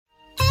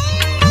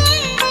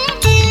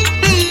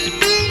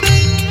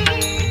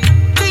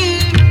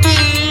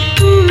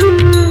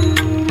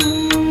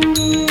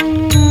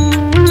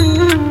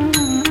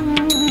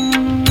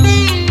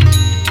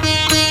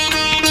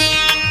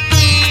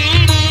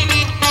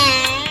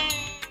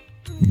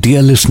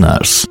Dear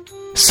listeners,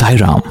 Sai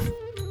Ram.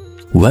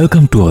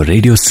 Welcome to our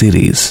radio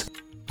series,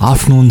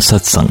 Afternoon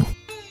Satsang.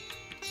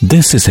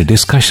 This is a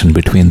discussion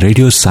between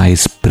Radio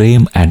Sai's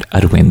Prem and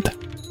Arvind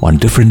on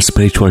different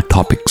spiritual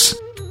topics.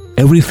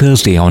 Every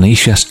Thursday on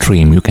Asia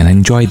Stream, you can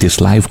enjoy this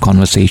live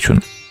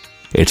conversation.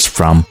 It's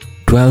from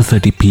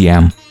 12:30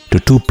 p.m. to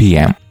 2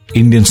 p.m.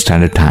 Indian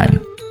Standard Time.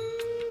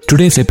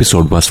 Today's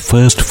episode was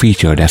first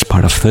featured as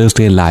part of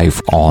Thursday Live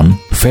on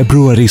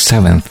February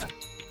 7th,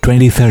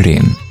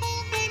 2013.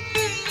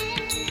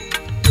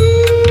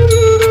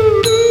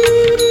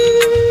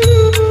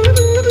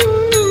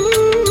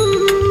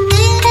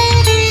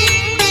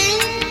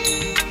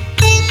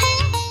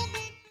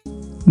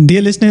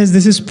 Dear listeners,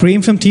 this is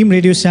Prem from Team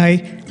Radio Sai,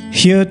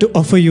 here to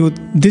offer you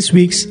this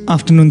week's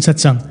Afternoon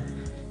Satsang.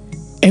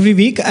 Every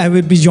week I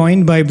will be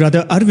joined by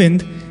Brother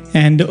Arvind,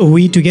 and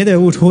we together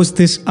would host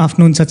this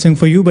Afternoon Satsang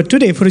for you. But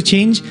today, for a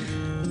change,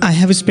 I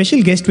have a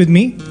special guest with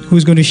me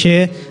who's going to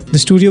share the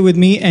studio with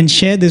me and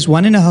share this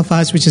 1.5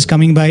 hours which is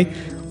coming by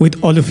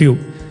with all of you.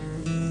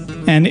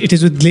 And it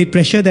is with great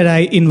pleasure that I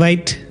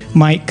invite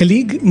my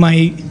colleague,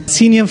 my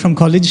senior from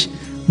college,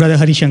 Brother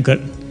Hari Shankar.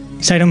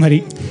 Sai Ram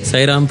Hari.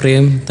 Sai Ram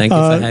Prem, thank you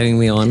for having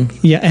me on.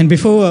 Yeah, and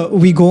before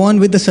we go on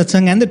with the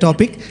satsang and the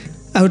topic,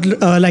 I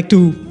would like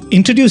to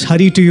introduce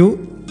Hari to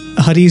you.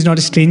 Hari is not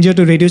a stranger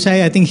to Radio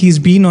Sai. I think he's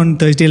been on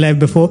Thursday Live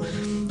before.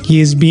 He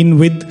has been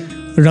with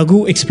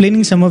Raghu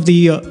explaining some of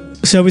the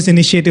service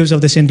initiatives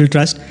of the Central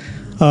Trust.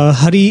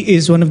 Hari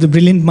is one of the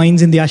brilliant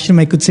minds in the ashram,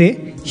 I could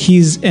say.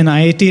 He's an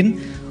IITian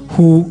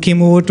who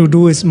came over to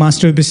do his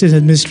Master of Business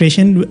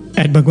Administration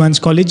at Bhagwan's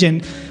College,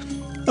 and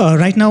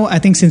right now, I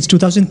think since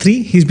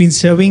 2003, he's been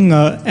serving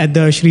at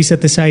the Sri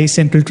Sathya Sai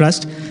Central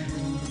Trust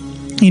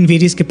in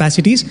various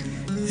capacities.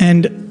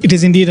 And it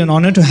is indeed an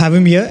honor to have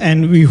him here.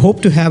 And we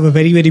hope to have a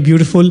very, very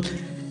beautiful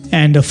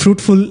and a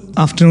fruitful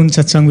afternoon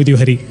satsang with you,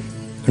 Hari.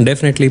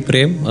 Definitely,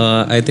 Prem.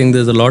 I think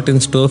there's a lot in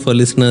store for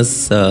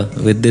listeners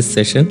with this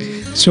session.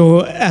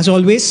 So, as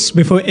always,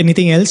 before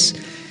anything else,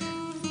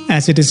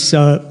 as it is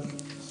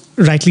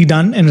rightly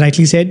done and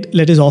rightly said,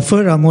 let us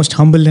offer our most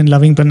humble and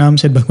loving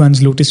pranams at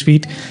Bhagwan's lotus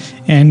feet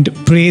and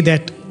pray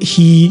that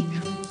he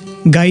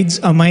guides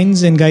our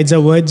minds and guides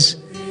our words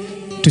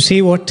to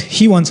say what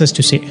he wants us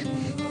to say.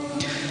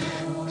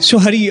 So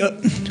Hari,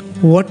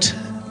 what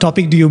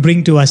topic do you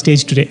bring to our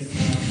stage today?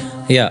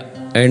 Yeah,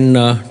 and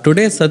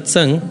today's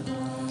satsang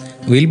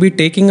we'll be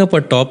taking up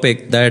a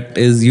topic that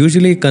is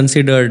usually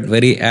considered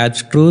very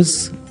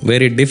abstruse,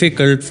 very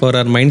difficult for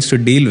our minds to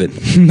deal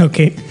with.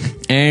 Okay.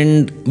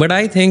 But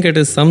I think it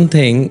is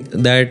something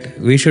that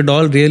we should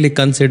all really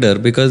consider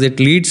because it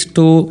leads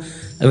to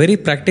a very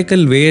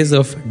practical ways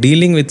of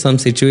dealing with some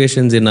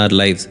situations in our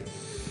lives.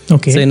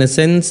 Okay. So in a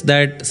sense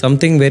that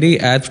something very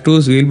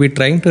abstruse we'll be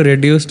trying to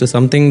reduce to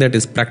something that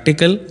is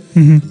practical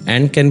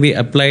and can be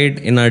applied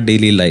in our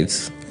daily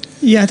lives.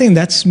 Yeah, I think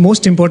that's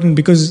most important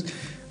because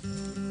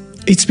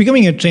it's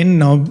becoming a trend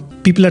now.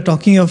 People are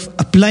talking of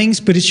applying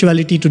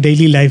spirituality to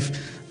daily life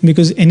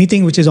because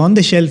anything which is on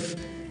the shelf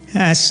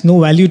has no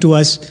value to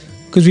us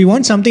because we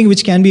want something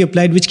which can be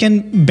applied, which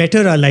can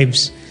better our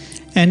lives.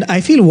 And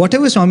I feel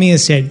whatever Swami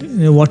has said,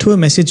 whatever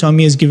message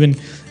Swami has given,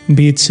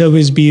 be it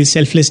service, be it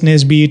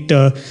selflessness, be it,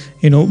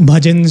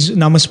 bhajans,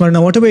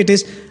 namasmarana, whatever it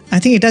is, I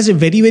think it has a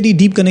very, very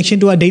deep connection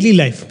to our daily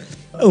life.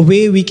 A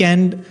way we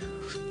can,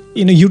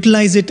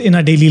 utilize it in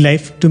our daily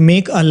life to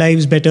make our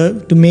lives better,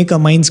 to make our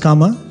minds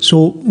calmer.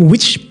 So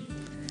which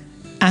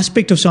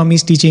aspect of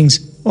Swami's teachings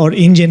or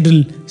in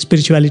general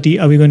spirituality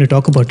are we going to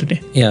talk about today?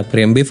 Yeah,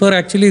 Prem, before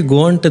actually go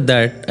on to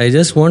that, I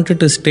just wanted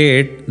to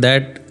state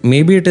that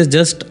maybe it is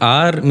just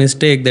our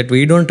mistake that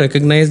we don't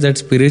recognize that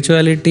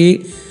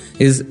spirituality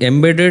is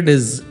embedded,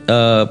 is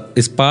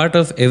part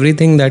of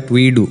everything that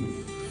we do.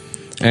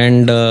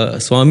 And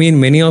Swami, in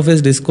many of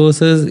his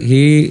discourses,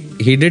 he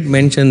did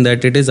mention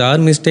that it is our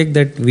mistake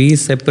that we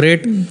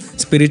separate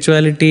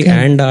spirituality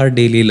and our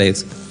daily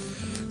lives.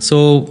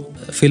 So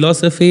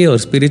philosophy or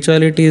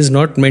spirituality is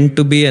not meant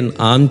to be an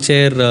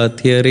armchair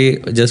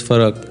theory just for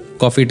a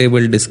coffee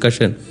table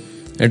discussion.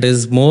 It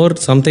is more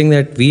something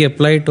that we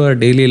apply to our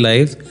daily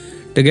lives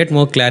to get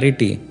more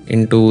clarity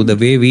into the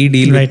way we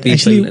deal with people.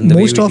 Actually, and the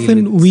most way we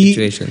often deal with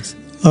situations.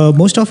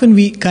 Most often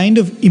we kind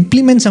of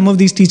implement some of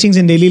these teachings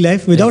in daily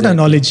life without our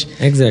knowledge.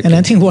 Exactly. And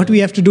I think what we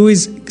have to do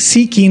is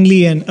see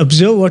keenly and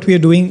observe what we are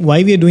doing,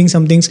 why we are doing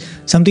some things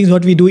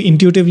what we do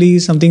intuitively,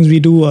 some things we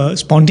do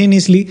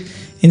spontaneously,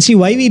 and see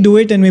why we do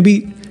it and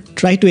maybe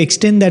try to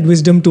extend that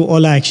wisdom to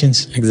all our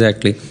actions.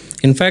 Exactly.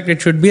 In fact,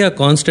 it should be a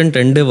constant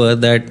endeavor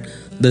that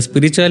the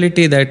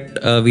spirituality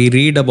that we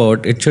read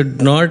about, it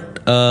should not,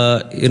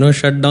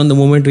 shut down the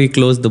moment we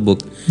close the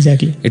book.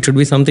 Exactly. It should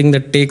be something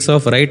that takes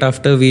off right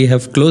after we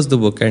have closed the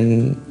book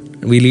and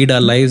we lead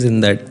our lives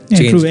in that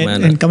changed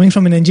manner. And coming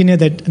from an engineer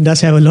that does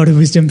have a lot of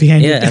wisdom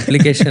behind it. Yeah,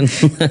 application.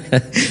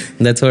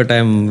 That's what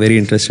I'm very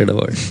interested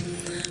about.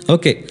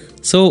 Okay,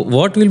 so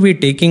what we'll be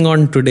taking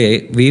on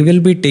today, we will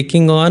be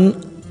taking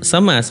on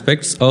some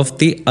aspects of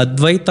the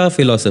Advaita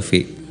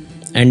philosophy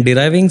and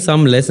deriving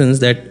some lessons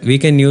that we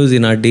can use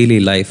in our daily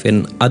life.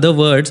 In other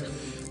words,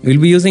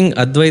 we'll be using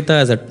Advaita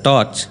as a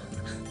torch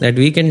that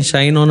we can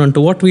shine on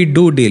onto what we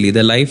do daily,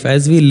 the life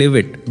as we live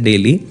it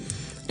daily,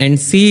 and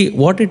see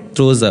what it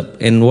throws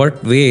up. In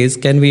what ways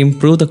can we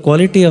improve the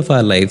quality of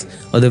our lives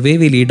or the way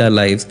we lead our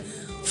lives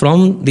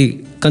from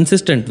the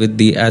consistent with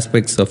the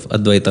aspects of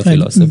Advaita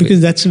philosophy.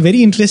 Because that's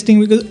very interesting,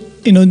 because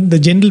the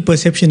general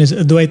perception is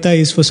Advaita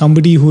is for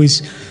somebody who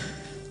is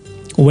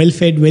well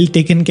fed, well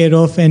taken care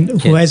of,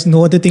 and who has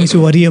no other things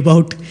to worry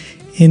about.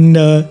 And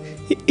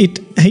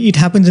it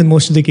happens in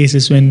most of the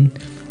cases when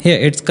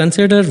it's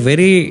considered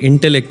very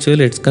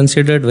intellectual, it's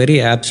considered very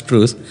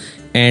abstruse,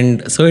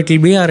 and so it will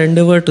be our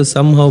endeavor to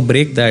somehow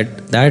break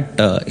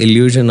that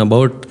illusion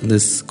about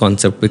this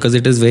concept, because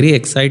it is very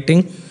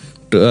exciting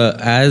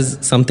as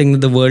something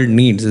that the world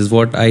needs, is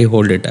what I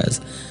hold it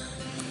as.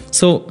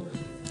 So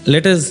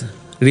let us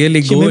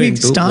really go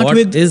into what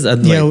is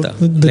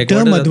Advaita. The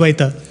term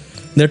Advaita.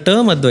 The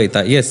term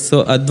Advaita, yes.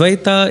 So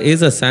Advaita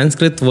is a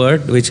Sanskrit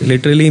word which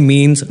literally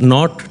means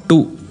not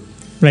two.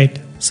 Right.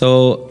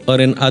 So, or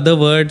in other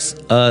words,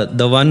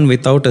 the one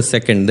without a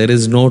second. There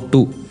is no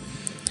two.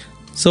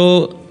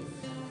 So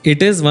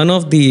it is one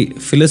of the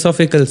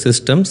philosophical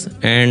systems,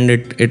 and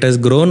it has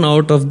grown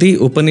out of the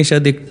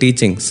Upanishadic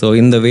teachings. So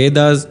in the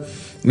Vedas,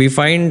 we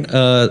find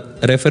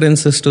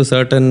references to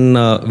certain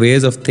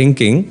ways of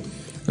thinking,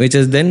 which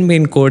has then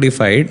been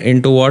codified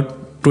into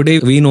what today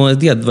we know as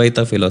the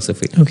Advaita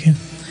philosophy. Okay.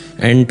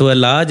 And to a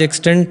large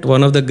extent,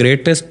 one of the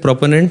greatest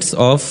proponents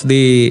of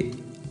the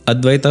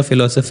Advaita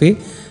philosophy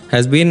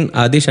has been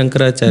Adi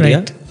Shankaracharya,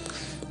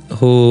 right,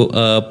 who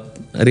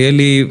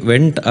really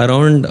went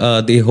around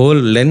the whole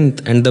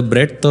length and the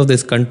breadth of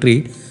this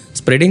country,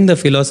 spreading the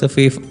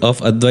philosophy of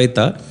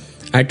Advaita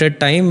at a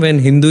time when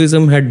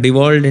Hinduism had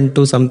devolved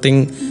into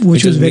something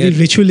which was very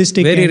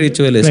ritualistic. Very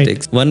ritualistic.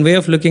 Right. One way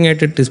of looking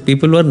at it is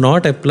people were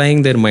not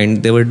applying their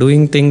mind. They were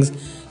doing things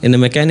in a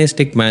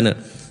mechanistic manner.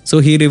 So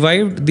he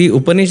revived the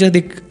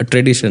Upanishadic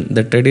tradition,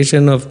 the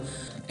tradition of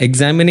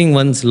examining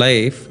one's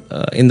life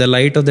in the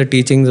light of the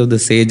teachings of the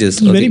sages.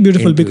 It's very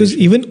beautiful, because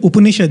even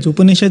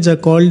Upanishads are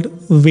called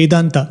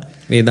Vedanta.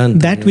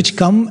 That which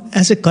come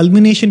as a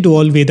culmination to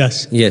all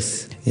Vedas.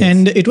 Yes.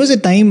 And it was a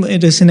time,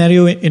 a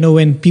scenario,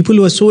 when people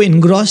were so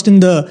engrossed in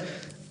the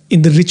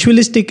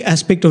ritualistic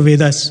aspect of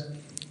Vedas.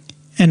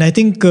 And I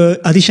think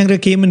Adi Shankara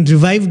came and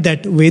revived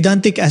that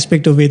Vedantic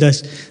aspect of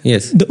Vedas.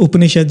 Yes. The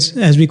Upanishads,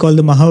 as we call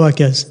the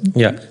Mahavakyas.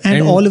 Yeah.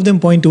 And all of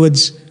them point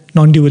towards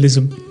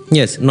non-dualism.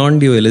 Yes,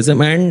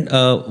 non-dualism. And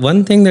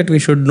one thing that we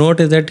should note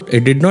is that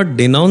it did not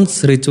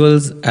denounce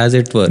rituals as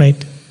it were.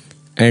 Right.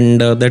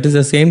 And that is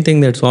the same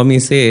thing that Swami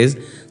says,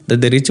 that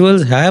the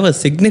rituals have a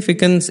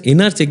significance,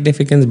 inner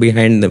significance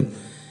behind them.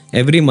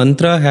 Every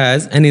mantra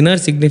has an inner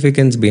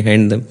significance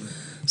behind them.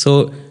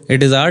 So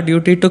it is our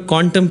duty to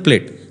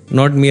contemplate,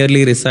 not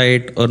merely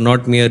recite or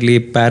not merely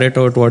parrot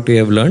out what we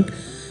have learned.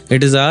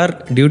 It is our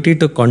duty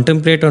to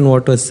contemplate on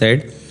what was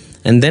said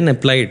and then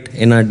apply it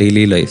in our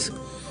daily lives.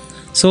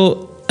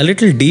 So a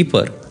little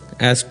deeper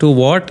as to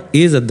what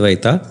is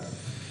Advaita.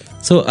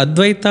 So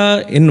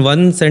Advaita, in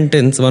one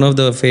sentence, one of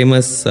the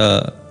famous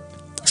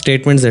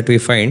statements that we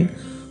find,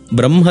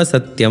 Brahma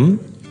Satyam,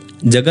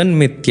 Jagan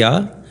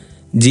Mithya,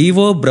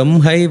 Jivo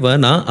Brahmaiva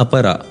na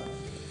Apara.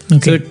 Okay.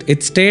 So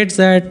it states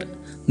that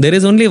there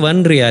is only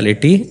one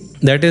reality,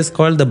 that is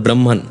called the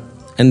Brahman.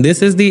 And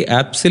this is the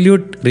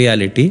absolute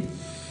reality.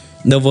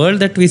 The world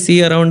that we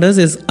see around us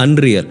is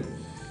unreal.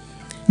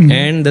 Mm-hmm.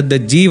 And that the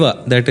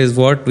Jiva, that is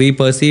what we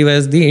perceive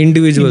as the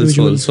individual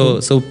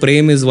soul. So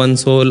Prem is one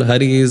soul,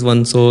 Hari is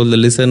one soul, the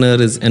listener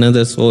is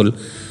another soul.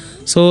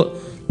 So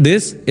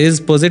this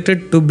is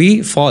posited to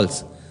be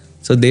false.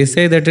 So they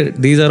say that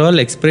these are all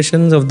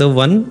expressions of the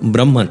one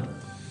Brahman.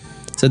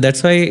 So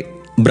that's why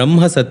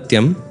Brahma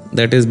Satyam,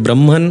 that is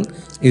Brahman,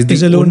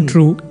 is alone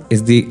true,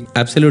 is the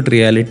absolute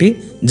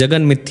reality.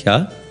 Jagan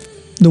Mithya,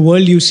 the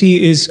world you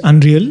see is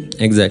unreal.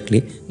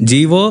 Exactly.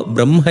 Jivo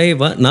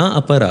Brahmaiva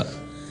na Apara.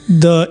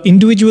 The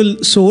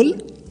individual soul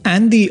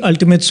and the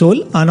ultimate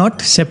soul are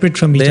not separate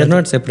from each other. They are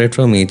not separate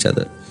from each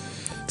other.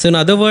 So in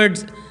other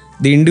words,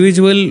 the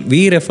individual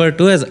we refer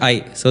to as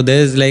I. So there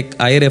is like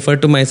I refer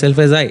to myself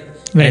as I.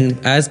 Right.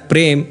 And as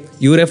Prem,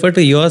 you refer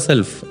to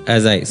yourself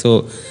as I.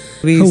 So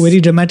very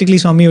dramatically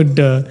Swami would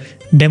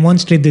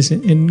demonstrate this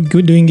in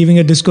giving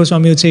a discourse.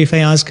 Swami would say, if I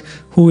ask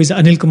who is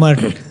Anil Kumar,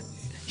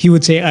 he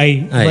would say I.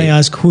 If I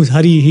ask who's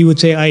Hari, he would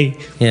say I.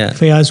 Yeah.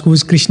 If I ask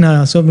who's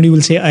Krishna, somebody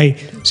will say I.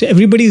 So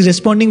everybody is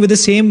responding with the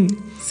same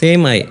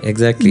I,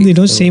 exactly.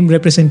 Same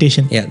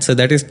representation. Yeah, so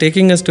that is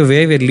taking us to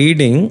where we're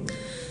leading.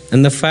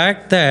 And the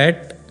fact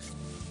that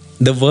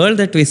the world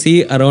that we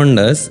see around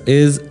us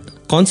is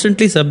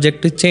constantly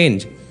subject to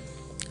change.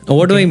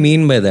 What do I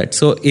mean by that?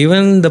 So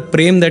even the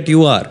Prem that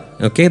you are,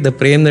 okay, the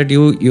Prem that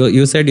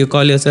you said you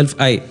call yourself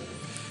I.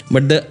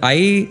 But the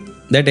I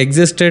that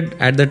existed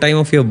at the time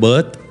of your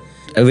birth,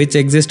 which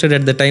existed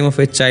at the time of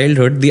your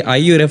childhood, the I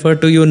you refer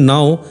to you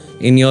now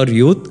in your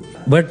youth,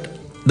 but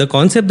the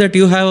concept that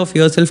you have of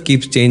yourself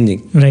keeps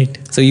changing. Right.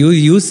 So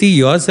you see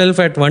yourself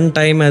at one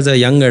time as a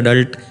young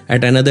adult,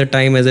 at another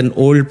time as an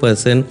old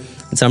person,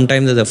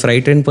 Sometimes as a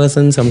frightened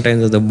person,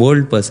 sometimes as a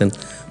bold person.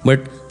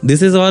 But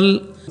this is all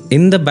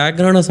in the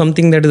background of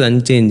something that is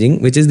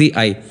unchanging, which is the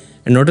I.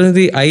 And not only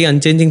the I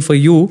unchanging for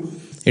you,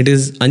 it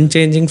is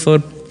unchanging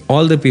for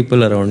all the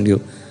people around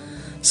you.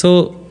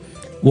 So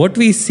what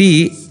we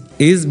see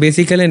is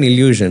basically an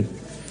illusion.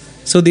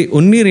 So the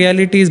only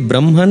reality is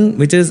Brahman,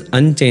 which is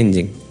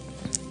unchanging.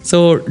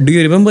 So do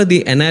you remember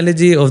the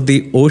analogy of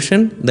the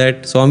ocean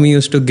that Swami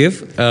used to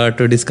give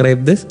to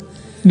describe this?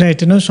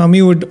 Right,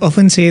 Swami would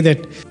often say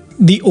that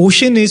the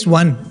ocean is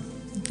one,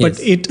 but Yes.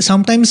 it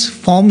sometimes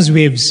forms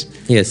waves.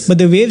 Yes. But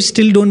the waves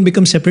still don't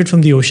become separate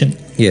from the ocean.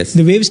 Yes.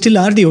 The waves still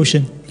are the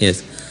ocean,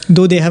 Yes.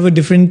 though they have a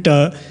different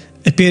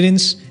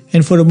appearance,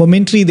 and for a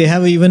momentary they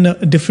have even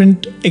a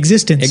different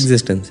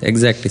existence.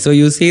 Exactly. So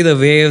you see the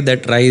wave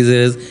that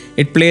rises,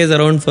 it plays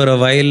around for a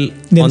while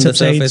Then on subsides.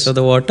 the surface of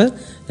the water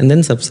and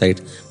then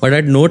subsides. But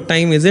at no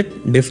time is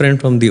it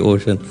different from the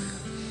ocean.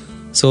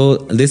 So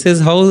this is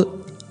how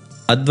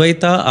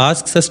Advaita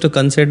asks us to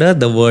consider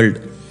the world.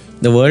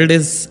 The world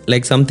is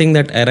like something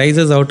that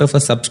arises out of a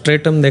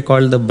substratum they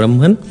call the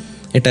Brahman.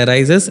 It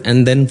arises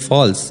and then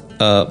falls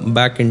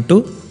back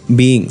into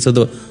being.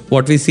 So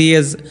what we see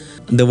as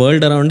the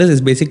world around us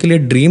is basically a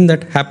dream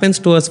that happens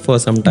to us for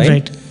some time.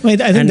 Right. I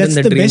think and that's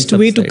then the dream best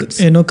way subsides.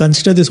 to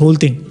consider this whole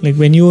thing. Like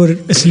when you're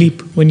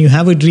asleep, when you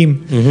have a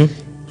dream,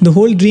 the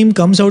whole dream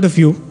comes out of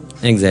you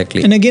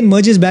Exactly. and again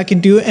merges back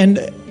into you, and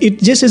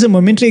it just is a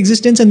momentary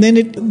existence, and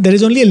then there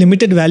is only a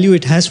limited value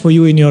it has for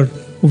you in your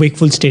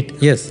wakeful state.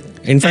 Yes.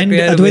 In fact, And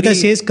we are Advaita very-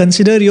 says,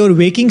 consider your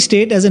waking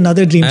state as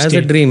another dream as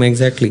state. a dream,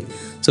 exactly.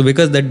 So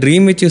because the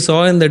dream which you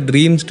saw in the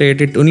dream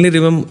state, it only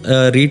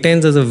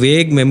retains as a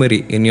vague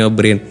memory in your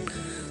brain.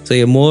 So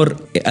you're more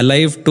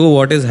alive to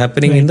what is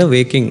happening in the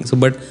waking. So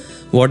but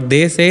what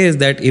they say is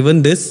that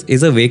even this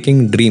is a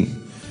waking dream.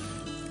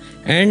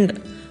 And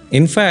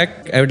in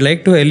fact, I would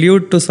like to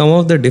allude to some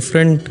of the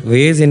different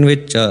ways in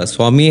which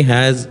Swami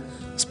has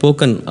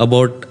spoken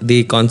about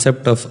the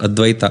concept of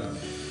Advaita.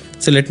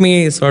 So let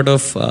me sort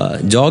of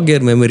jog your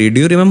memory.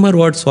 Do you remember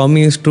what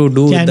Swami used to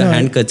do with the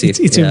handkerchief?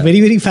 It's a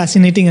very, very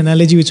fascinating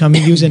analogy which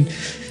Swami gives, and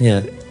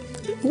Yeah.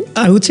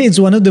 I would say it's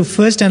one of the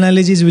first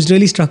analogies which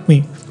really struck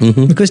me.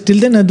 Because till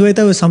then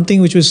Advaita was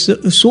something which was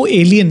so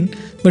alien,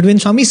 but when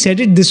Swami said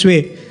it this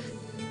way,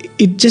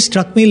 it just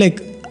struck me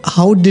like,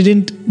 how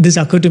didn't this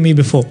occur to me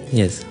before?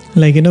 Yes.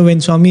 Like,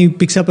 when Swami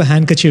picks up a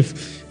handkerchief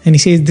and he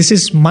says, this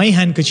is my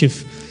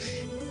handkerchief.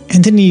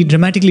 And then he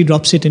dramatically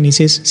drops it and he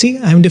says, see,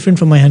 I'm different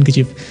from my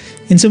handkerchief.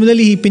 And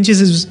similarly, he pinches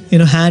his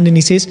hand and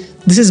he says,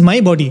 this is my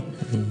body.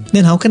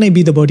 Then how can I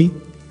be the body?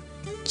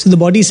 So the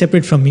body is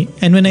separate from me.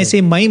 And when I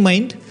say my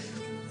mind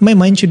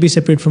should be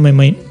separate from my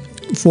mind,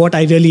 for what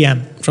I really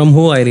am. From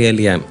who I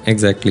really am,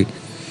 exactly.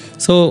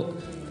 So,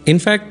 in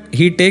fact,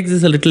 he takes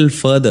this a little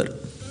further.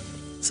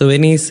 So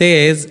when he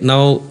says,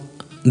 now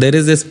there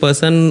is this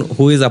person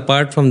who is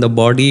apart from the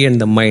body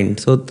and the mind.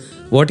 So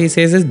what he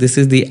says is, this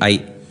is the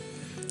I.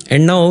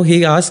 And now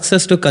he asks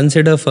us to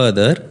consider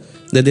further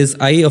that this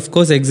I, of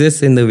course,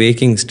 exists in the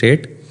waking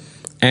state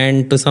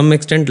and to some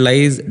extent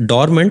lies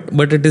dormant,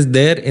 but it is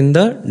there in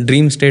the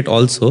dream state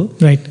also.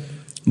 Right.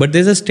 But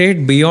there's a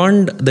state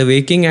beyond the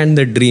waking and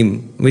the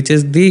dream, which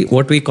is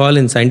what we call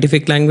in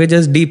scientific language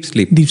as deep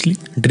sleep. Deep sleep.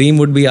 Dream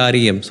would be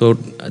REM. So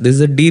this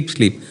is a deep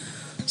sleep.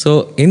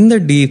 So in the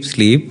deep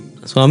sleep,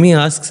 Swami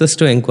asks us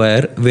to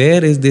inquire,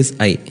 where is this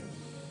I?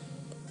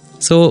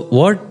 So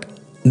what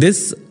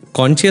this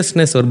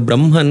consciousness or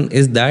Brahman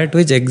is that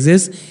which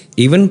exists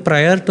even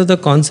prior to the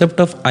concept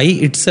of I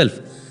itself.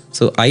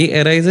 So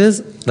I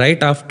arises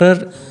right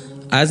after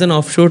as an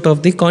offshoot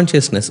of the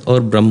consciousness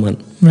or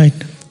Brahman. Right.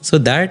 So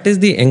that is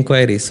the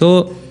inquiry.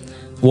 So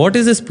what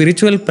is a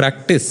spiritual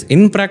practice?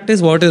 In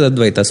practice, what is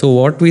Advaita? So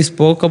what we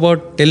spoke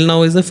about till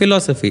now is the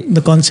philosophy.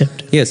 The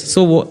concept. Yes.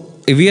 So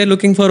if we are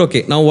looking for,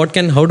 okay, now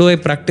how do I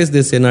practice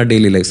this in our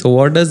daily life? So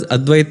what does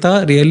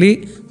Advaita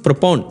really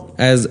propound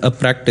as a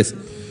practice?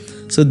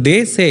 So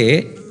they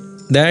say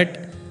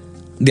that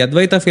the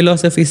Advaita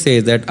philosophy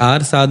says that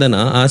our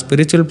sadhana, our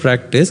spiritual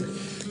practice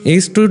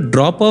is to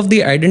drop off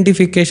the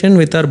identification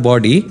with our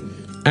body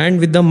and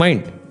with the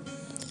mind.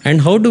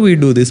 And how do we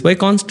do this? By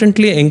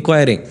constantly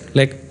inquiring,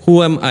 like,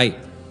 who am I?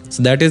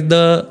 So that is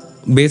the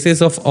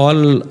basis of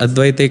all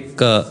Advaitic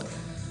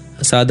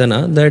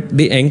sadhana, that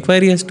the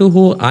inquiry as to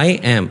who I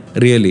am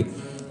really.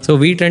 So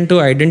we tend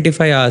to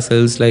identify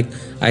ourselves, like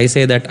I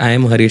say that I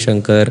am Hari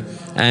Shankar,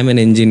 I am an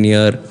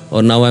engineer,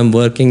 or now I am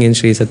working in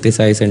Sri Satya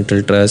Sai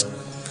Central Trust.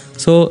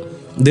 So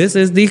this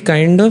is the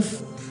kind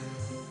of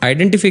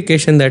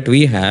identification that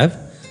we have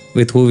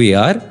with who we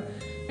are.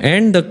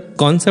 And the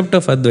concept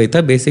of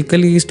Advaita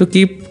basically is to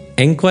keep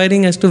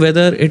inquiring as to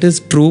whether it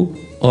is true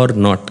or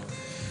not.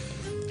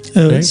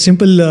 A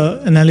simple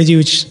analogy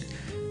which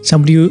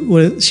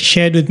somebody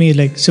shared with me is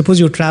like, suppose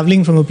you're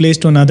traveling from a place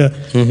to another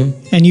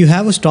and you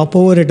have a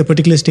stopover at a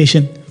particular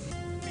station.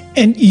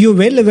 And you're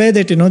well aware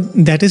that,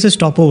 that is a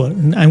stopover.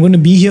 I'm going to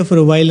be here for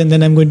a while and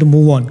then I'm going to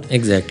move on.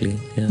 Exactly.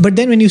 Yeah. But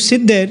then when you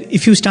sit there,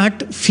 if you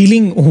start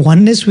feeling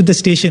oneness with the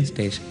station,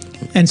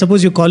 and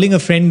suppose you're calling a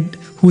friend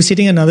who's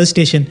sitting at another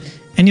station,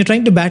 and you're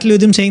trying to battle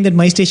with him saying that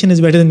my station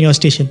is better than your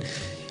station.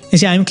 You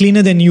say, I'm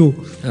cleaner than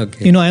you.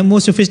 Okay. I'm more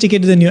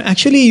sophisticated than you.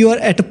 Actually, you are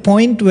at a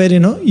point where,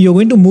 you're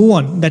going to move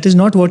on. That is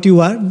not what you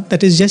are.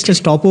 That is just a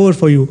stopover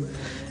for you.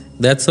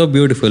 That's so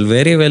beautiful.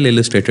 Very well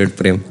illustrated,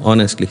 Prem,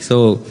 honestly.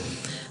 So,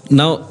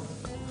 now,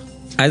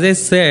 as I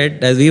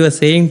said, as we were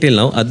saying till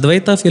now,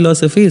 Advaita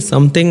philosophy is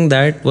something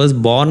that was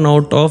born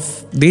out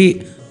of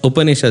the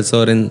Upanishads,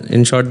 or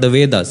in short, the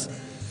Vedas.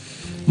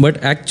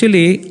 But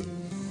actually,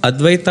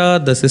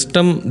 Advaita, the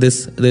system,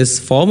 this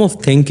form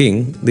of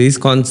thinking, these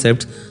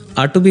concepts,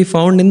 are to be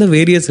found in the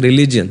various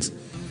religions.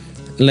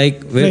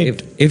 Like,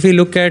 Right. if we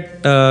look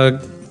at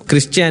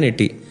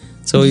Christianity,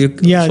 so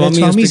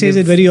Swami says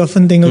it very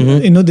often,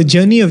 the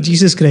journey of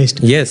Jesus Christ.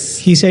 Yes.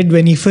 He said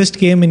when he first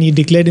came and he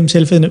declared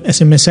himself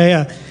as a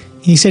Messiah,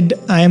 he said,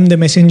 I am the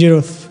messenger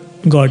of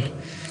God.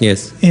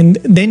 Yes. And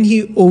then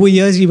over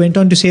years, he went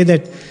on to say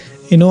that,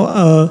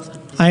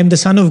 I am the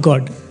Son of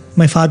God.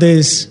 My Father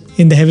is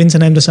in the heavens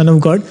and I am the Son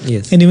of God.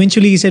 Yes. And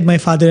eventually he said, my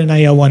Father and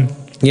I are one.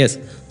 Yes.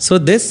 So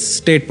this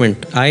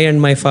statement, I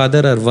and my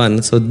Father are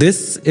one. So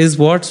this is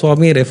what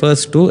Swami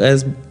refers to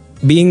as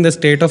being the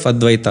state of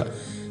Advaita,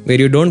 where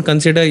you don't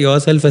consider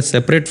yourself as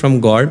separate from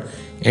God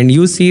and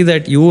you see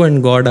that you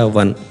and God are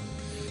one.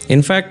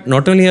 In fact,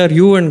 not only are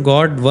you and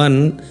God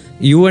one,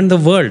 you and the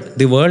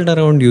world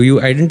around you,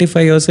 you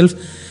identify yourself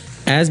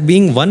as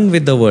being one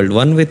with the world,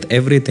 one with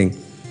everything.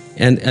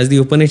 And as the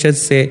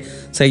Upanishads say,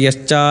 sa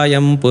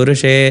yaschayam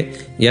purushe,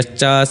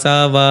 yascha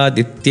sava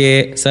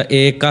ditye sa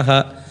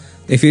ekaha.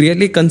 If you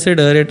really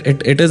consider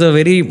it, it is a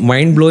very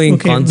mind-blowing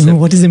concept.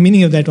 What is the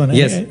meaning of that one?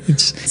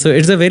 Yes. So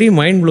it's a very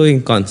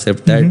mind-blowing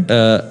concept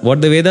that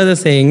what the Vedas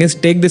are saying is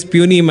take this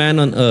puny man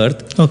on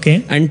earth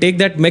and take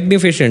that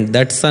magnificent,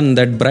 that sun,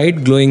 that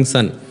bright glowing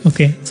sun.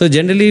 Okay. So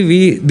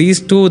generally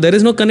these two, there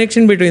is no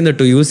connection between the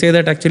two. You say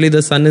that actually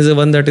the sun is the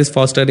one that is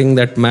fostering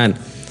that man.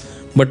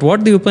 But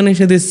what the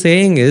Upanishad is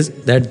saying is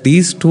that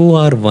these two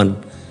are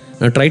one.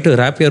 Now try to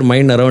wrap your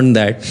mind around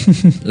that.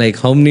 Like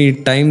how many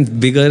times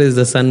bigger is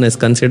the sun as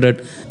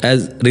considered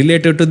as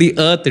relative to the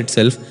earth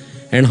itself,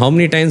 and how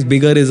many times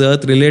bigger is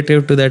earth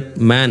relative to that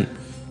man.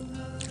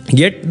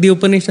 Yet the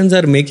Upanishads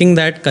are making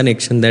that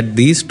connection that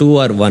these two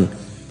are one.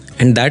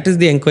 And that is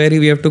the inquiry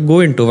we have to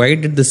go into. Why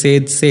did the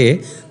sage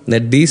say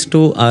that these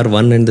two are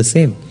one and the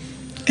same?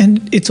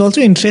 And it's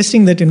also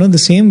interesting that, the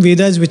same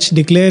Vedas which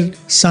declare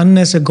sun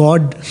as a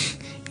god,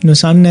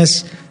 sun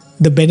as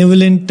the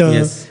benevolent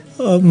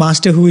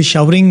master who is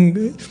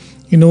showering,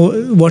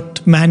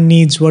 what man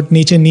needs, what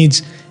nature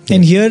needs.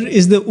 And here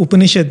is the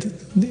Upanishad,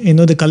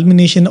 the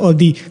culmination or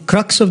the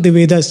crux of the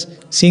Vedas,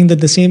 saying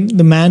that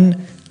the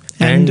man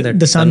and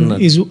the sun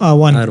are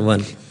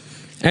one.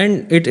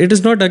 And it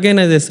is not, again,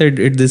 as I said,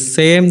 the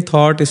same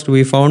thought is to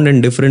be found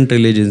in different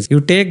religions.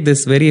 You take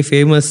this very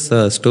famous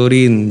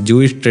story in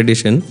Jewish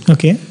tradition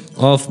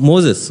of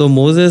Moses. So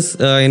Moses,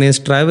 in his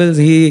travels,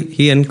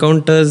 he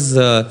encounters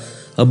a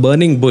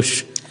burning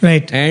bush.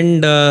 Right.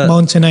 And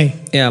Mount Sinai.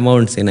 Yeah,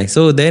 Mount Sinai.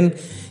 So then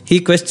he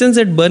questions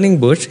that burning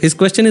bush. His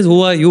question is,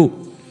 who are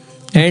you?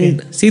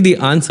 And see the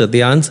answer.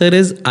 The answer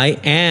is, I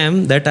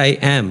am that I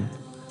am.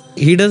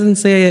 He doesn't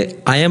say,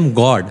 I am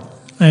God.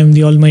 I am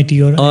the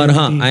Almighty. Or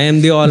I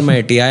am the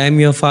Almighty. I am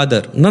your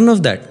Father. None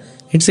of that.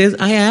 It says,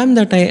 I am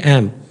that I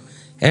am.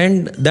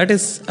 And that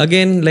is,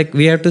 again, like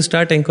we have to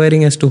start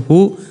inquiring as to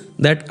who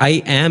that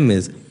I am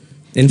is.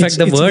 In fact,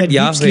 the word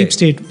Yahweh. Deep sleep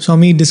state.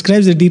 Swami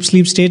describes the deep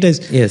sleep state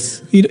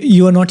as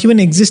you are not even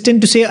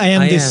existent to say I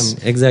am this.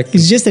 Exactly.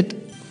 It's just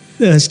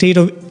that state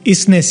of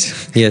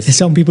isness. Yes. As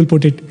some people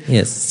put it.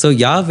 Yes. So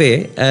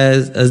Yahweh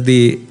as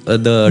the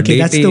deity.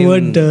 That's the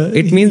word.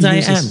 It means I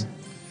am.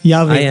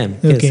 Yahweh. I am.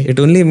 Yes. It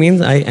only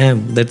means I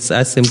am. That's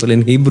as simple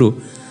in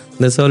Hebrew.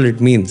 That's all it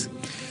means.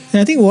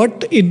 And I think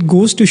what it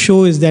goes to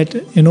show is that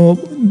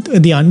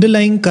the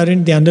underlying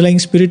current, the underlying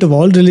spirit of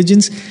all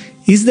religions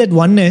is that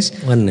oneness.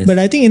 But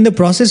I think in the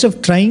process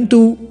of trying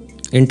to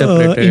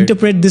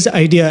interpret this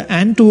idea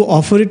and to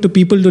offer it to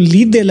people to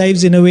lead their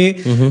lives in a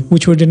way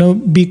which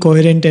would be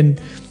coherent and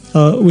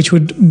which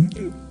would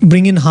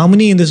bring in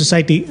harmony in the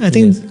society, I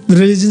think the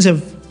religions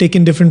have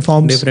taken different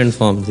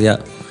forms. Yeah.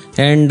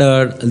 And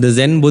the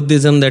Zen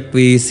Buddhism that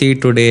we see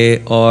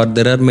today, or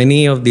there are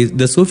many of these,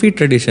 the Sufi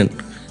tradition,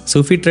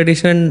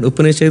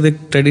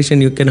 Upanishadic tradition,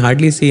 you can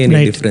hardly see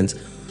any difference.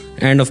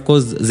 And of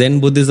course, Zen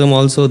Buddhism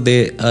also,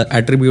 they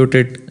attribute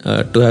it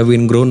to have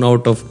been grown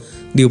out of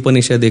the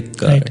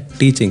Upanishadic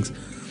teachings.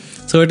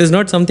 So it is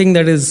not something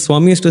that is,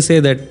 Swami used to say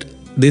that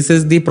this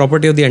is the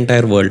property of the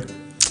entire world.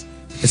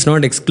 It's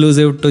not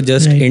exclusive to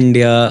just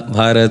India,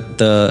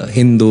 Bharat,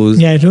 Hindus.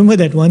 Yeah, I remember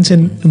that once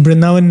in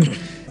Vrindavan,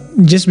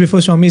 just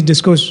before Swami's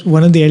discourse,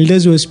 one of the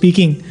elders who was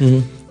speaking,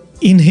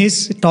 in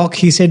his talk,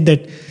 he said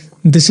that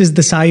this is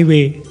the Sai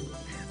way.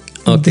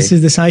 This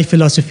is the Sai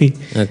philosophy.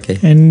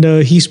 And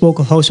he spoke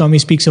of how Swami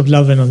speaks of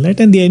love and all that.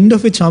 And the end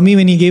of it, Swami,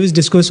 when he gave his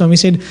discourse, Swami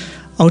said,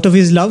 out of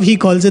his love, he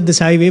calls it the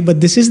Sai way, but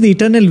this is the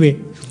eternal way.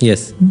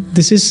 Yes.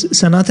 This is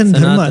Sanatana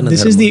Dharma. Sanatana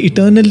This is Dharma. the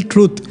eternal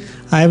truth.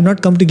 I have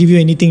not come to give you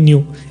anything new.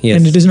 Yes.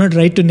 And it is not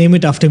right to name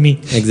it after me.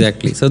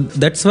 Exactly. So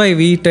that's why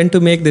we tend to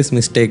make this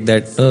mistake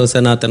that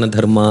Sanatana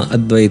Dharma,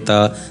 Advaita,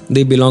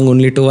 they belong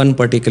only to one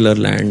particular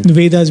land. The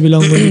Vedas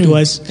belong only to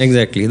us.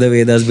 Exactly. The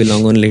Vedas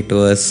belong only to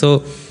us.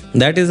 So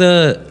that is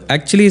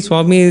actually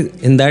Swami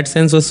in that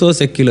sense was so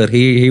secular.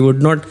 He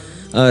would not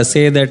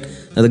say that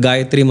the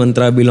Gayatri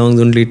Mantra belongs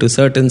only to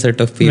certain set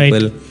of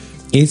people. Right.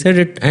 He said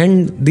it,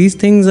 and these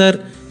things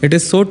it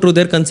is so true.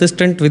 They're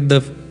consistent with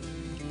the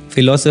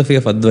philosophy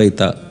of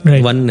Advaita,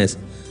 Right. oneness.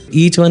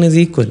 Each one is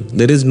equal.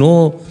 There is no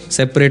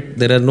separate,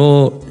 there are no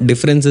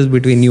differences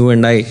between you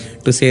and I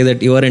to say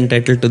that you are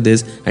entitled to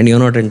this and you're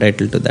not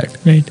entitled to that.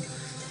 Right.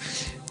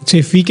 So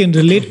if we can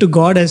relate to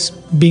God as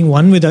being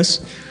one with us,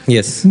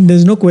 Yes.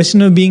 there's no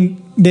question of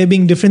there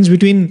being difference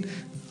between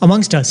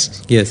amongst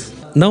us. Yes.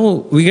 Now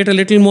we get a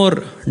little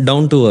more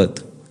down to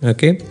earth.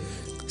 Okay.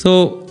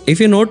 So if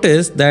you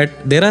notice that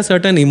there are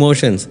certain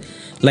emotions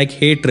like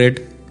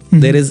hatred,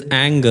 there is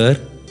anger,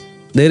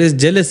 there is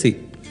jealousy.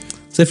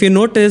 So if you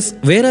notice,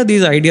 where are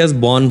these ideas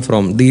born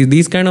from?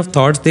 These kind of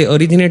thoughts, they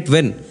originate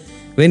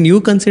when you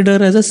consider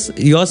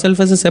yourself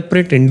as a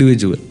separate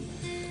individual.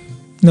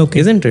 Okay.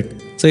 Isn't it?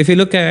 So if you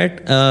look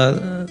at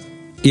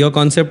your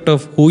concept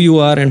of who you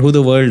are and who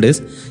the world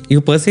is,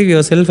 you perceive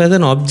yourself as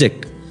an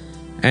object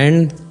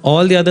and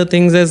all the other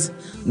things as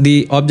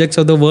the objects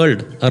of the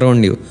world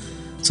around you.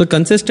 So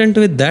consistent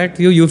with that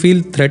view, you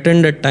feel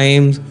threatened at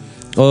times,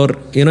 or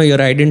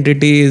your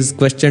identity is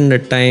questioned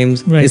at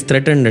times, Right. is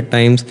threatened at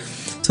times.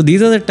 So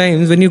these are the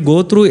times when you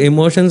go through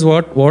emotions,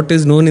 what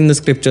is known in the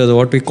scriptures, or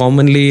what we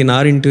commonly in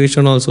our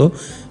intuition also,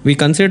 we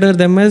consider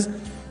them as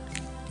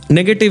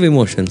negative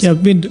emotions. Yeah,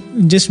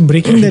 just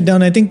breaking that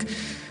down, I think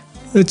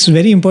it's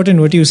very important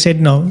what you said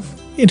now.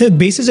 At the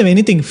basis of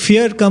anything,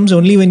 fear comes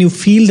only when you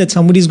feel that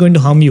somebody is going to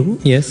harm you.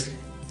 Yes,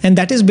 And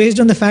that is based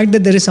on the fact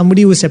that there is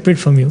somebody who is separate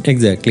from you.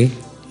 exactly.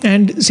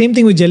 And same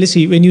thing with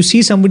jealousy. When you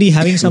see somebody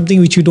having something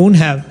which you don't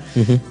have,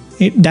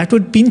 that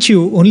would pinch you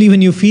only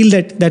when you feel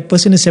that that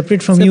person is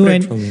separate from you,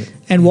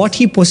 and what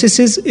he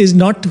possesses is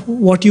not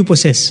what you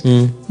possess.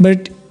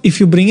 But if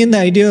you bring in the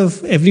idea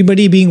of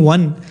everybody being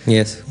one,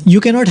 Yes,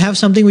 you cannot have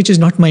something which is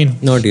not mine.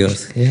 not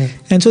yours. Yeah.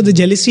 And so the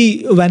jealousy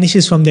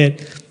vanishes from there.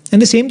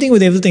 And the same thing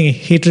with everything,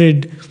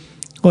 hatred,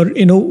 or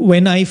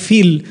when I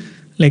feel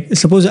like,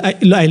 suppose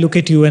I look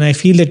at you and I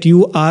feel that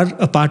you are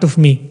a part of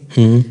me.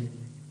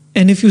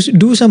 And if you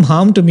do some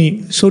harm to me,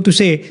 so to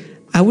say,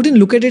 I wouldn't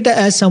look at it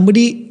as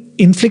somebody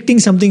inflicting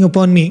something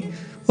upon me,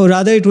 or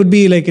rather it would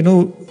be like,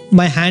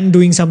 my hand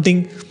doing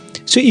something.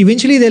 So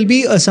eventually there'll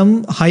be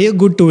some higher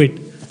good to it.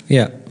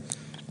 Yeah.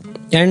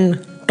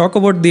 And talk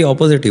about the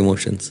opposite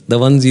emotions, the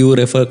ones you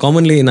refer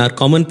commonly in our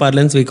common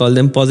parlance, we call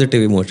them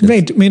positive emotions.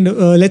 Right. I mean,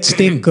 let's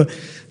take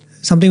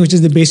something which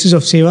is the basis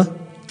of seva.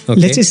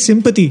 Okay. Let's say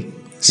sympathy.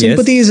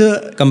 Sympathy is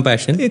a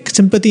Compassion.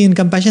 sympathy and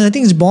compassion. I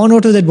think it's born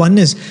out of that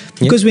oneness.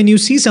 Because when you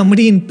see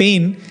somebody in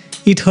pain,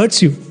 it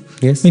hurts you.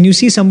 Yes. When you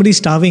see somebody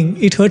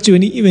starving, it hurts you.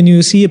 When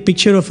you see a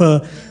picture of a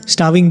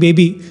starving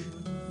baby,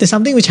 there's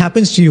something which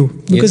happens to you.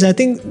 Because I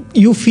think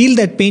you feel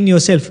that pain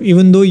yourself,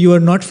 even though you are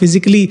not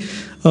physically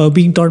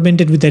being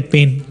tormented with that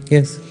pain.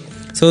 Yes.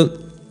 So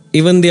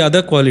even the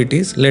other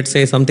qualities, let's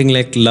say something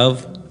like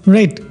love,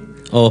 Right.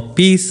 or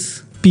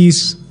peace,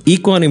 Peace.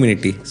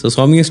 equanimity. So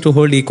Swami used to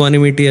hold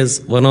equanimity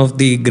as one of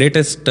the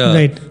greatest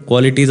Right.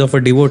 qualities of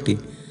a devotee.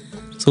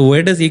 So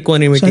where does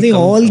equanimity So I think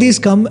come all from? these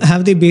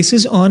have their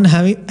basis on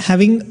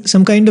having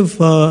some kind of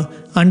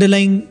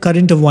underlying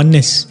current of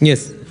oneness.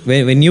 Yes,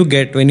 when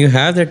you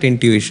have that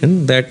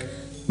intuition that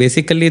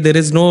basically there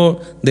is no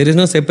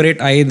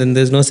separate I, then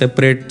there is no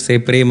separate, say,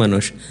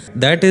 Premanush.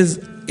 That is,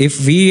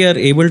 if we are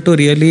able to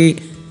really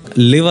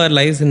live our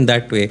lives in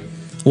that way,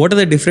 what are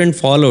the different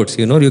fallouts?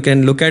 You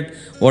can look at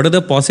what are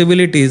the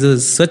possibilities.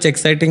 There's such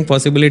exciting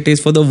possibilities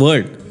for the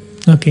world.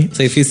 Okay.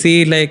 So if you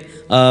see, like,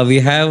 we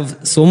have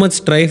so much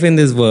strife in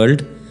this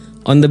world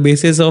on the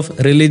basis of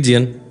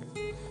religion,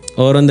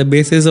 or on the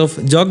basis of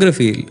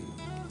geography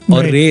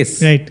or Right,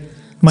 race. Right.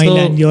 My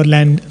land, your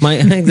land.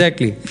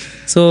 Exactly.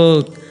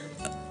 So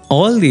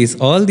all these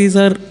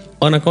are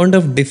on account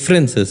of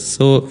differences.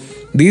 So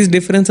these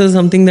differences are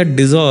something that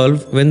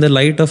dissolve when the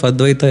light of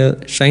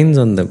Advaita shines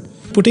on them.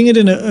 Putting it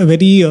in a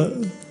very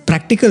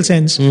practical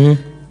sense,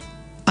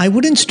 I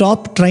wouldn't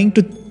stop trying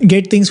to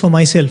get things for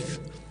myself.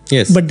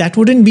 Yes. But that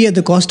wouldn't be at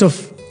the cost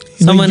of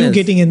Someone you else.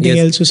 getting anything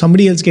Yes. else, or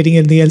somebody else getting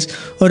anything else.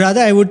 Or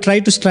rather, I would try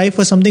to strive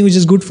for something which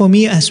is good for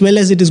me as well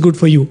as it is good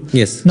for you.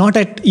 Yes. Not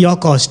at your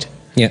cost.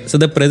 Yeah. So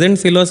the present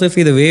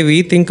philosophy, the way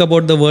we think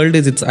about the world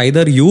is it's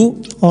either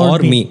you Or or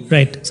me.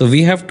 Right. So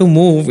we have to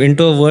move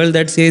into a world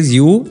that says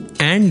you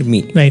and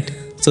me. Right.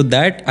 So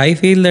that I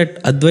feel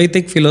that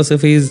Advaitic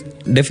philosophy is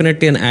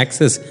definitely an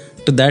access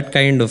to that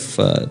kind of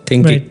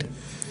thinking. Right.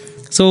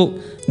 So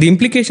the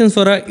implications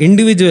for our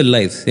individual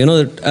lives,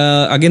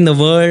 again, the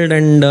world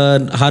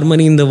and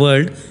harmony in the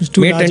world It's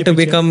too may large a tend to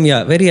picture. become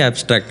very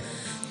abstract.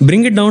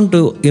 bring it down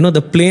to,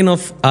 the plane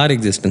of our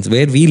existence,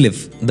 where we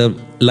live, the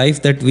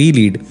life that we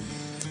lead.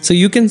 So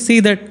you can see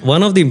that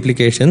one of the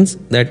implications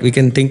that we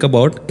can think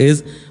about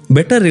is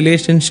better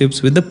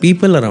relationships with the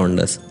people around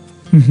us,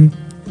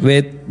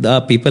 with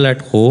the people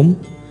at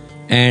home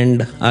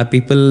and our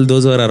people,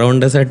 those who are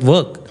around us at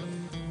work.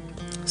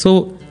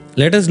 So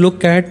let us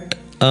look at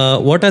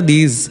what are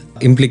these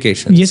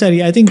implications. Yes,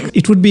 Ari, I think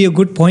it would be a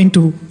good point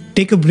to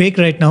take a break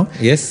right now.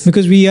 Yes.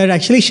 Because we are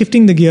actually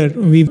shifting the gear.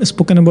 We've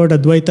spoken about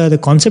Advaita, the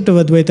concept of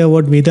Advaita,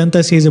 what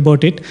Vedanta says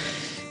about it.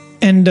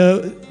 And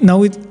now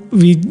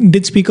we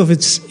did speak of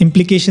its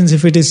implications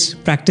if it is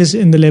practiced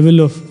in the level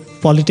of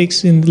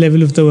politics, in the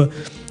level of the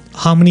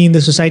harmony in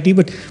the society.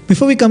 But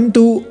before we come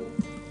to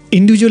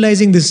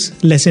individualizing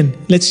this lesson,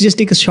 let's just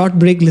take a short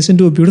break, listen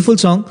to a beautiful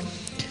song,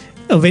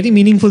 a very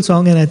meaningful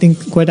song, and I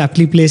think quite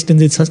aptly placed in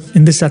this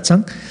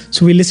satsang.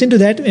 So we listen to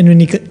that, and when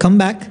we come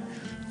back,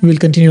 we will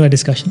continue our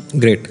discussion.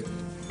 Great.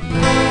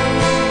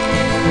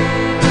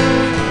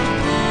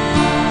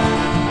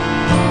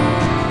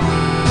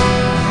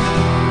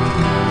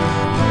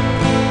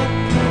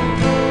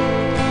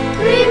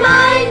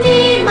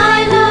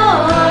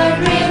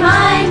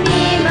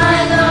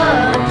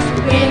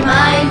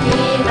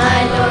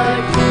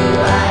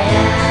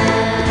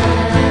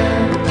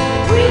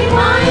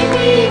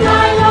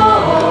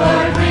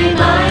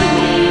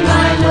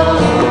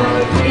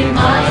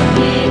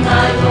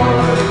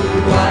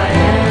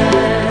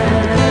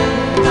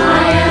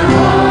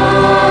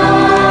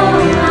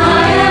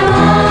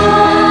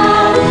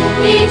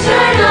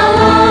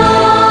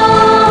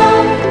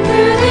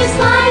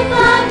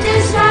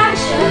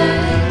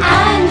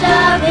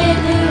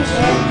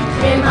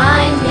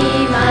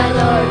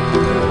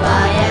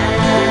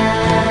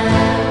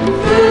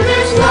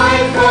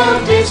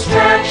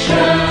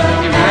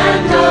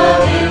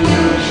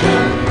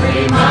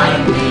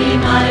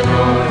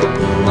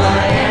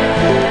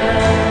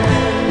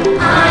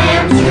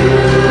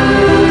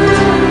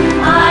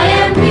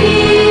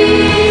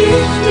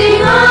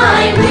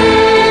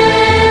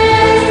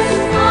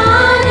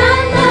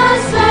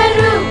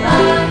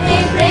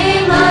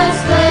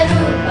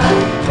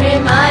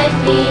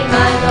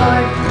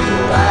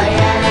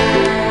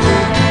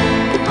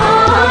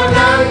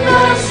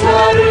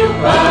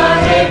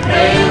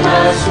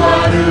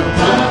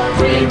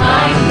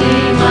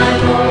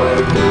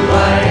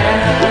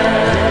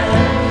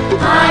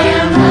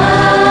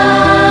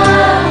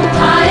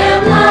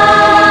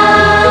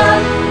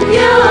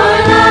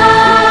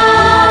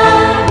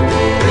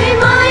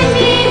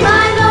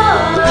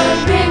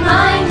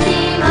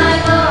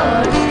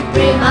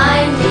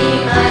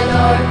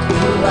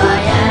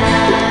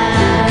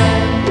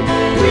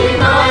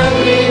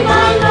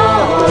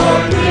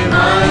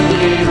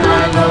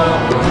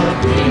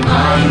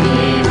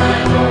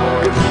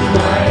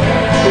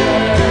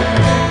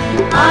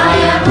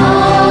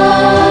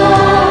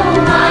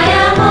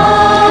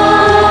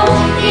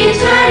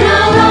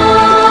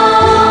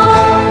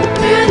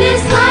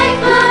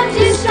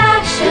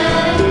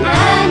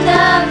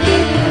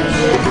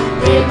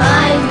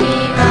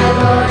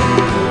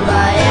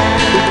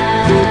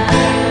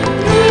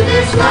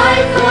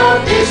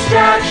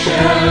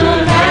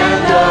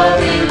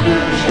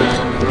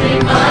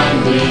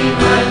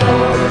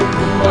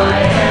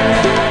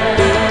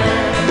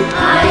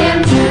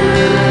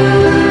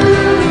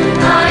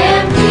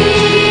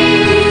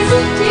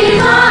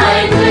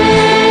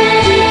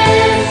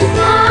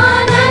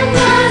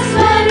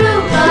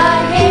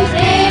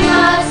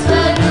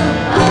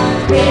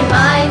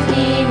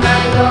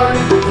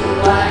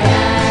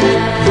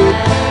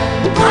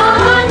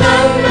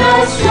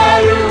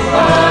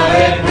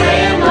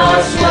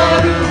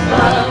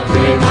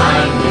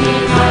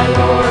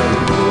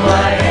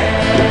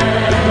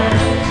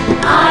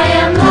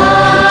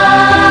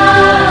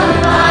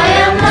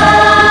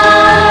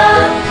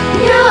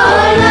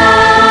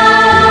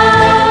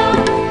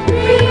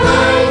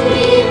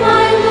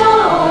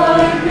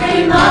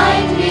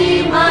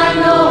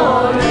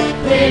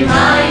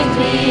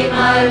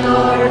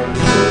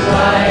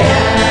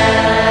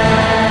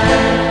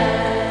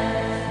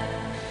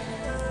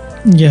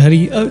 Yeah,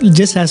 Hari,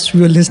 just as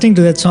we were listening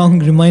to that song,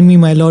 Remind Me,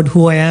 My Lord,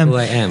 Who I Am. Who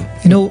I am.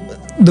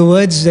 The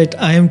words that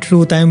I am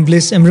truth, I am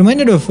bliss. I'm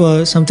reminded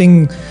of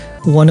something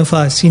one of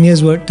our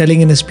seniors were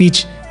telling in a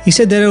speech. He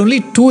said there are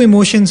only two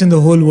emotions in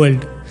the whole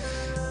world.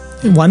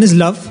 One is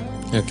love,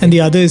 and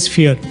the other is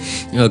fear.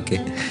 Okay.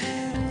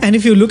 And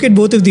if you look at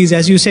both of these,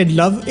 as you said,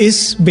 love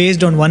is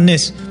based on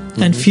oneness,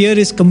 and fear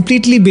is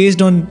completely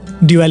based on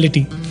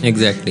duality.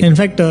 Exactly. In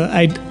fact,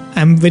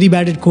 I'm very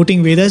bad at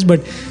quoting Vedas, but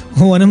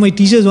one of my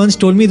teachers once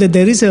told me that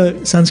there is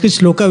a Sanskrit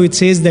shloka which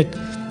says that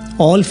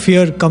all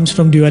fear comes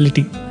from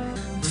duality.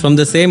 From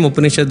the same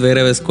Upanishad where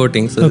I was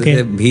quoting. So they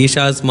say,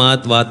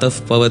 Bhishasmat vataf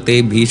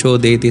pavate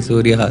bhisho deti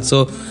suryaha.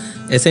 So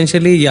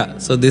essentially, yeah.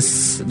 So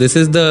this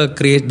is the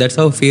create. That's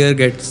how fear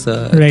gets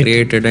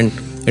created, and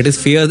it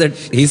is fear that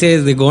he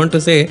says. They go on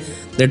to say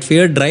that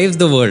fear drives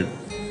the world.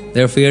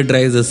 Their fear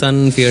drives the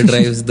sun, fear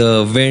drives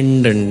the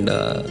wind, and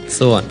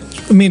so on.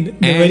 I mean,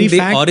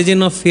 the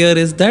origin of fear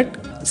is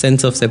that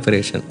sense of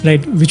separation.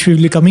 Right, which we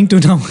will be coming to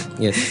now.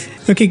 Yes.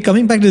 Okay,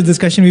 coming back to the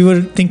discussion, we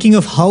were thinking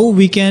of how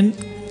we can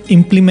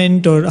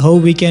implement or how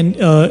we can,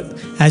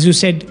 as you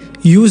said,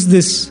 use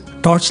this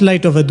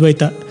torchlight of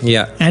Advaita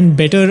and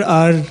better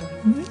our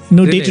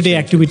day-to-day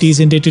activities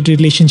and day-to-day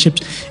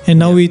relationships. And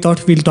now we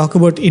thought we'll talk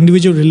about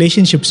individual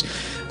relationships.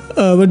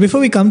 But before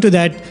we come to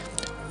that,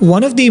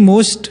 one of the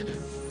most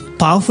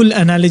powerful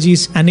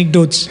analogies,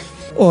 anecdotes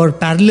or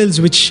parallels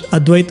which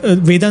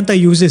Vedanta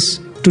uses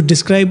to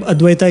describe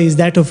Advaita is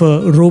that of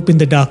a rope in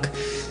the dark.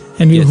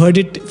 And we've heard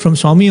it from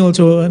Swami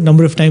also a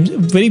number of times.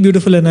 Very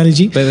beautiful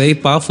analogy. Very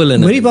powerful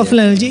analogy. Very powerful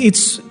analogy.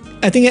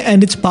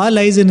 And its power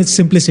lies in its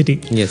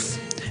simplicity. Yes.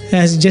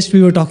 As just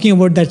we were talking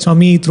about that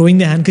Swami throwing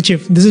the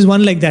handkerchief. This is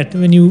one like that.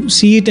 When you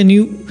see it and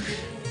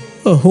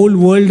a whole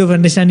world of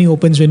understanding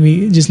opens when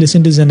we just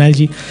listen to this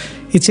analogy.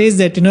 It says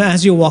that,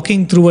 as you're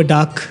walking through a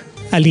dark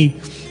alley,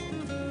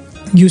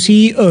 you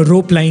see a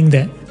rope lying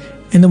there.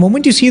 And the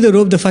moment you see the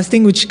rope, the first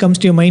thing which comes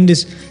to your mind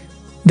is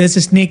there's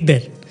a snake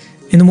there.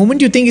 And the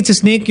moment you think it's a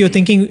snake, you're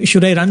thinking,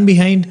 should I run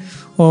behind?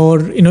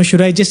 Or,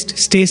 should I just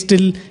stay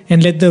still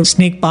and let the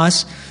snake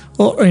pass?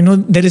 Or,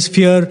 there is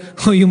fear.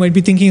 Or you might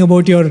be thinking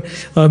about your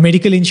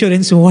medical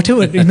insurance or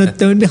whatever.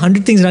 There will be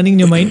 100 things running in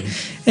your mind.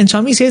 And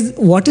Swami says,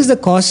 what is the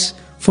cause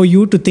for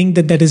you to think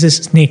that is a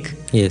snake?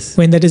 Yes.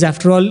 When that is,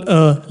 after all,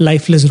 a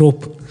lifeless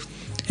rope.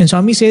 And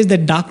Swami says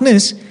that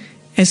darkness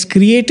has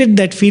created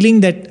that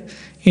feeling that,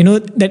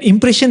 that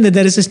impression that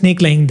there is a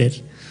snake lying there.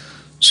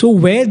 So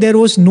where there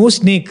was no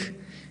snake,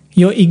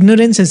 your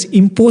ignorance has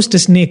imposed a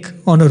snake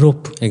on a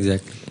rope.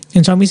 Exactly.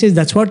 And Swami says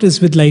that's what is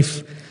with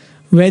life.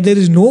 Where there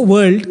is no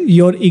world,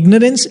 your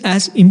ignorance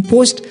has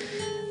imposed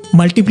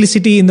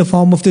multiplicity in the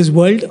form of this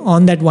world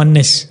on that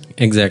oneness.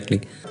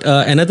 Exactly.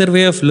 Another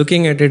way of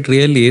looking at it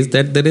really is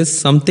that there is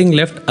something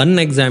left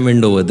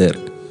unexamined over there.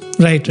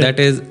 Right. That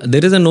is,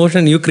 there is a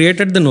notion, you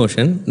created the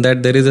notion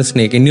that there is a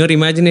snake. In your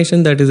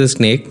imagination, that is a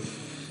snake.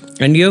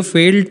 And you have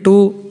failed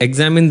to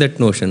examine that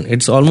notion.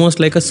 It's almost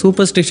like a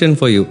superstition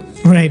for you.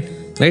 Right.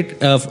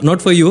 Right?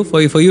 Not for you.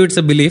 For you, it's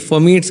a belief.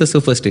 For me, it's a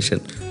superstition.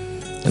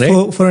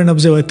 Right? For an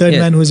observer, third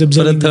man who is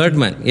observing. For the third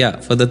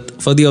man,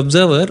 for the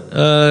observer,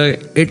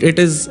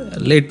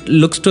 it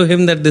looks to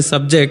him that the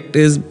subject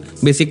is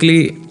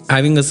basically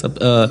having a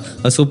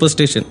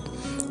superstition,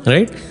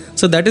 right?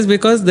 So that is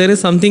because there is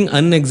something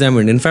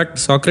unexamined. In fact,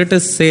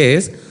 Socrates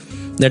says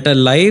that a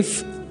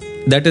life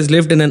that is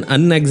lived in an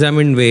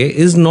unexamined way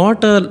is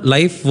not a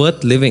life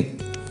worth living.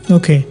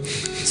 Okay.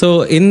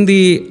 So in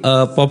the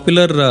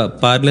popular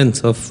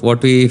parlance of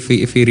what if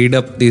we read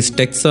up these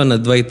texts on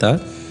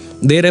Advaita,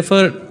 they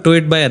refer to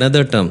it by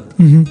another term.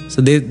 Mm-hmm.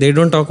 So they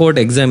don't talk about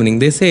examining.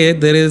 They say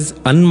there is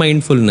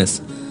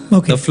unmindfulness.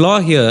 Okay. The flaw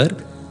here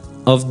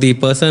of the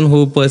person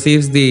who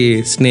perceives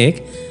the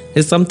snake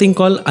is something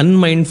called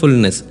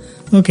unmindfulness.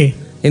 Okay.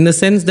 In the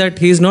sense that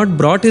he has not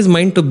brought his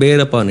mind to bear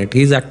upon it.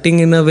 He is acting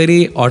in a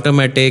very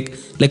automatic,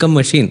 like a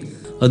machine.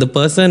 Or the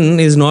person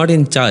is not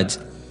in charge.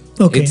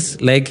 Okay. It's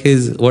like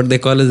his, what they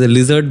call as a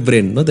lizard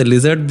brain. No, the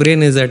lizard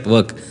brain is at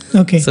work.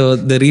 Okay. So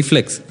the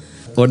reflex,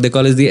 what they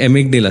call is the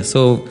amygdala.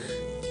 So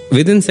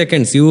within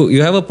seconds,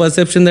 you have a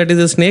perception that is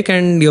a snake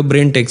and your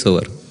brain takes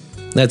over.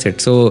 That's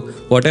it. So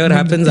whatever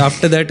happens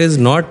after that is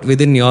not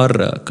within your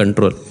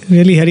control.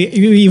 Really, Hari,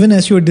 even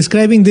as you were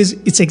describing this,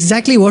 it's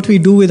exactly what we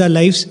do with our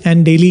lives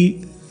and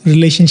daily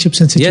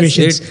relationships and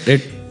situations.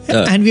 Yes,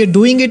 and we are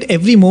doing it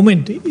every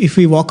moment. If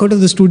we walk out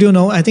of the studio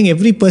now, I think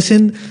every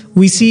person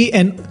we see,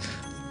 and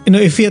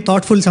if we are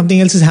thoughtful,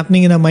 something else is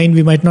happening in our mind,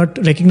 we might not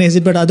recognize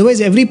it. But otherwise,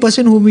 every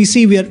person who we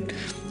see, we are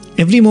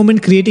every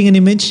moment creating an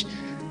image,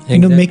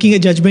 making a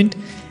judgment,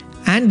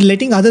 and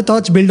letting other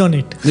thoughts build on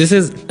it. This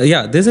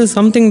is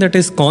something that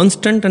is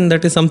constant, and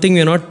that is something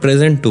we are not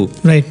present to.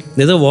 Right.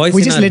 There's a voice.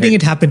 We're just letting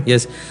it happen.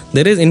 Yes.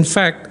 There is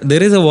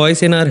a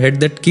voice in our head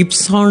that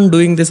keeps on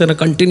doing this on a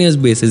continuous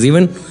basis.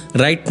 Even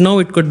right now,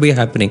 it could be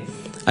happening.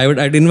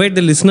 I'd invite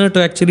the listener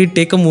to actually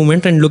take a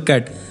moment and look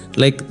at,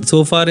 like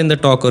so far in the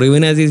talk, or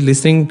even as he's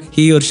listening,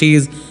 he or she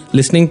is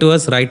listening to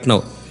us right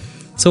now.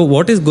 So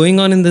what is going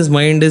on in this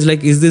mind is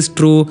like, is this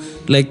true?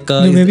 Like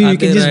maybe we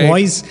can just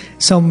voice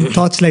some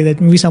thoughts like that.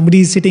 Maybe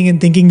somebody is sitting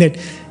and thinking that,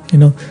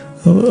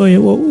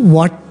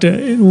 what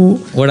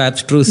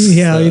abstruse.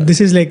 Yeah,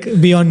 this is like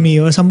beyond me.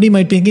 Or somebody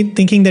might be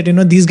thinking that,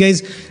 these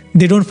guys,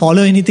 they don't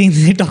follow anything.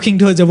 They're talking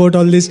to us about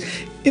all this.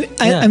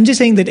 I'm just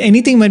saying that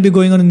anything might be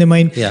going on in their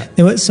mind. Yeah.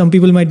 Some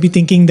people might be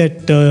thinking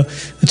that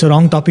it's a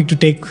wrong topic to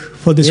take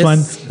for this one.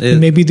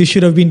 Maybe this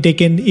should have been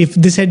taken. If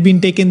this had been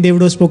taken, they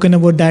would have spoken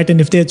about that.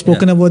 And if they had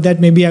spoken about that,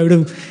 maybe I would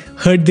have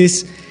heard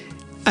this.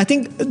 I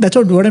think that's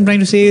what I'm trying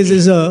to say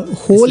is a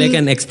whole... It's like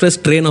an express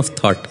train of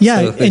thought.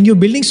 Yeah, and you're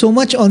building so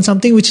much on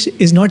something which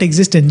is not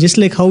existent. Just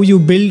like how you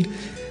build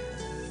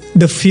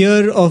the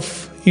fear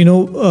of,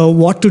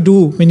 what to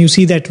do when you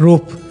see that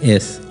rope.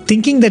 Yes.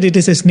 Thinking that it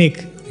is a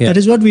snake. Yeah. That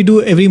is what we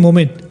do every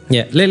moment.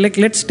 Yeah.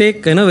 Let's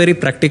take a very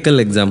practical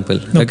example.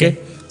 Okay.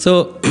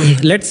 So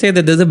let's say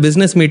that there's a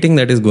business meeting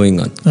that is going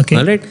on. Okay.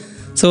 All right.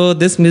 So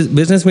this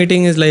business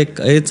meeting is like,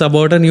 it's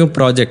about a new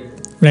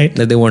project. Right.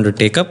 That they want to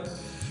take up.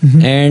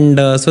 And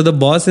so the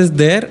boss is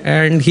there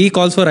and he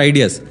calls for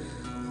ideas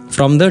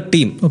from the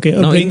team. Okay,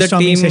 a now in the brainstorming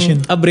team, session.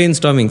 A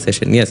brainstorming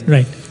session, yes.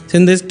 Right. So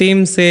in this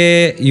team,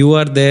 say you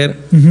are there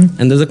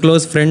and there's a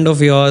close friend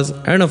of yours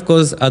and of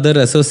course other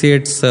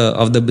associates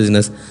of the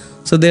business.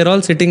 So they're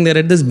all sitting there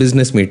at this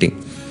business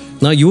meeting.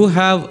 Now you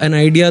have an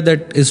idea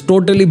that is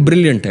totally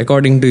brilliant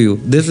according to you.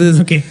 This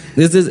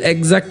is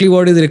exactly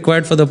what is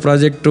required for the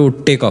project to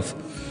take off.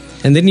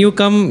 And then you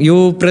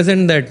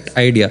present that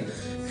idea.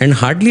 And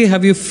hardly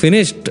have you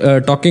finished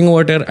talking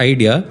about your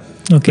idea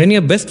when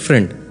your best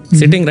friend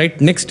sitting right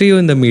next to you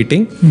in the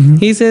meeting,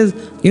 he says,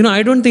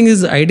 I don't think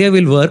this idea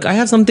will work. I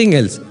have something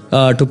else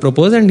to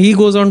propose. And he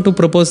goes on to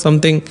propose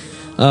something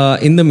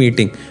in the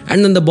meeting.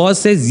 And then the boss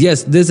says,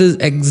 yes, this is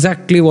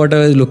exactly what I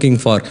was looking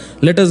for.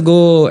 Let us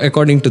go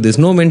according to this.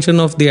 No mention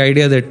of the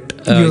idea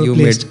that you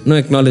made. No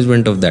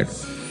acknowledgement of that.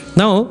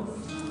 Now,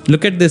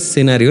 look at this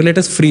scenario. Let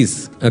us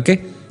freeze.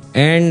 Okay.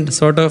 And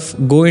sort of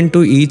go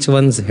into each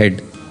one's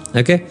head.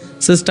 Okay.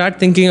 So start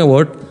thinking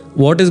about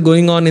what is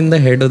going on in the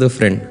head of the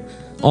friend.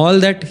 All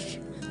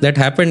that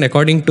happened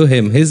according to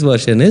him, his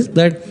version is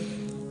that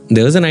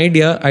there was an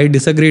idea I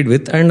disagreed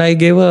with and I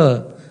gave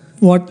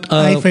what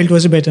I felt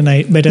was a better.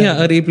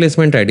 Yeah, a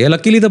replacement idea.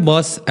 Luckily, the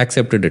boss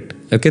accepted it.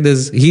 Okay,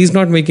 he's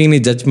not making any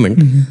judgment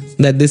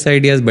that this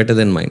idea is better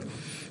than mine.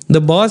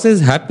 The boss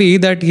is happy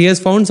that he has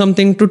found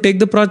something to take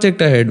the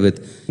project ahead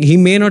with. He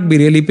may not be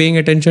really paying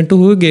attention to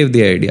who gave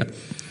the idea.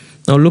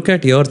 Now look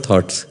at your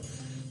thoughts.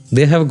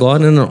 They have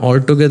gone in an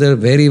altogether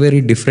very, very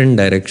different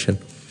direction.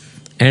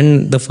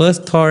 And the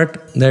first thought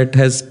that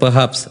has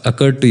perhaps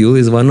occurred to you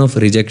is one of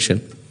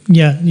rejection.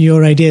 Yeah,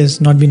 your idea has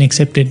not been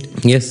accepted.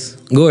 Yes,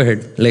 go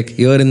ahead. Like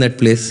you're in that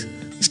place.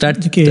 Start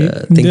thinking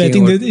I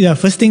think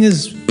first thing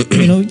is,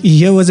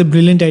 here was a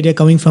brilliant idea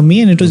coming from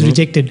me and it was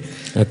rejected.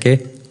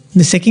 Okay.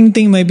 The second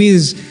thing might be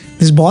is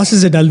this boss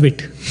is a dull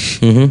wit.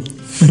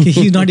 Okay,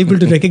 he's not able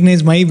to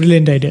recognize my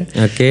brilliant idea.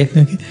 Okay.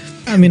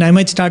 I mean, I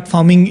might start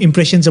forming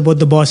impressions about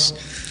the boss.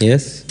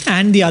 Yes.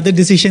 And the other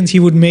decisions he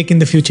would make in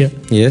the future.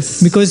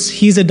 Yes. Because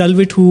he's a dull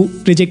wit who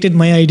rejected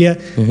my idea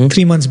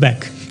 3 months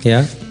back.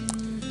 Yeah.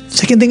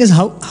 Second thing is,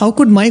 how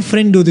could my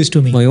friend do this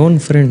to me? My own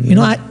friend.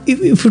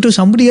 If it was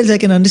somebody else, I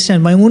can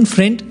understand. My own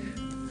friend,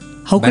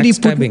 how could he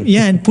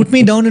put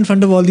me down in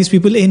front of all these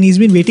people, and he's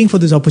been waiting for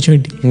this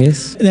opportunity.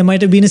 Yes. There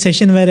might have been a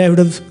session where I would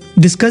have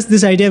discussed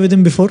this idea with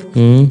him before.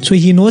 So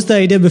he knows the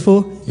idea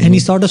before and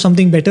he's thought of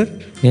something better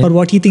or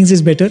what he thinks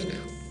is better.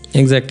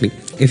 Exactly.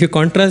 If you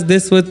contrast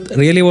this with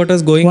really what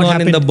was going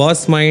on in the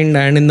boss mind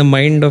and in the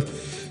mind of,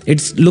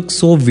 it looks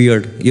so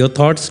weird. Your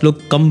thoughts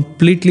look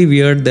completely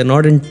weird. They're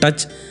not in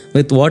touch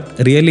with what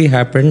really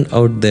happened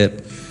out there.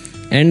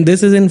 And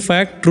this is in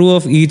fact true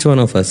of each one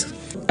of us.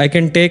 I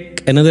can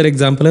take another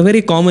example, a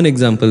very common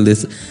example,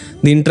 the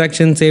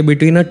interaction say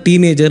between a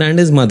teenager and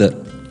his mother.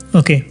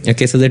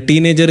 Okay, so the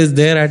teenager is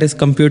there at his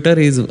computer,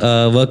 he's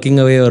working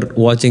away or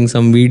watching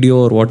some video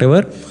or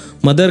whatever.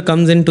 Mother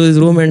comes into his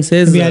room and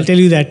says... Maybe I'll tell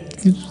you that.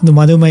 The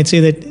mother might say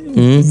that,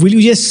 will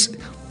you just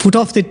put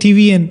off the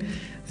TV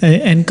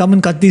and come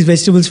and cut these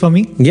vegetables for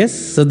me? Yes,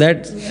 so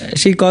that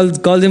she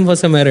calls him for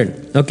some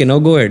errand. Okay, now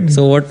go ahead.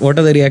 So what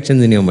are the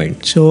reactions in your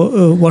mind?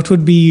 So what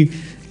would be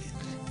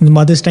the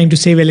mother's time to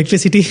save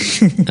electricity?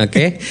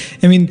 Okay.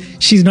 I mean,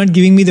 she's not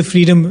giving me the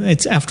freedom.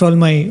 It's after all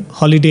my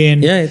holiday.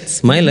 And yeah,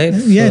 it's my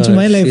life. Yeah, it's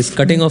my life. She's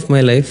cutting off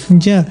my life.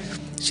 Yeah.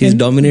 She's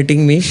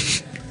dominating me.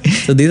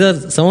 So these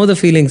are some of the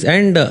feelings.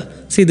 And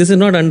see, this is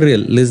not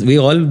unreal. We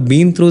all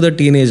been through the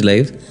teenage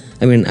life.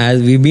 I mean,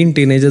 as we've been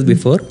teenagers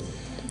before.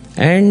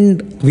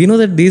 And we know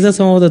that these are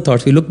some of the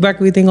thoughts. We look back,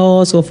 we think,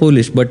 oh, so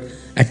foolish. But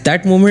at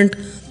that moment,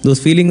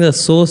 those feelings are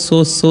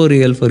so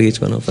real for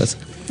each one of us.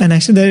 And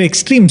actually, there are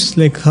extremes,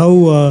 like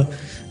how,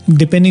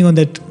 depending on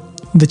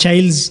the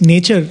child's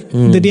nature,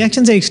 the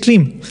reactions are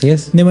extreme.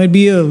 Yes. There might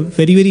be a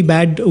very, very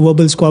bad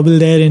verbal squabble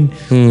there,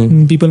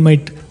 and people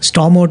might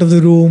storm out of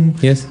the room.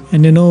 Yes.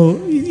 And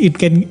it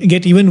can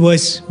get even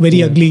worse,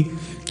 very ugly.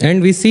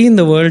 And we see in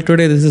the world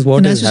today, this is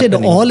what is happening. And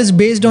as you said, all is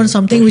based on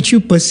something which you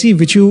perceive,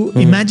 which you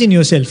imagine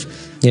yourself.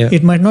 Yeah.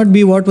 It might not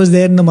be what was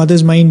there in the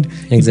mother's mind.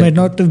 Exactly. It might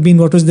not have been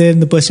what was there in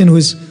the person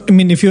who's... I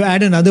mean, if you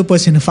add another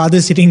person, a father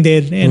sitting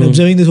there and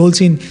observing this whole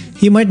scene,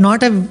 he might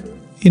not have,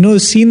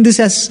 seen this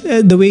as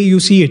the way you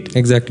see it.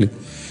 Exactly.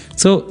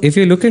 So, if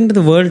you look into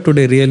the world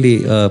today, really,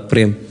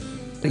 Prem,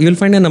 you'll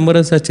find a number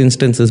of such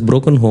instances,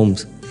 broken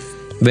homes,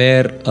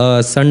 where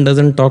a son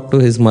doesn't talk to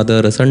his mother,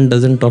 a son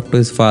doesn't talk to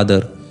his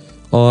father,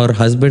 or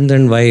husbands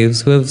and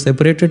wives who have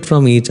separated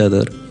from each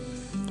other,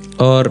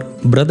 or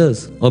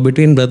brothers, or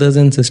between brothers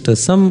and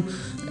sisters.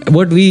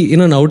 What we,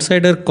 an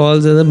outsider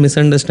calls as a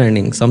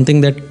misunderstanding,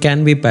 something that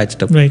can be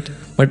patched up. Right.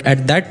 But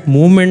at that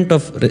moment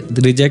of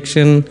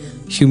rejection,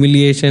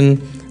 humiliation,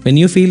 when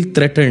you feel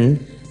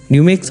threatened,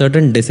 you make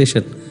certain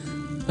decision.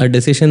 A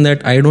decision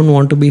that I don't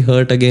want to be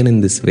hurt again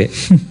in this way.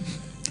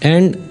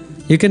 And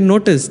you can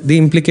notice the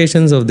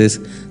implications of this,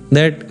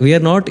 that we are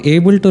not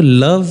able to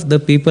love the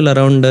people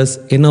around us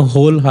in a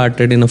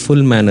wholehearted, in a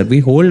full manner. We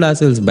hold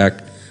ourselves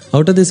back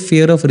out of this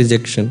fear of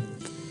rejection,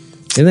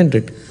 isn't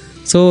it?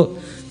 So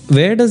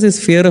where does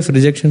this fear of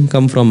rejection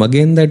come from?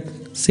 Again, that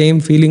same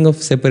feeling of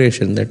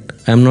separation, that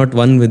I'm not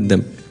one with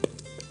them.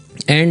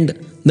 And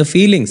the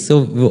feelings.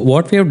 So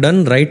what we have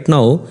done right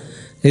now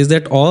is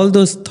that all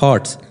those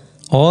thoughts,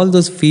 all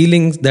those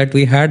feelings that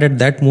we had at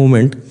that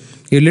moment,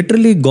 you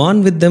literally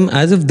gone with them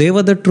as if they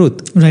were the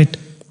truth. Right.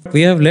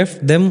 We have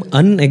left them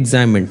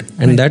unexamined.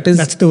 And Right.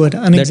 That's the word,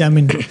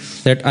 unexamined.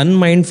 That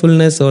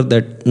unmindfulness, or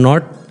that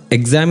not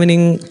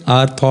examining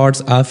our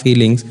thoughts, our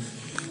feelings,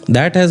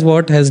 that has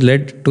what has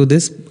led to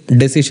this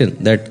decision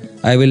that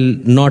I will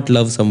not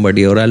love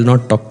somebody, or I'll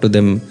not talk to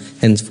them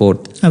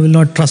henceforth. I will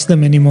not trust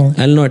them anymore.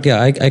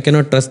 I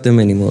cannot trust them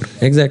anymore.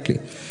 Exactly.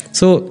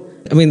 So,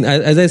 I mean,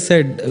 as I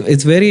said,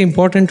 it's very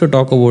important to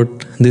talk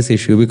about this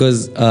issue,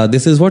 because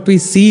this is what we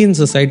see in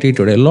society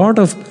today. A lot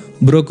of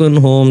broken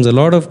homes, a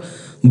lot of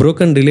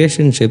broken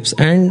relationships,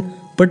 and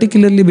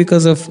particularly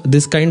because of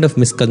this kind of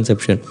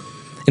misconception.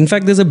 In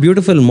fact, there's a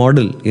beautiful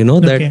model,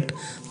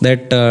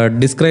 that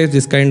describes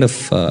this kind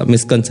of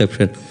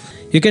misconception.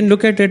 You can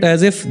look at it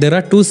as if there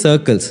are two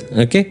circles.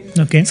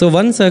 Okay. So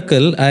one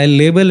circle, I'll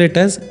label it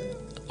as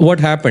what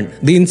happened,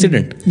 the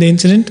incident.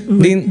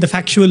 The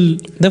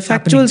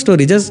factual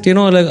story, just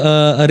like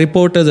a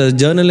reporter's, a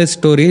journalist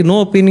story,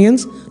 no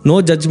opinions,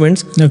 no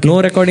judgments,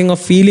 no recording of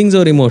feelings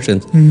or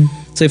emotions.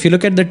 So if you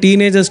look at the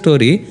teenager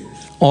story,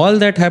 all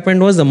that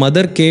happened was the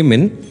mother came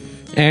in,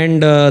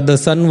 and the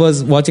son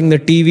was watching the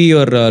TV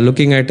or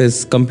looking at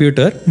his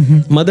computer.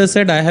 Mother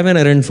said, I have an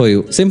errand for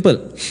you.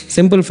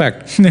 Simple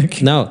fact.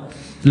 Now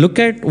look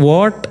at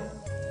what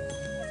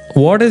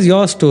is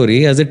your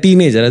story as a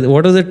teenager.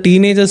 What was the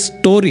teenager's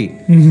story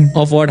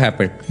of what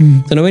happened?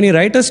 So now when you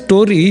write a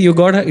story, you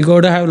got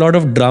to have a lot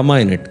of drama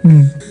in it.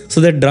 So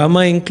that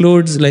drama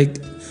includes, like,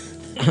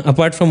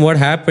 apart from what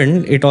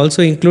happened, it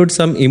also includes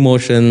some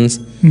emotions.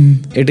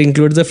 It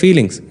includes the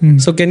feelings.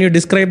 So can you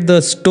describe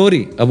the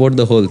story about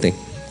the whole thing?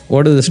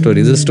 What is the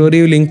story? The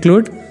story will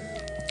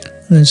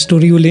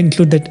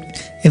include that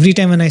every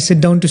time when I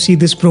sit down to see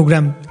this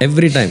program.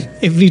 Every time.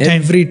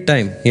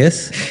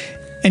 Yes.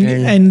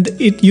 And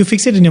you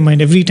fix it in your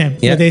mind every time.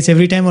 Yeah. Whether it's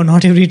every time or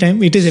not every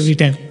time, it is every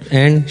time.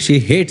 And she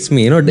hates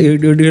me. You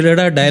read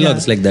our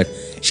dialogues like that.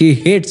 She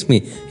hates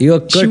me. You are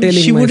curtailing my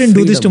freedom. She wouldn't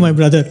do this to my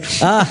brother.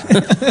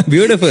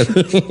 Beautiful.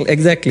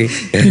 Exactly.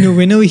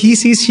 Whenever he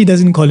sees, she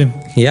doesn't call him.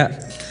 Yeah.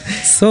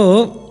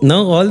 So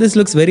now all this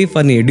looks very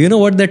funny. Do you know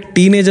what that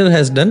teenager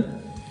has done?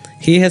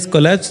 He has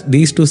collapsed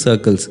these two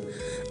circles.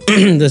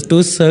 The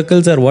two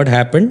circles are what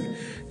happened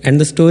and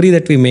the story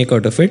that we make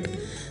out of it.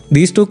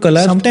 These two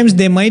collapse. Sometimes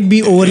they might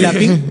be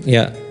overlapping.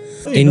 Yeah.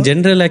 In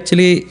general,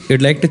 actually,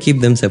 you'd like to keep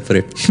them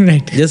separate.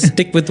 Right. Just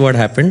stick with what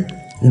happened.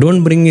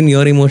 Don't bring in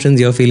your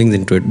emotions, your feelings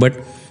into it. But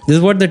this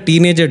is what the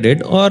teenager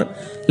did. Or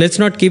let's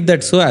not keep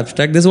that so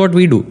abstract. This is what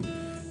we do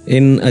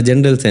in a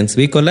general sense.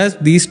 We collapse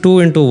these two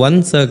into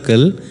one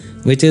circle,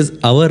 which is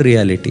our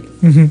reality.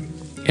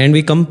 And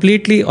we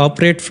completely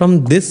operate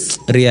from this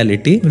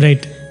reality.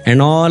 Right.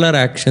 And all our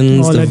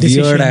actions, all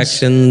the weird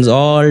actions,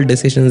 all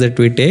decisions that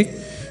we take,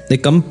 they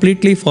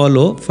completely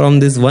follow from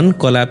this one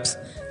collapse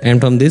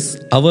and from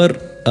this our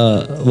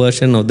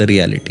version of the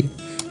reality.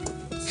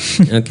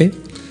 Okay.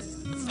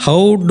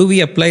 How do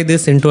we apply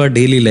this into our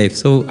daily life?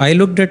 So I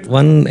looked at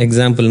one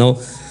example. Now,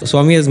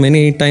 Swami has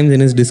many times in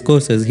his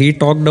discourses, he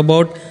talked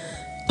about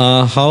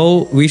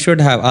how we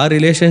should have our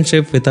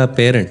relationship with our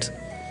parents.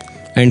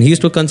 And he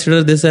used to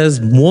consider this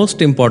as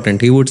most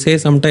important. He would say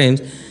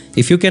sometimes,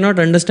 if you cannot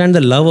understand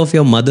the love of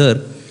your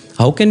mother,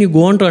 how can you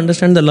go on to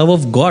understand the love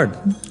of God?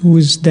 Who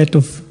is that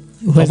of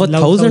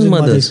 1,000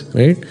 mothers,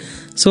 right?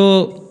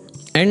 So,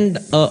 and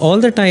all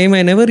the time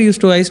I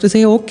used to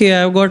say, okay,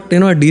 I've got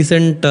a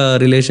decent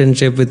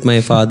relationship with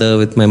my father,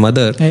 with my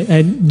mother.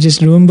 I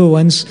just remember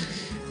once,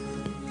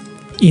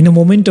 in a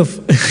moment of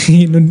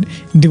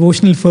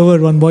devotional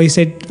fervor, one boy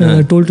said,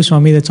 told to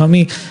Swami that,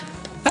 Swami,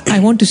 I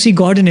want to see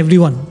God in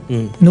everyone.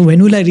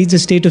 When will I reach the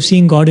state of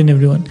seeing God in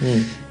everyone?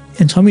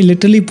 And Swami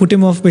literally put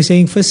him off by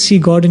saying, first see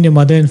God in your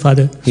mother and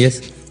father.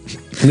 Yes.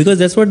 Because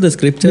that's what the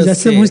scriptures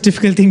That's say. the most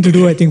difficult thing to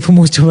do, I think, for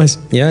most of us.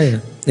 Yeah.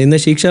 In the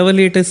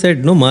Shikshavali it is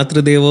said, no,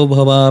 Matra Devo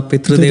Bhava,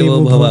 Pitra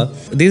Devo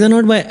Bhava. These are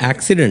not by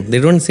accident. They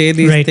don't say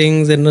these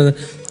things and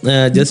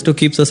just to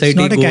keep society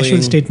going. It's not a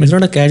casual statement. It's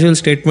not a casual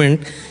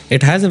statement.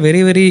 It has a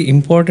very, very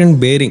important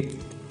bearing.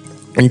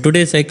 And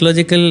today's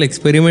psychological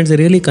experiments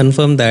really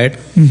confirm that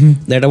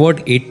about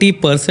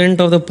 80%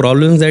 of the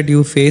problems that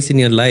you face in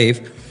your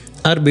life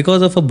are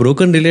because of a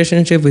broken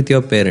relationship with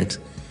your parents.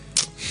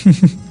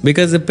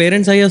 Because the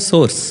parents are your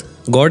source.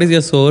 God is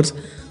your source.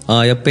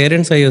 Your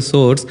parents are your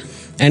source.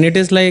 And it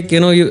is like,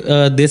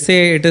 they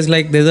say it is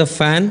like there's a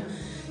fan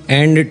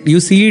and you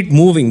see it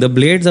moving. The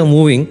blades are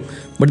moving,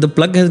 but the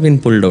plug has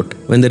been pulled out.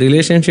 When the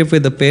relationship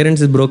with the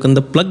parents is broken,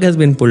 the plug has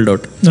been pulled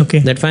out. Okay.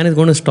 That fan is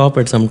going to stop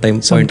at some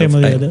point of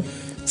time.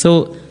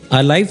 So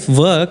our life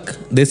work,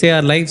 they say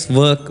our lives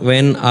work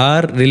when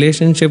our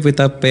relationship with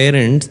our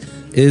parents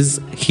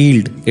is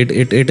healed.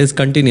 It is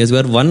continuous. We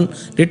are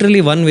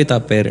literally one with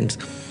our parents.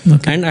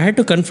 Okay. And I had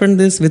to confront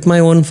this with my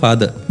own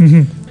father.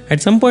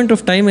 at some point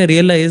of time I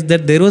realized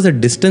that there was a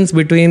distance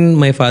between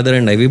my father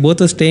and I. We both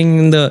were staying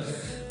in the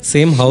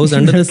same house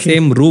under the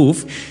same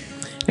roof,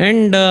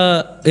 and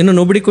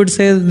nobody could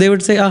say, they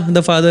would say,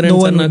 the father and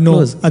No son one are would know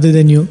close. other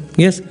than you.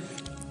 Yes.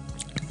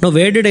 Now,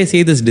 where did I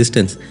see this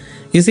distance?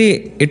 You see,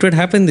 it would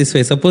happen this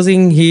way.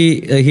 Supposing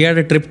he had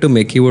a trip to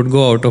make, he would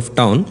go out of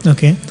town.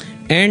 Okay.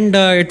 And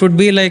it would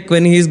be like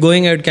when he's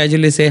going, I would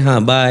casually say,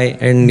 bye.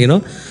 And,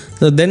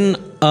 so then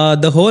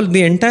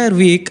the entire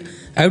week,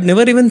 I would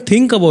never even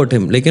think about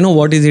him. Like,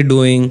 what is he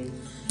doing?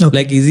 Okay.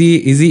 Like,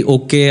 is he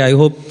okay? I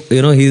hope,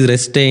 he's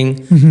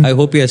resting. I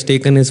hope he has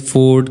taken his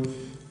food.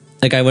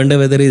 Like, I wonder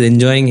whether he's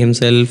enjoying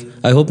himself.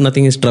 I hope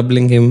nothing is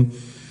troubling him.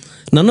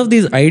 None of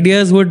these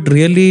ideas would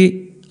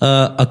really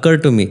occur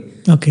to me.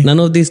 Okay. None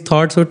of these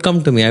thoughts would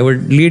come to me. I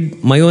would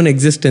lead my own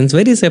existence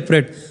very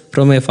separate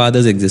from my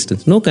father's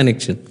existence. No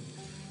connection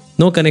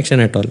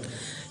at all.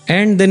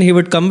 And then he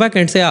would come back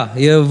and say,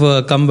 you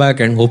have come back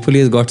and hopefully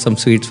he's got some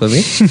sweets for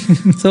me.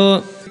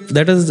 So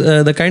that is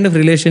the kind of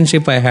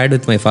relationship I had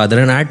with my father,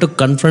 and I had to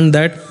confront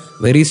that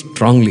very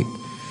strongly.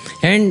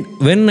 And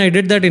when I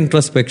did that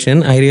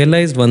introspection, I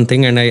realized one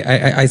thing, and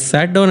I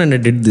sat down and I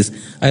did this.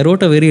 I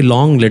wrote a very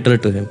long letter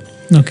to him.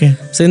 Okay.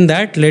 So in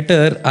that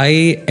letter,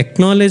 I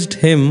acknowledged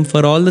him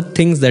for all the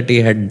things that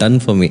he had done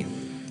for me.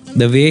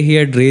 The way he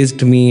had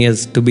raised me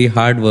as to be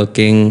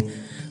hardworking,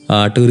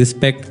 to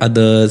respect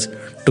others,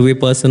 to be a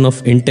person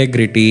of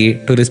integrity,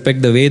 to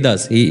respect the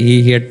Vedas.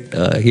 He had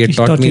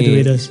taught me the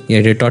Vedas. Yeah,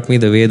 he had taught me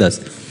the Vedas.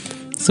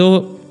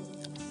 So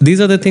these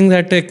are the things I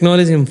had to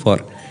acknowledge him for.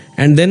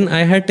 And then I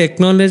had to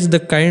acknowledge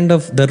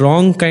the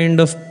wrong kind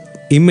of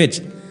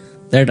image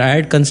that I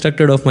had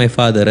constructed of my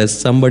father as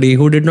somebody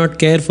who did not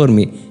care for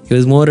me. He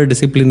was more a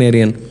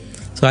disciplinarian.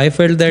 So I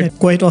felt that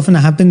quite often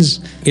happens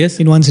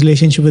in one's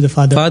relationship with the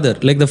father.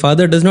 Like the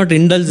father does not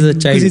indulge the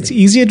child. Because it's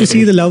easier to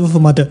see the love of a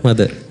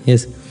mother.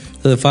 Yes.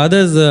 So the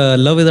father's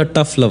love is a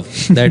tough love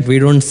that we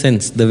don't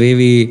sense the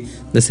way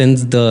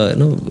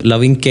the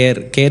loving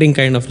caring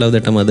kind of love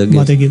that a mother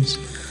gives.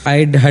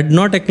 I had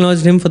not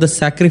acknowledged him for the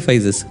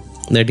sacrifices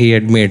that he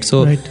had made.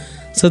 So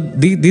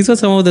these were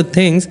some of the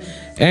things.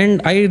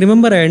 And I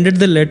remember I ended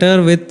the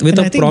letter with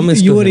a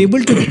promise. You were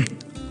able to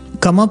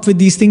come up with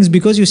these things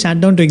because you sat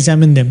down to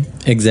examine them.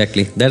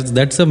 Exactly.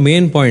 That's the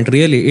main point.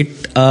 Really,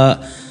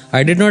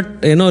 I did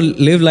not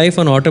live life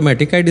on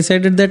automatic. I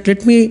decided that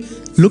let me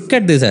look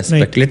at this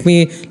aspect. Right.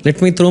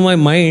 Let me throw my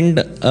mind.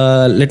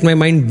 Let my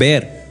mind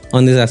bear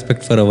on this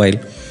aspect for a while.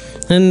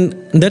 And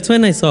that's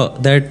when I saw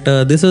that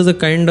this was a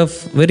kind of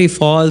very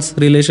false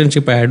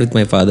relationship I had with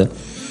my father.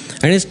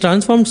 And it's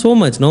transformed so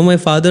much. Now my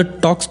father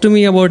talks to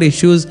me about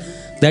issues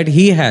that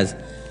he has.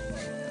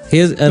 He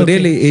has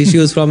really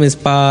issues from his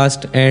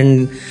past,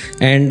 and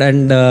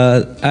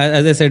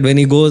as I said, when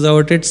he goes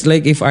out, it's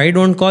like if I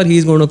don't call,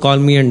 he's going to call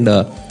me and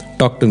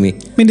talk to me.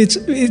 I mean, it's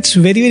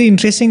very, very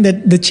interesting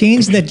that the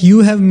change that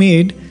you have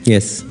made.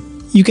 Yes.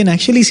 You can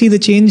actually see the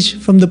change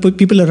from the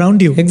people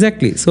around you.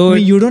 Exactly. So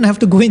you don't have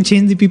to go and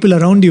change the people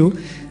around you.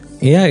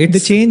 Yeah, the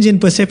change in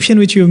perception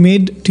which you've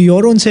made to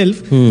your own self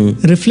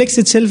reflects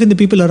itself in the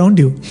people around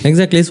you.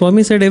 Exactly.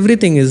 Swami said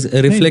everything is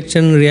a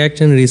reflection,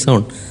 reaction,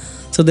 resound.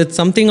 So that's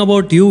something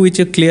about you which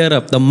you clear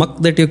up. The muck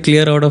that you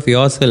clear out of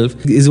yourself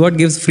is what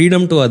gives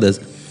freedom to others.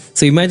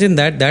 So imagine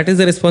that is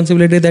the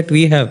responsibility that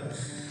we have.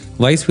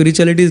 Why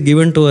spirituality is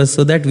given to us,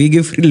 so that we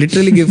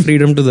literally give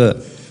freedom to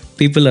the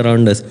people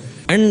around us.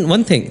 And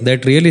one thing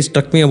that really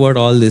struck me about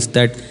all this,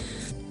 that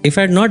if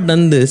I had not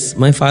done this,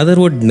 my father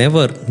would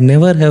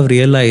never have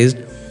realized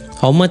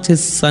how much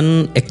his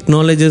son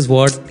acknowledges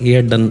what he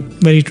had done.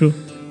 Very true.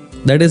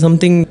 That is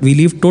something we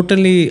leave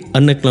totally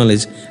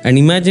unacknowledged. And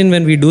imagine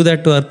when we do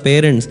that to our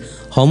parents,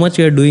 how much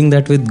we are doing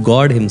that with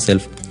God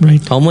himself.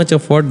 Right. How much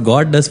of what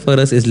God does for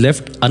us is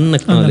left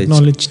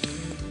unacknowledged.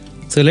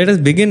 So let us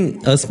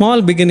begin. A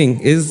small beginning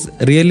is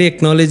really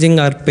acknowledging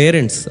our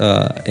parents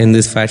in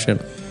this fashion.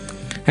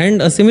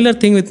 And a similar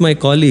thing with my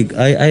colleague.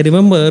 I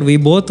remember we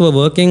both were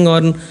working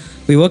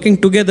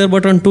together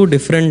but on two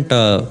different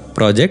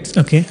projects.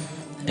 Okay.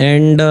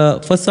 And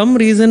for some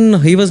reason,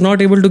 he was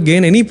not able to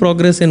gain any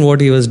progress in what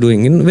he was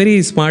doing. A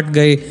very smart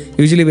guy,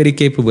 usually very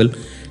capable.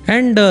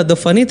 And the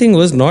funny thing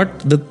was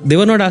they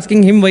were not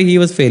asking him why he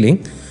was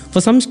failing. For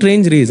some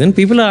strange reason,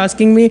 people are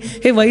asking me,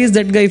 hey, why is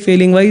that guy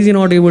failing? Why is he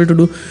not able to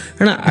do?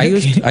 And I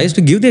used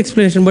to give the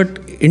explanation, but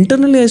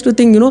internally I used to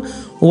think,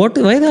 why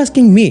are they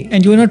asking me?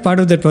 And you were not part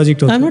of that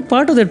project also. I'm not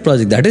part of that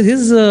project. That is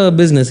his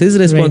business, his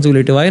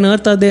responsibility. Right. Why on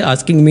earth are they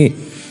asking me?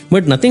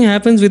 But nothing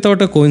happens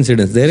without a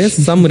coincidence. There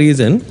is some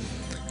reason.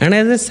 And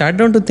as I sat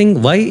down to think,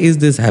 why is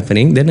this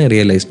happening? Then I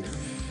realized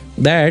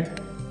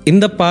that in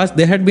the past,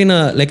 there had been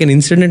an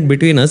incident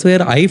between us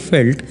where I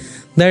felt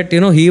that,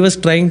 he was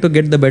trying to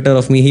get the better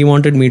of me. He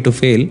wanted me to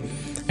fail.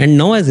 And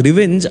now as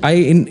revenge,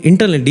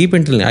 deep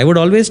internally, I would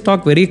always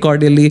talk very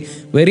cordially,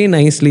 very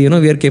nicely.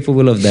 We are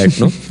capable of that,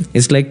 no?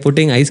 It's like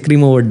putting ice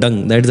cream over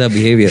dung. That's our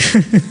behavior.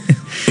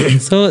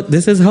 So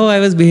this is how I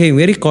was behaving,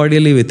 very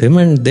cordially with him.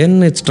 And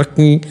then it struck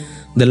me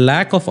the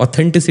lack of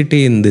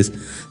authenticity in this.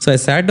 So I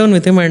sat down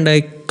with him and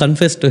I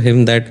confessed to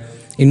him that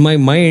in my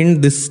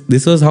mind,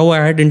 this was how I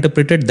had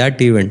interpreted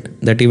that event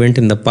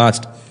in the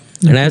past.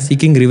 And I was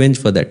seeking revenge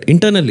for that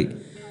internally.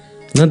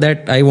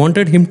 That I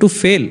wanted him to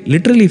fail,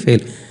 literally fail.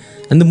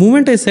 And the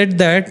moment I said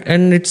that,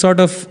 and it sort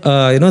of,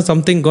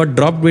 something got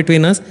dropped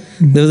between us,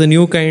 there was a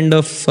new kind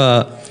of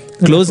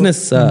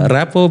closeness,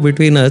 rapport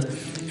between us.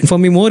 And for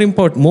me,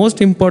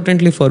 most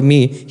importantly for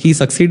me, he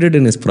succeeded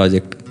in his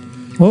project.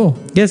 Oh.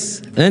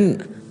 Yes.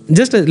 And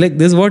just like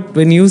this,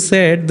 when you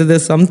said that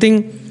there's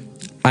something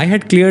I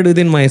had cleared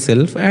within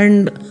myself,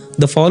 and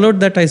the fallout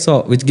that I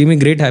saw, which gave me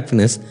great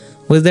happiness,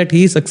 was that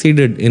he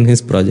succeeded in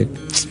his project.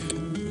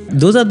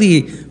 Those are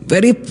the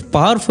very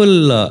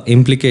powerful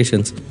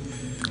implications.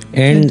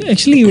 And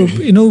actually,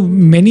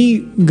 many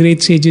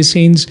great sages,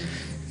 saints,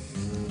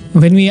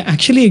 when we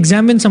actually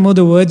examine some of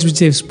the words which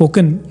they've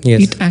spoken,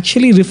 yes, it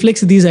actually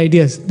reflects these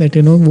ideas that,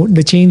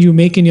 the change you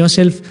make in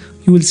yourself,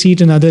 you will see it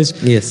in others.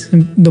 Yes.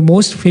 And the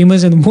most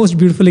famous and the most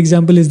beautiful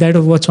example is that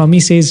of what Swami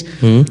says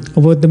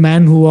about the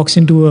man who walks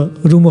into a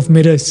room of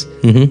mirrors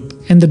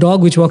and the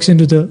dog which walks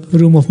into the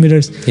room of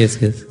mirrors. Yes,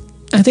 yes.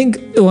 I think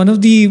one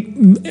of the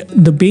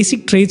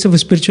basic traits of a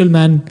spiritual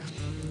man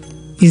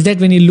is that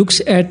when he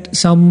looks at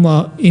some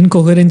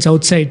incoherence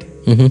outside,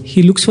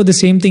 he looks for the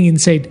same thing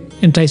inside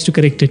and tries to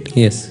correct it.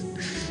 Yes.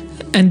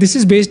 And this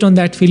is based on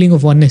that feeling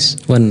of oneness.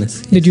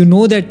 Oneness. That you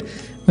know that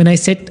when I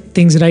set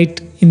things right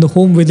in the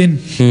home within,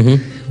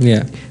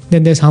 yeah,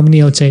 then there's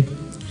harmony outside.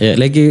 Yeah,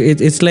 like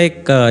it's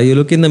like you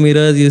look in the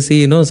mirrors, you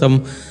see,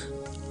 some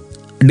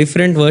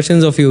different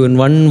versions of you. In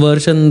one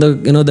version,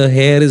 the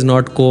hair is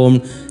not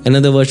combed.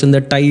 Another version,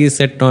 the tie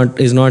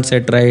is not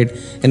set right.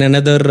 In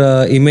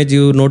another image,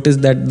 you notice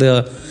that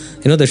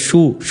the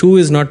shoe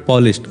is not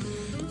polished.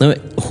 Now,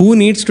 who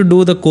needs to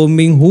do the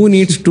combing? Who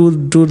needs to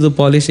do the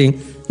polishing?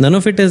 None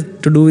of it has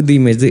to do with the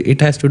image. It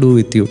has to do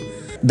with you.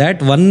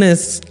 That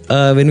oneness,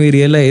 when we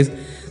realize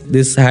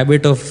this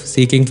habit of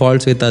seeking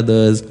faults with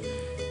others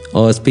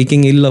or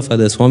speaking ill of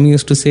others. Swami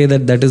used to say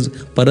that is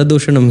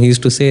paradoshanam. He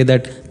used to say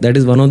that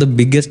is one of the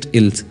biggest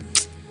ills.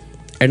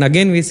 And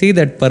again, we see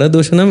that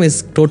paradoshanam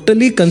is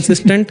totally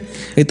consistent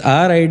with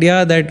our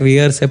idea that we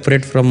are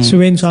separate from. So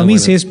when Swami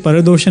says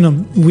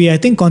paradoshanam, we I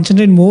think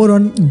concentrate more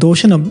on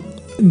doshanam,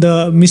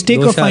 the mistake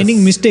Doshas. Of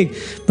finding mistake.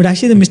 But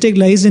actually the mistake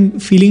lies in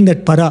feeling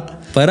that feeling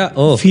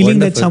wonderful.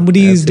 that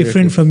somebody is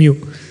different from you.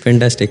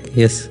 Fantastic,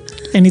 yes.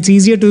 And it's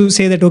easier to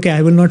say that, okay,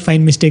 I will not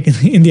find mistake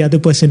in the other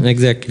person.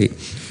 Exactly.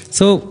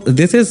 So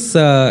this is,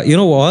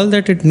 all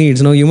that it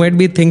needs. Now, you might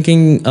be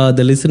thinking,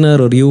 the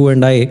listener or you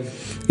and I,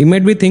 we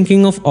might be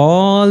thinking of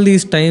all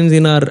these times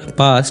in our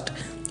past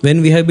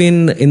when we have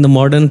been, in the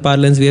modern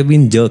parlance, we have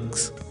been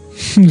jerks.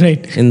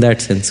 Right. In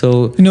that sense.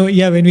 So,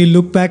 when we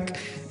look back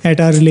at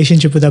our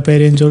relationship with our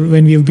parents, or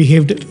when we've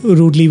behaved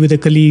rudely with a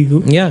colleague,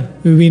 yeah,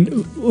 we've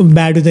been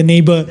bad with a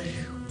neighbor.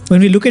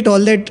 When we look at all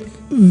that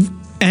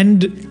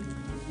and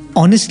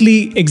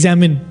honestly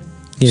examine,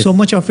 yes, so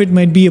much of it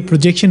might be a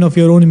projection of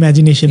your own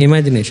imagination.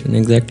 Imagination,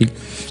 exactly.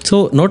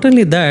 So not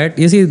only that,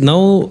 you see,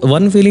 now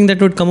one feeling that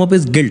would come up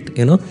is guilt,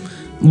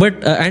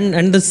 but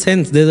and the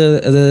sense,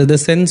 there's the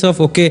sense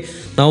of, okay,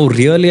 now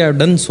really I've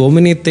done so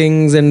many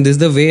things and this is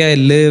the way I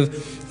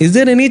live. Is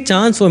there any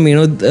chance for me,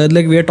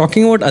 like we are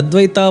talking about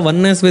Advaita,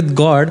 oneness with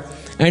God,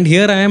 and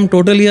here I am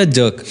totally a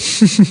jerk.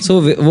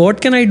 So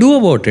what can I do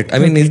about it? I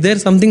mean, is there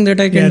something that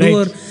I can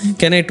do, or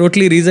can I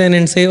totally resign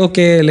and say,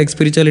 okay, like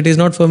spirituality is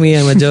not for me,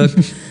 I'm a jerk?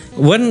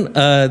 One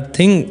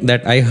thing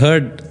that I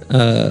heard,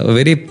 a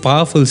very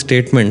powerful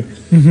statement,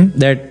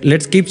 that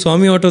let's keep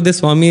Swami out of this.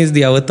 Swami is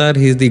the avatar,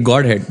 he is the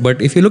Godhead.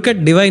 But if you look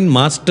at divine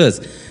masters,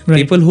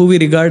 people who we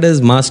regard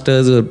as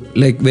masters, or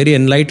like very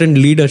enlightened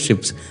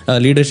leadership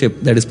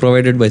that is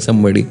provided by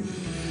somebody.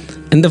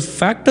 And the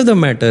fact of the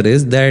matter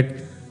is that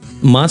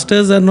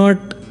masters are not,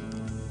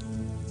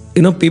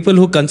 people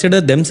who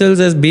consider themselves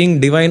as being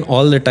divine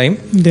all the time.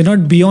 They're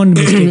not beyond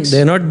mistakes.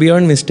 They're not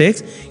beyond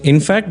mistakes. In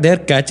fact, they're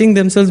catching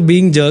themselves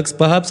being jerks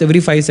perhaps every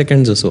 5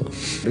 seconds or so.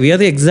 We are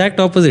the exact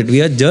opposite.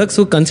 We are jerks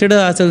who consider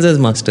ourselves as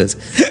masters.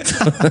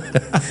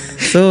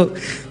 So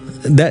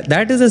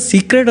that is a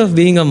secret of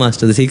being a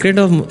master. The secret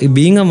of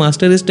being a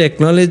master is to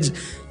acknowledge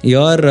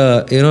your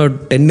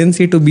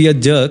tendency to be a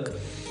jerk.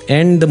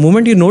 And the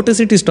moment you notice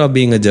it, you stop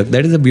being a jerk.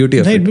 That is the beauty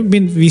of it.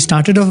 We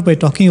started off by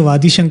talking of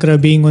Adi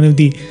Shankara being one of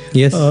the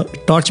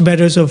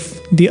torchbearers of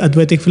the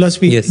Advaitic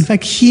philosophy. Yes. In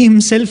fact, he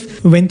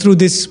himself went through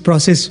this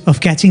process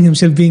of catching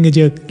himself being a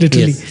jerk,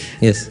 literally.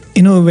 Yes.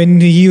 When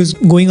he was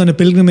going on a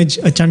pilgrimage,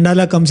 a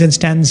Chandala comes and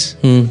stands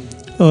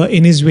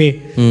in his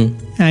way.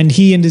 And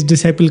he and his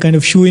disciple kind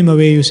of shoo him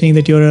away. You're saying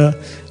that you're a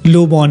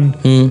low-born.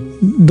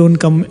 Don't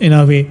come in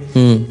our way.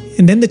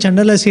 And then the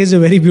Chandala says a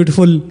very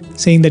beautiful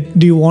saying that,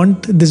 do you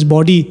want this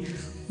body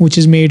which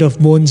is made of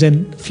bones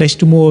and flesh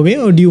to move away,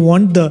 or do you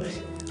want the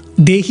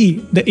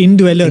Dehi, the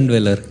indweller?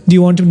 Do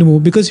you want him to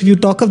move? Because if you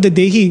talk of the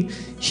Dehi,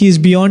 he is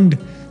beyond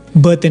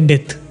birth and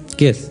death.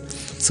 Yes.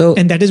 So,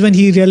 and that is when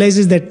he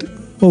realizes that,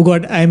 oh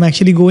God, I am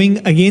actually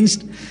going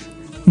against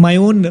my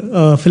own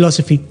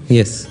philosophy.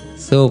 Yes.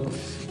 So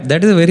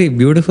that is a very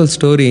beautiful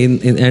story,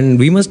 and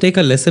we must take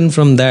a lesson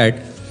from that.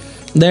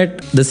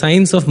 that the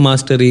science of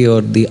mastery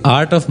or the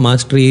art of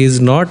mastery is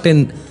not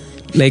in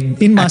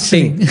like In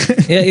mastering.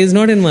 is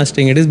not in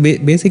mastering. It is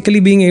basically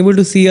being able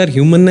to see our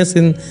humanness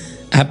in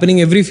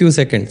happening every few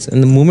seconds,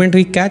 and the moment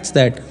we catch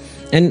that,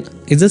 and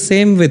it's the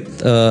same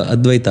with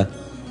Advaita,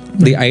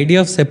 the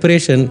idea of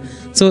separation.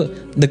 So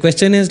the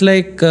question is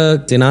like,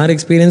 in our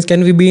experience,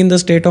 can we be in the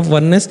state of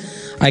oneness?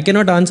 I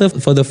cannot answer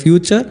for the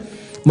future,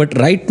 but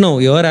right now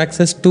your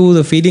access to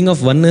the feeling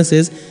of oneness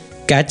is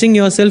catching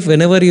yourself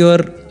whenever you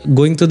are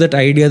going through that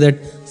idea that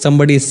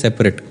somebody is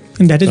separate.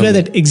 And that is where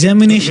that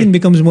examination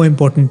becomes more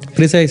important.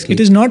 Precisely. It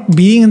is not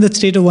being in that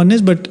state of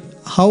oneness, but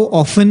how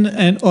often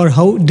and or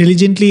how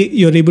diligently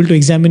you're able to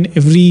examine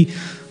every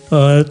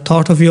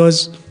thought of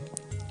yours,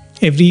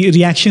 every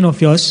reaction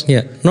of yours.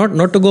 Yeah,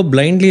 not to go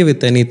blindly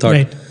with any thought.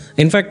 Right.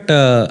 In fact,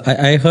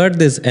 I heard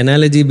this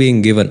analogy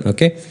being given,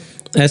 okay,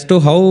 as to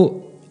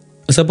how,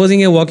 supposing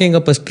you're walking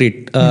up a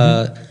street,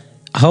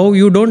 how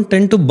you don't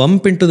tend to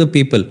bump into the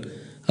people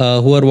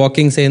who are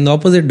walking, say, in the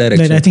opposite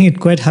direction. Right. I think it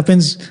quite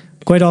happens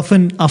quite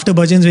often after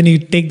bhajans when you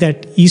take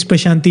that East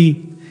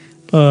Prashanti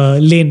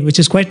lane, which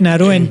is quite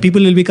narrow, and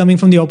people will be coming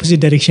from the opposite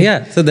direction.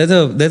 Yeah, so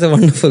that's a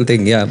wonderful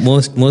thing. Yeah,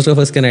 most of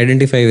us can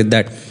identify with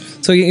that.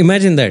 So you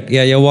imagine that.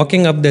 Yeah, you're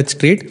walking up that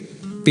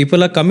street,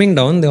 people are coming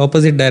down the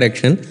opposite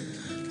direction.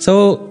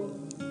 So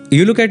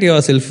you look at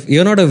yourself,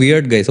 you're not a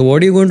weird guy. So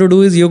what you're going to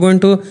do is you're going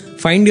to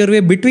find your way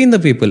between the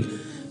people.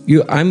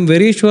 I'm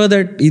very sure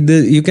that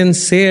you can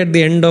say at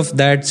the end of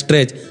that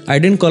stretch, I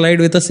didn't collide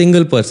with a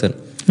single person.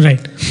 Right.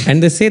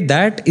 And they say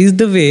that is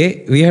the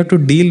way we have to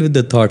deal with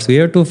the thoughts. We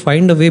have to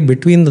find a way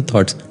between the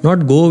thoughts,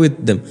 not go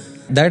with them.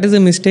 That is a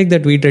mistake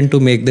that we tend to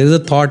make. There is a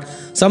thought,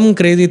 some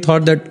crazy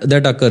thought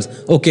that occurs.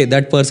 Okay,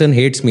 that person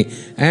hates me.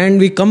 And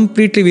we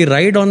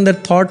ride on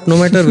that thought no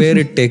matter where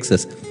it takes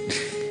us.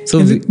 So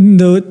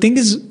the thing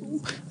is,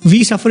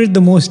 we suffer it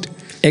the most.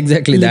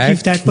 Exactly like that.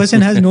 If that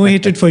person has no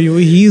hatred for you,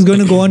 he is going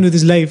to go on with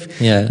his life.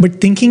 Yeah.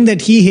 But thinking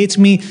that he hates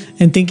me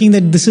and thinking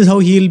that this is how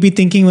he'll be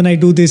thinking when I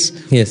do this.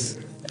 Yes.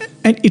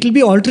 And it'll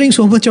be altering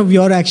so much of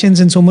your actions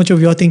and so much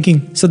of your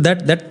thinking. So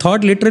that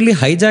thought literally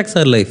hijacks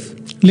our life.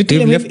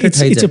 Literally,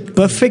 it's a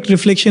perfect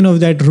reflection of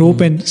that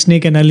rope and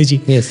snake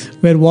analogy. Yes.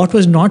 Where what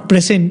was not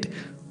present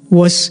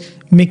was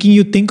making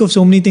you think of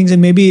so many things,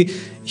 and maybe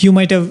you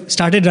might have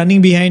started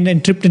running behind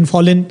and tripped and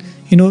fallen.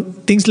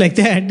 Things like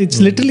that. It's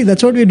literally,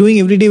 that's what we're doing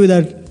every day with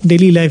our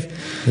daily life.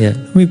 Yeah.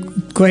 We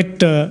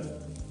quite,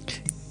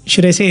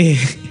 should I say,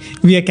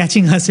 we are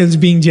catching ourselves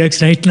being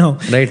jerks right now.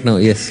 Right now,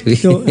 yes.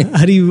 So,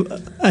 Hari,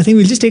 I think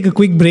we'll just take a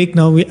quick break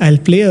now. I'll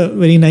play a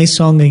very nice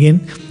song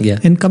again. Yeah.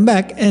 And come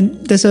back.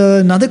 And there's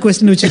another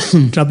question which is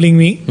troubling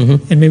me.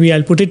 Mm-hmm. And maybe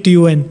I'll put it to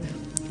you and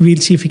we'll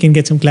see if we can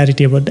get some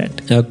clarity about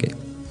that. Okay.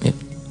 Yeah.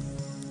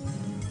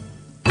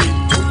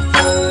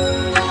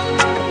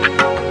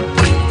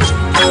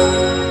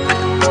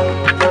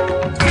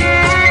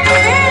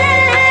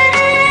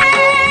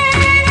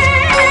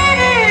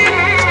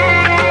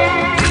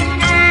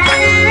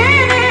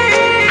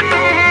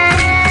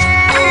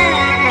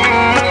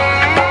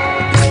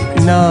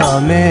 ना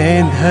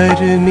मैं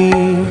धर्मी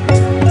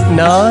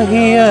ना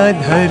ही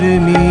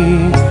अधर्मी,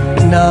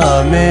 ना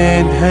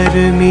मैं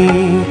धर्मी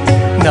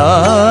ना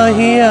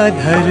ही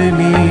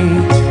अधर्मी,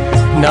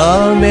 ना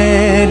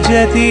मैं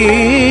जति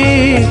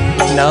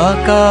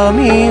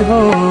नाकामी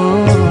हो,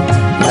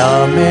 ना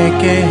मैं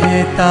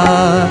कहता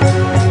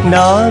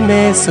ना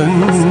मैं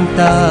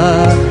सुनता,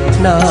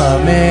 ना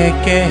मैं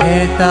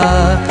कहता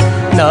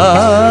ना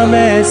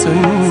मैं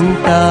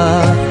सुनता,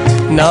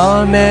 ना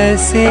मैं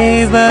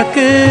सेवक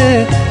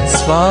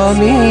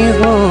स्वामी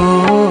हो,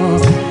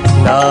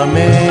 ना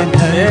मैं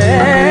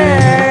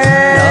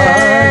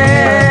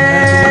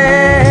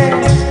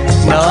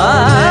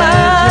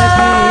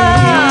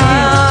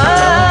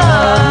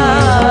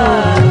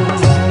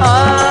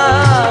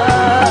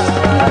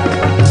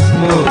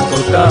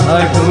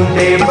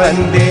ढूंढे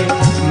बंदे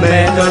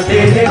मैं तो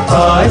तेरे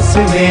पास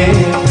में,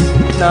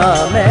 ना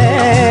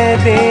मैं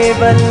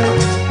देवल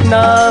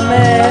ना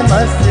मैं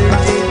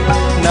मस्जिद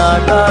ना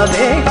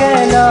काबे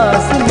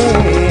कैलाश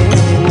में,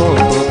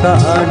 मोको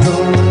कहाँ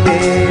ढूंढे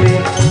रे,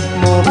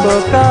 मोको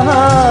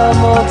कहाँ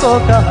मोको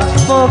कहाँ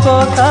मोको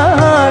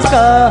कहाँ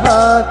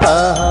कहाँ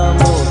कहाँ,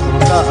 मोको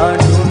कहाँ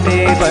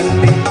ढूंढे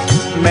बंदे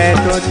मैं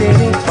तो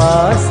तेरे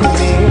पास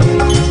में,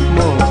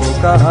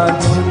 मोको कहाँ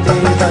ढूंढे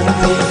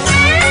बंदे।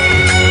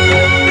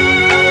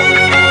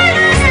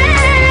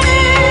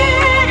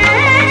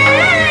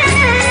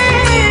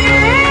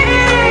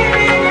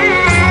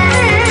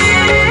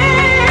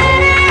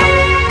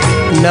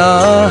 ना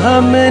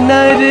हम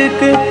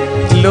नरक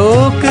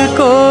लोक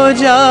को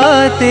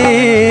जाते,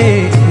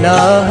 ना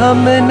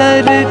हम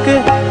नरक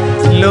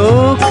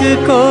लोक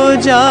को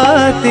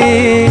जाते,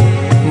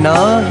 ना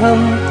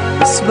हम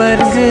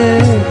स्वर्ग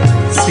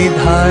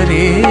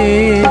सिधारे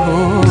हो,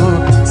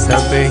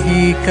 सब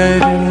ही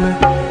कर्म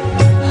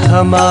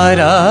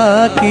हमारा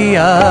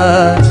किया,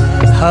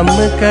 हम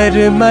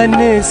कर मन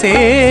से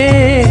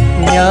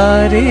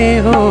न्यारे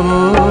हो,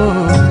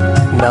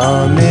 ना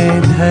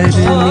मैं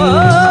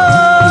धर्मी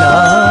ना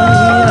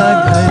ही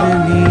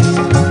अधर्मी,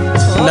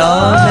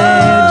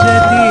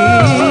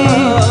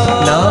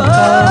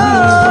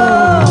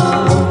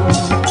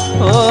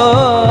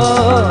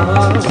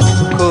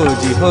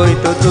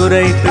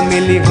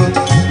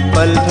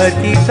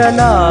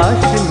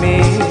 तलाश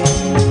में।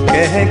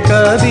 कह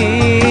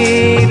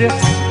कबीर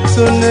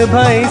सुन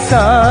भाई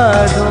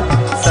साधो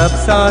सब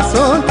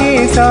सांसों की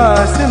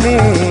सांस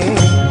में।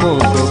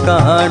 मोको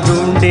कहाँ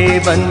ढूंढे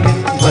बंदे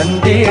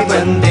बंदे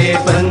बंदे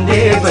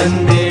बंदे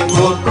बंदे,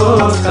 मोको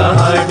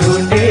कहाँ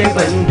ढूंढे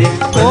बंदे,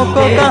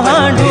 मोको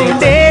कहाँ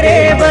ढूंढे रे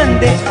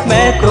बंदे,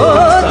 मैं तो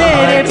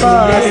तेरे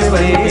पास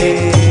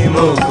में।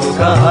 मोको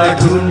कहाँ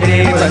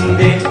ढूंढे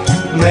बंदे,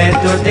 मैं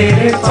तो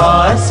तेरे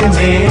पास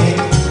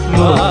में।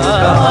 मोको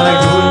कहाँ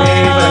ढूंढे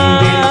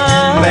बंदे,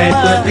 मैं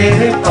तो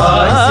तेरे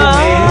पास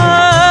में।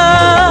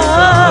 मोको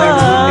कहाँ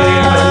ढूंढे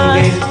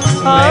बंदे,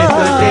 मैं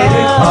तो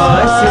तेरे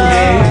पास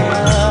में।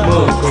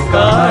 मोको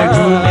कहाँ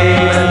ढूंढे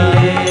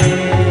बंदे।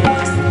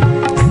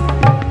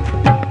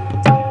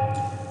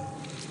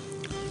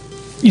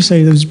 You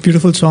said there was a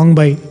beautiful song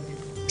by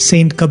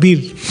Saint Kabir.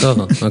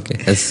 Oh, okay.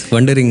 I was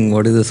wondering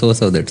what is the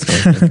source of that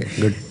song. Okay,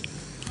 good.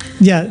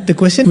 Yeah, the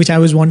question which I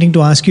was wanting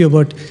to ask you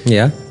about,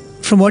 Yeah.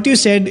 from what you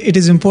said, it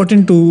is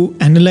important to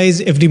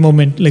analyze every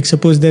moment. Like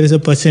suppose there is a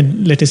person,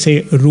 let us say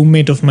a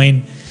roommate of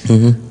mine,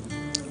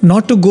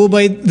 not to go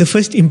by the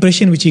first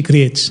impression which he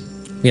creates,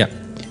 Yeah.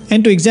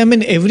 and to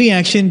examine every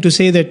action to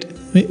say that,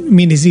 I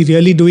mean, is he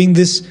really doing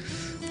this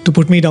to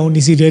put me down?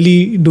 Is he really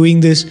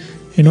doing this,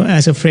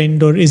 as a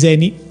friend, or is there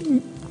any,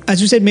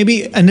 as you said, maybe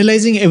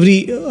analyzing every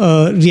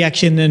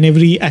reaction and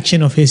every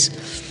action of his,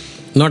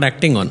 Not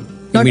acting on.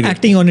 not immediately.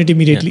 acting on it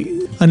immediately,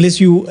 unless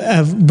you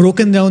have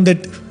broken down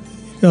that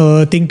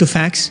thing to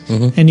facts,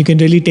 and you can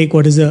really take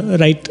what is the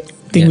right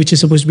thing Yeah. which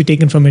is supposed to be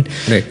taken from it.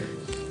 Right.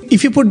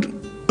 If you put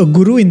a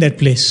guru in that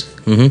place,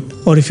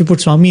 or if you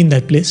put Swami in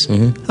that place,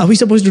 are we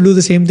supposed to do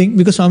the same thing?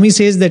 Because Swami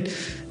says that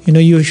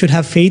you should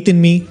have faith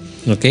in me,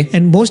 Okay.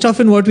 and most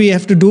often what we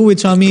have to do with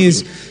Swami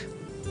is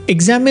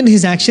examine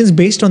his actions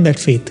based on that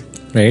faith.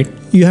 Right.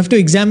 You have to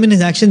examine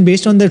his action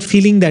based on that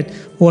feeling that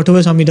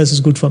whatever Swami does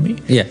is good for me.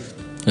 Yeah.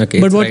 Okay.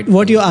 But it's what right.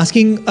 what you're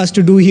asking us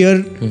to do here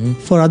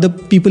for other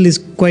people is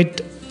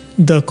quite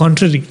the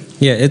contrary.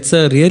 Yeah, it's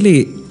a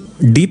really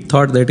deep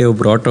thought that you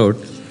brought out.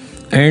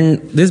 And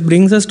this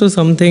brings us to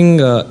something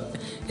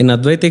in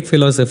Advaitic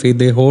philosophy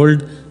they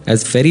hold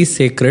as very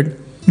sacred.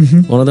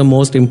 One of the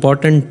most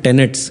important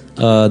tenets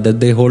that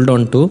they hold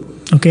on to,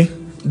 Okay.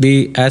 the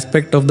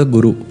aspect of the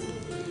guru.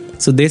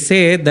 So they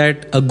say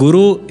that a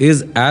guru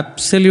is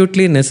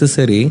absolutely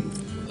necessary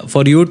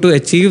for you to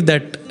achieve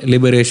that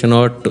liberation,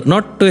 or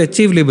not to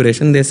achieve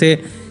liberation. They say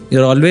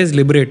you're always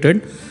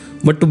liberated,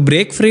 but to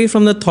break free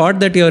from the thought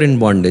that you're in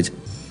bondage.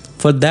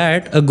 For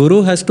that, a guru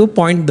has to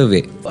point the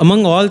way.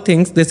 Among all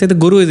things, they say the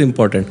guru is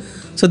important.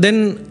 So then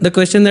the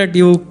question that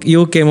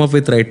you came up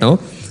with right now,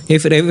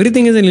 if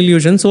everything is an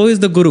illusion, so is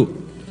the guru.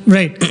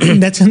 Right.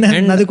 That's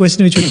another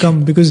question which will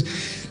come, because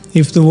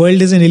if the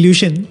world is an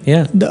illusion,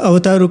 Yeah. the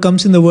avatar who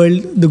comes in the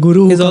world, the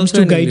guru who Is comes also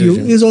to an guide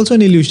illusion. you, is also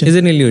an illusion. Is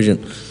an illusion.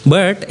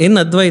 But in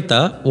Advaita,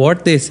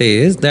 what they say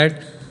is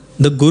that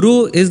the guru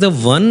is the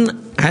one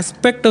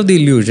aspect of the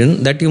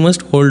illusion that you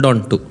must hold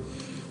on to.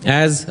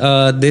 As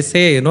they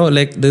say,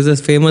 like there's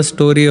this famous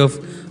story of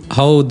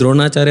how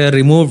Dronacharya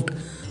removed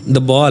the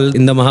ball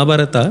in the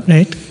Mahabharata.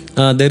 Right.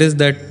 There is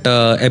that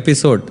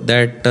episode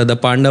that the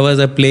Pandavas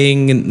are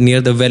playing near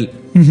the well,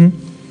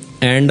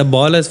 and the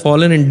ball has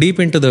fallen in deep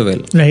into the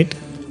well. Right.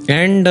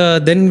 And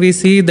then we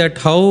see that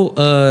how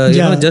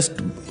just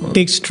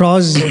take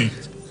straws.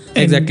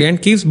 exactly,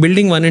 and keeps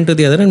building one into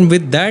the other, and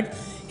with that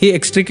he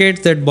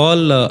extricates that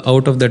ball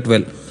out of that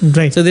well.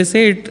 Right. So they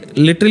say it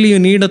literally you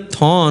need a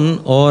thorn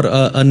or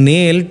a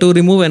nail to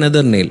remove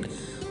another nail,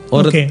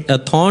 or Okay. a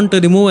thorn to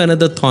remove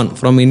another thorn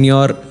from in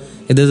your.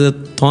 If there's a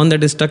thorn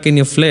that is stuck in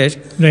your flesh,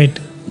 Right.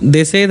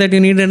 they say that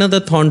you need another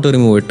thorn to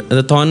remove it.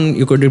 The thorn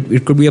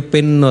it could be a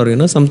pin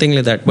or something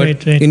like that, but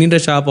Right. you need a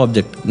sharp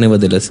object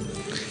nevertheless.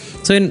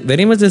 So in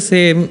very much the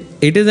same,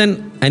 it is an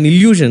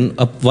illusion,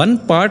 one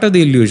part of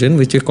the illusion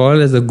which we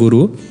call as the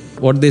guru.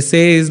 What they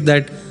say is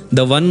that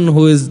the one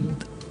who is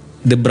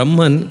the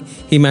Brahman,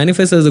 he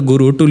manifests as a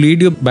guru to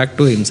lead you back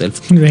to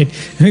himself. Right.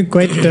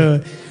 Quite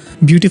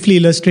beautifully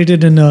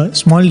illustrated in a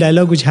small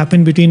dialogue which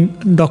happened between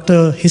Dr.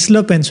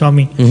 Hislop and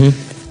Swami.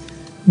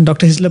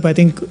 Dr. Hislop, I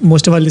think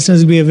most of our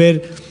listeners will be aware,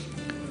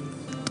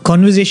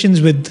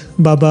 conversations with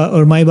Baba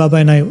or my Baba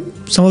and I,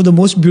 some of the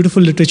most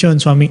beautiful literature on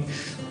Swami,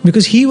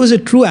 because he was a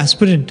true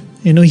aspirant.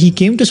 He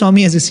came to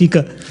Swami as a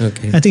seeker.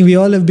 Okay. I think we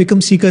all have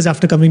become seekers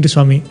after coming to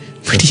Swami.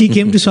 But he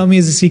came to Swami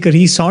as a seeker.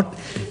 He sought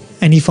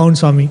and he found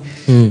Swami.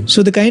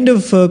 So the kind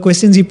of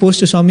questions he posed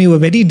to Swami were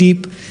very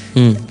deep,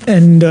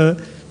 and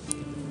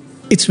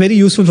it's very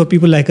useful for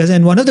people like us.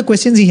 And one of the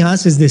questions he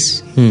asked is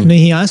this.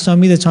 He asked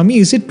Swami that, Swami,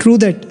 is it true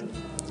that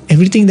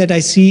everything that I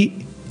see,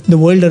 the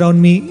world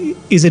around me,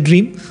 is a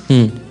dream?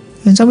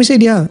 And Swami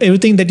said, yeah,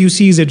 everything that you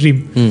see is a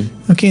dream.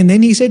 Okay, and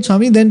then he said,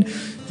 Swami, then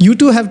you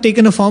too have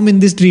taken a form in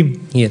this dream.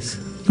 Yes.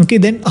 Okay,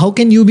 then how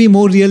can you be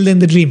more real than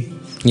the dream?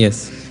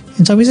 Yes.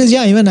 And Swami says,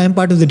 yeah, even I am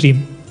part of the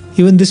dream.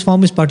 Even this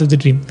form is part of the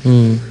dream.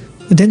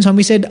 But then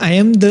Swami said, I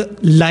am the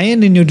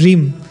lion in your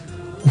dream,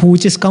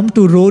 which has come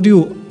to roar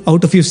you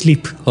out of your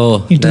sleep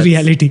into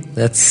reality.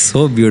 That's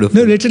so beautiful.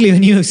 No, literally,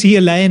 when you see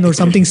a lion or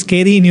something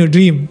scary in your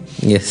dream,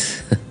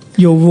 Yes.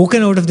 you're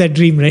woken out of that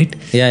dream, right?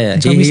 Yeah.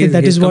 And Swami said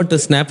that is what to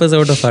snap us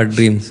out of our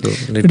dreams.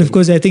 So, But of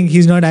course, I think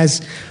he's not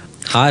as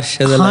harsh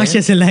as a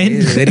lion.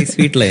 He's a very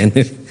sweet lion,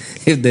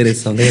 if there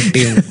is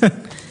something.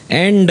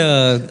 And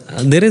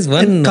there is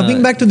one...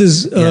 coming back to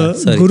this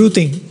guru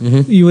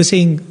thing, you were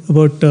saying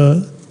about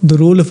the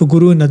role of a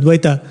guru in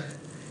Advaita.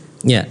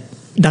 Yeah.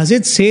 Does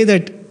it say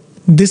that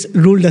this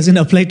rule doesn't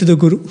apply to the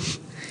guru?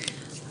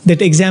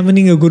 That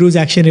examining a guru's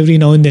action every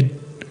now and then?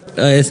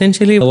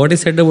 Essentially, what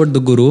is said about the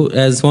guru,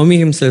 as Swami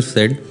himself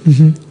said,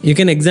 you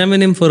can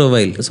examine him for a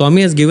while.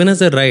 Swami has given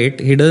us a right.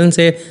 He doesn't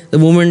say, the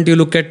moment you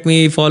look at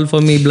me, fall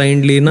for me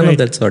blindly, none of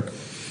that sort.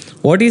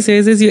 What he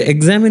says is, you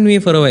examine me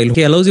for a while.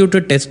 He allows you to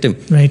test him.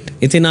 Right.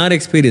 It's in our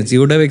experience. You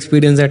would have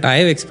experienced that. I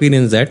have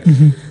experienced that.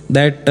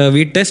 That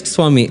we test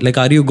Swami. Like,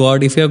 are you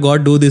God? If you are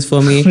God, do this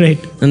for me. Right.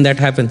 And that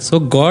happens. So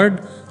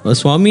God,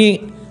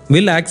 Swami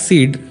will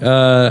accede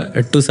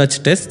to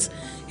such tests.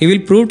 He will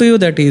prove to you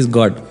that he is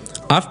God.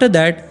 After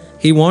that,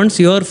 he wants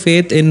your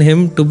faith in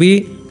him to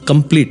be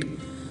complete.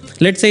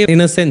 Let's say,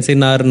 in a sense,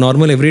 in our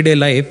normal everyday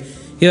life,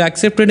 you have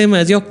accepted him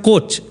as your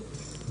coach.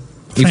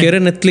 If you're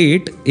an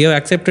athlete, you have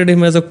accepted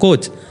him as a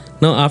coach.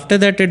 Now, after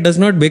that, it does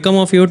not become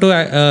of you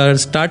to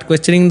start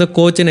questioning the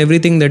coach and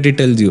everything that he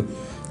tells you.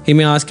 He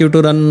may ask you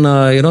to run,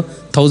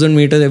 1,000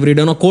 meters every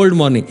day on a cold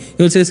morning.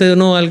 You'll say,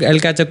 no, I'll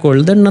catch a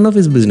cold. Then none of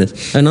his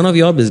business, and none of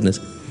your business.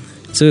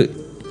 So,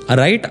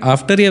 right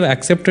after you have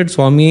accepted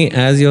Swami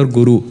as your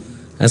guru,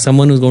 as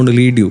someone who's going to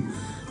lead you,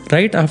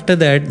 right after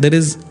that, there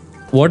is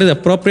what is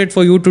appropriate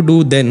for you to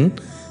do then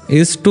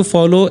is to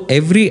follow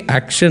every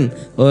action,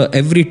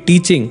 every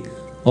teaching,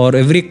 or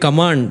every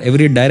command,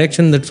 every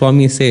direction that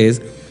Swami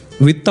says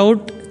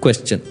without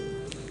question.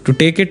 To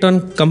take it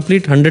on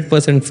complete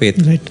 100%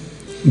 faith. Right.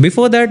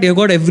 Before that, you've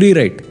got every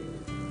right.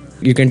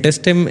 You can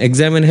test him,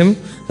 examine him.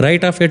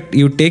 Right after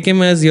you take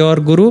him as your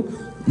guru,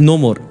 no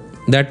more.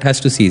 That has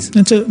to cease.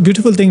 That's a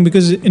beautiful thing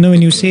because,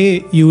 when you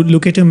say you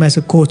look at him as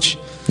a coach.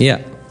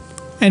 Yeah.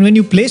 And when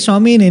you place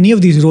Swami in any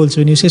of these roles,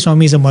 when you say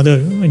Swami is a mother,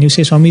 when you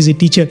say Swami is a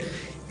teacher,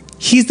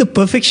 he's the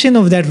perfection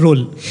of that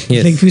role.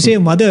 Yes. Like if you say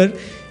a mother,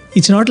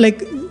 it's not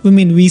like,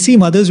 we see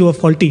mothers who are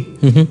faulty,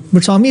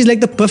 but Swami is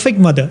like the perfect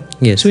mother.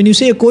 Yes. So when you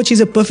say a coach,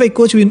 he's a perfect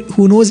coach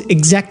who knows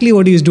exactly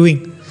what he is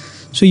doing.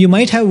 So you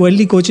might have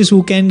worldly coaches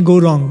who can go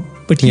wrong,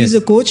 but he's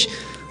a coach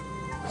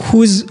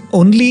whose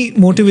only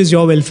motive is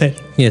your welfare.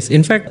 Yes.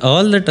 In fact,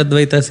 all that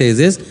Advaita says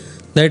is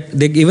that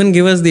they even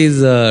give us these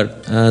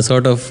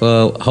sort of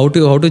how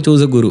to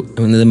choose a guru.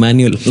 The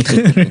manual.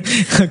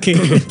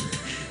 Okay.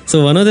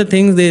 So one of the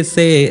things they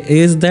say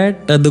is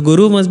that the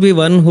guru must be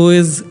one who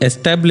is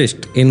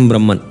established in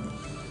Brahman.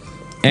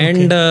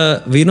 And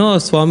we know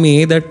of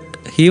Swami that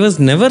he was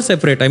never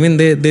separate.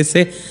 They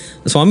say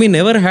Swami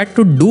never had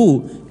to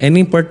do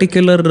any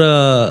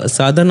particular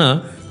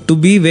sadhana to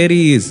be where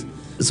he is.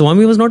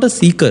 Swami was not a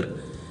seeker.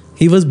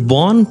 He was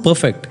born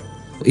perfect.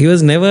 He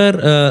was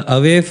never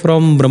away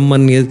from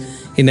Brahman.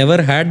 He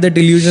never had that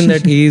illusion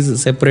that he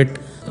is separate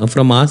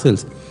from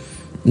ourselves.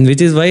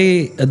 Which is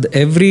why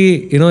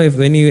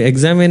when you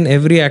examine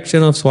every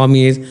action of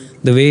Swami,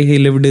 the way he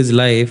lived his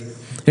life,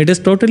 it is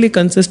totally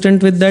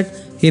consistent with that.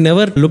 He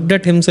never looked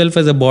at himself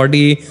as a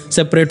body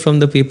separate from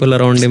the people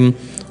around him,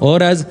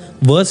 or as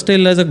worse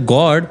still as a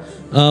god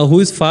who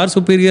is far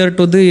superior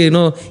to the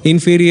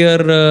inferior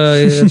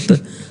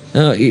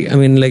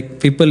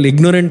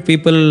ignorant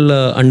people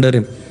under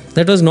him.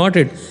 That was not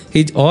it.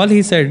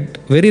 He said,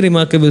 very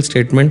remarkable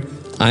statement,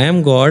 I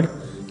am God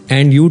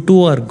and you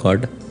too are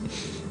God.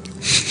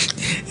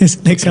 It's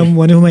like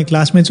one of my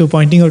classmates were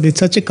pointing out, it's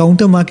such a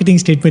counter-marketing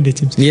statement, it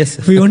seems. Yes.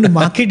 If you want to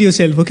market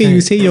yourself, okay, you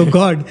say you're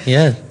God.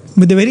 Yeah.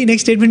 But the very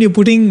next statement, you're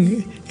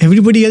putting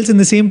everybody else in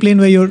the same plane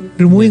where you're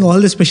removing all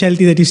the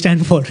speciality that you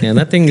stand for. Yeah,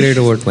 nothing great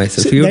about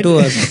myself. So you too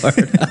are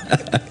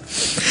God.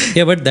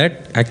 Yeah, but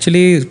that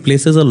actually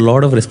places a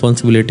lot of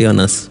responsibility on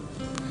us.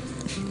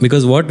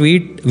 Because what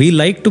we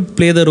like to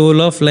play the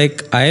role of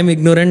like, I am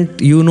ignorant,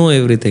 you know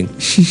everything.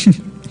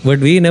 But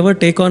we never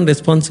take on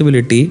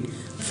responsibility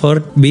for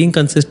being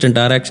consistent,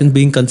 our actions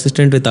being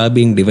consistent with our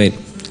being divine.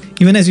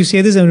 Even as you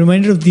say this, I'm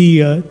reminded of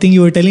the thing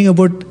you were telling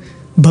about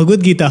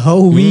Bhagavad Gita, how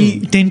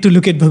we tend to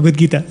look at Bhagavad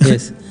Gita.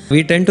 Yes.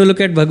 We tend to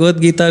look at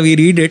Bhagavad Gita, we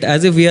read it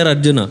as if we are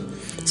Arjuna.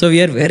 So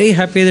we are very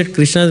happy that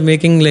Krishna is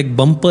making like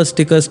bumper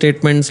sticker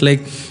statements like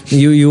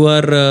you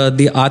are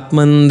the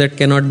Atman that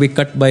cannot be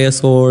cut by a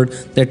sword,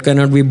 that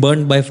cannot be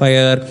burnt by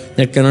fire,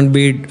 that cannot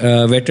be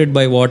wetted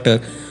by water.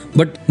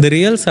 But the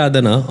real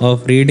sadhana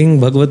of reading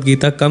Bhagavad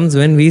Gita comes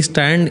when we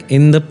stand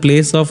in the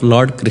place of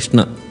Lord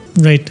Krishna.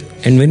 Right.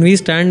 And when we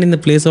stand in the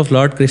place of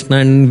Lord Krishna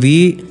and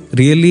we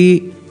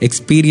really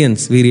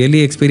experience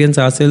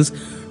ourselves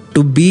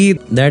to be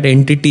that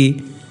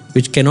entity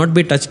which cannot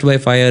be touched by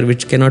fire,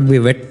 which cannot be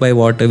wet by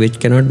water, which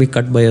cannot be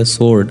cut by a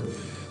sword,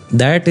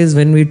 that is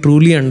when we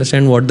truly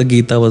understand what the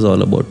Gita was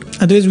all about.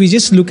 Otherwise, we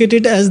just look at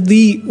it as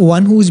the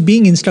one who's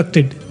being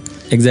instructed.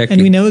 Exactly.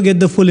 And we never get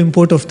the full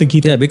import of the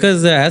Gita. Yeah,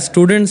 because as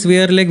students, we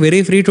are like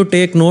very free to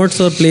take notes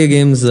or play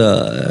games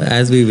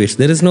as we wish.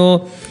 There is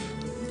no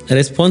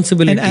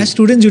responsibility. And as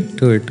students,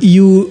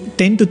 you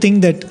tend to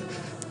think that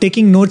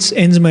taking notes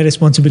ends my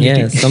responsibility.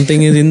 Yeah,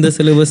 something is in the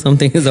syllabus,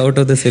 something is out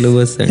of the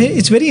syllabus.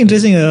 It's very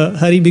interesting,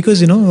 Hari,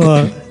 because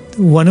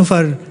one of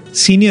our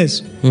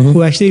seniors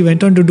who actually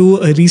went on to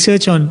do a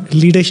research on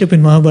leadership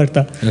in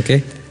Mahabharata.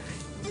 Okay.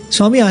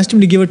 Swami asked him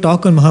to give a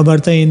talk on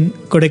Mahabharata in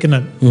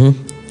Kodaikanal.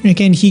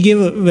 Okay, and he gave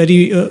a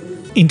very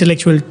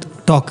intellectual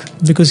talk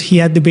because he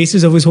had the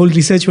basis of his whole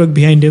research work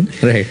behind him.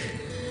 Right.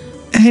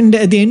 And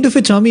at the end of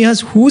it, Swami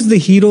asked, who's the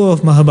hero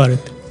of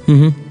Mahabharata?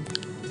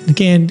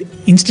 Okay, and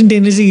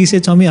instantaneously he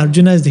said, Swami,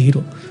 Arjuna is the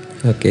hero.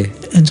 Okay.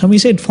 And Swami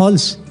said,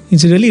 false.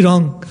 It's really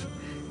wrong.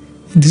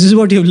 This is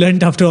what you've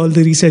learned after all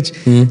the research.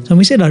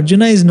 Swami said,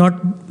 Arjuna is not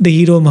the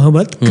hero of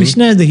Mahabharata.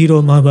 Krishna is the hero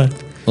of Mahabharata.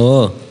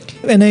 Oh.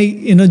 When I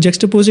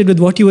juxtapose it with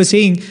what you were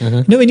saying,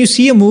 when you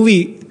see a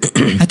movie,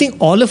 I think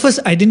all of us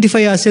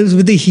identify ourselves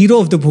with the hero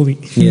of the movie,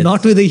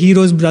 not with the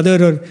hero's brother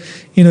or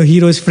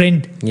hero's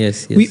friend.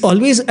 Yes. We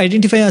always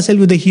identify ourselves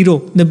with the hero,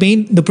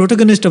 the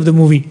protagonist of the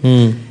movie.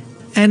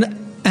 And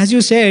as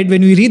you said,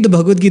 when we read the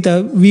Bhagavad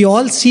Gita, we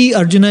all see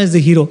Arjuna as the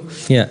hero.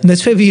 Yeah.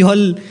 That's why we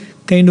all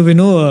kind of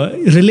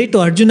relate to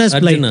Arjuna's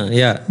plight.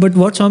 Yeah. But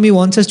what Swami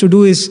wants us to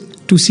do is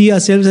to see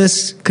ourselves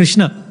as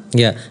Krishna.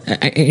 Yeah.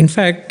 In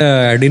fact,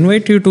 I'd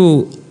invite you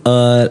to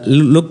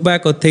look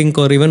back or think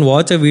or even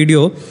watch a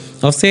video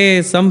of,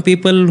 say, some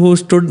people who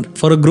stood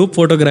for a group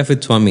photograph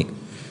with Swami.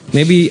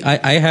 Maybe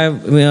I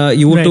have,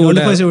 you right, too all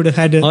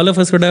of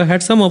us would have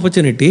had some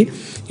opportunity.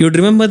 You'd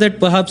remember that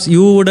perhaps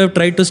you would have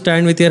tried to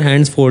stand with your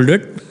hands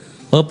folded,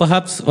 or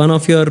perhaps one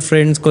of your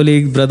friends,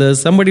 colleagues,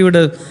 brothers, somebody would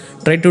have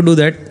tried to do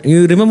that.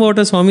 You remember what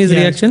was Swami's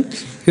reaction?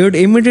 He would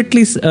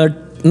immediately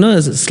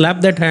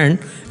slap that hand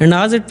and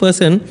ask that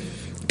person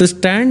to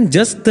stand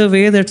just the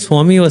way that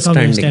Swami was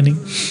standing.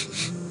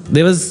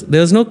 There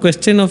was no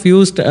question of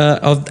you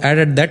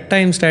at that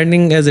time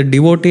standing as a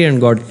devotee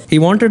and God. He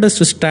wanted us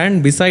to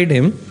stand beside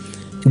him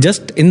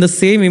just in the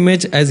same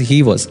image as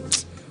he was.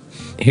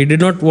 He did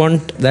not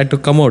want that to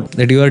come out,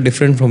 that you are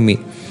different from me.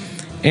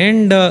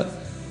 And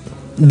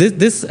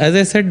this, as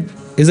I said,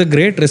 is a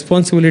great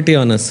responsibility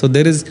on us. So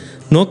there is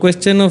no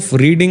question of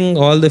reading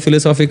all the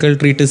philosophical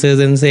treatises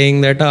and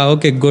saying that,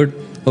 okay, good,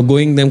 or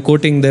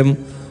quoting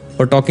them,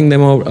 or talking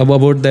them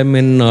about them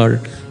in,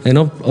 or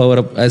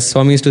as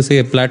Swami used to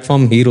say,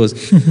 platform heroes.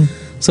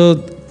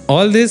 So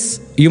all this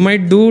you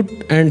might do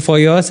and for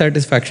your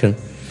satisfaction.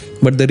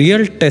 But the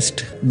real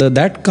test,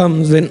 that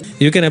comes when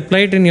you can apply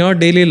it in your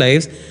daily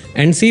lives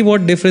and see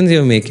what difference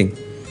you're making.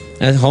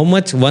 And how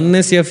much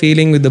oneness you're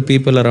feeling with the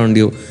people around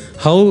you.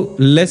 How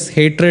less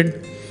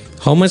hatred,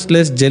 how much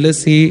less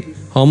jealousy,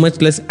 how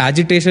much less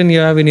agitation you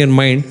have in your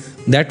mind.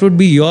 That would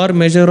be your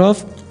measure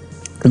of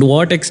to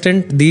what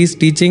extent these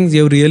teachings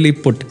you really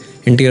put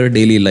into your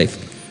daily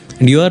life.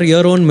 And you are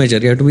your own measure.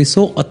 You have to be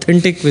so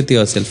authentic with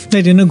yourself.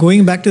 Right,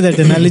 going back to that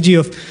analogy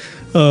of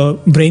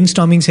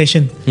brainstorming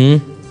session.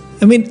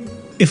 I mean,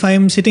 if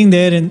I'm sitting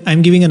there and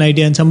I'm giving an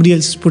idea and somebody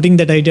else is putting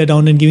that idea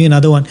down and giving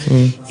another one,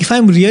 if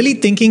I'm really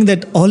thinking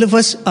that all of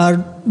us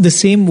are the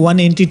same one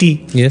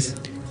entity, yes,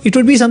 it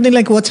would be something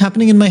like what's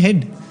happening in my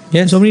head.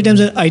 Yes. So many times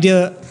an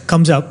idea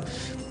comes up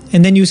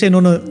and then you say,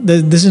 no,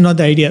 this is not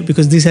the idea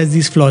because this has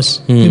these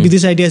flaws. Maybe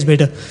this idea is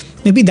better.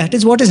 Maybe that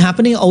is what is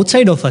happening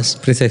outside of us.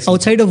 Precisely.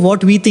 Outside of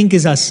what we think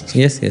is us.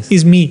 Yes.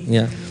 Is me.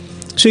 Yeah.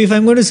 So if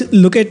I'm going to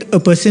look at a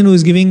person who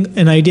is giving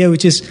an idea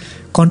which is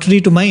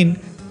contrary to mine,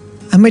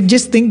 I might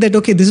just think that,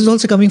 okay, this is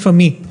also coming from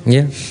me.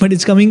 Yeah. But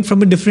it's coming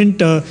from in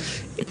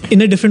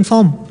a different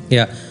form.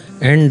 Yeah.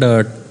 And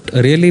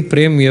really,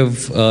 Prem, you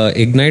have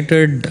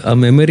ignited a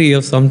memory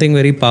of something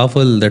very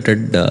powerful that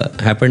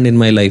had happened in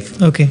my life.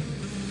 Okay.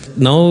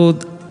 Now,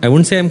 I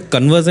wouldn't say I'm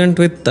conversant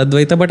with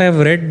Advaita, but I've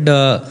read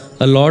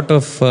a lot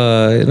of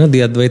the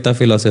Advaita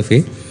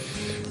philosophy.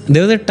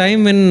 There was a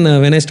time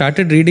when I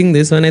started reading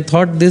this, when I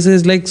thought this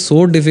is like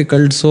so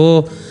difficult,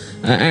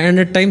 and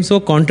at times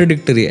so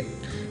contradictory.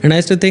 And I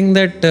used to think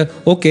that,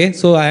 okay,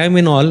 so I am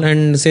in all,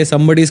 and say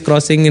somebody is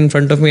crossing in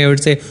front of me, I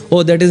would say,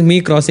 oh, that is me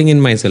crossing in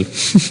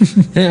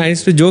myself. And I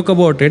used to joke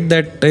about it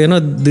that,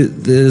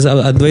 this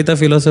Advaita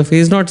philosophy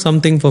is not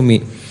something for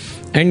me.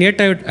 And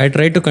yet I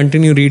try to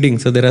continue reading.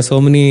 So there are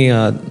so many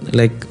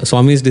like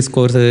Swami's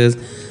discourses,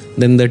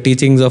 then the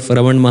teachings of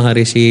Raman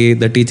Maharishi,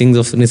 the teachings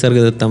of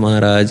Nisargadatta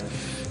Maharaj.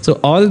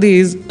 So all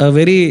these are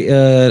very,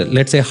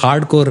 let's say,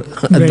 hardcore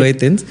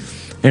Advaitins.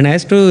 And I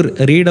used to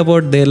read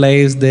about their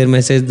lives, their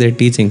message, their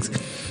teachings.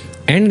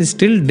 And it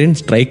still didn't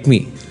strike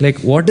me. Like,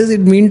 what does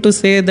it mean to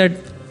say that,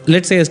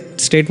 let's say a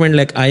statement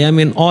like, I am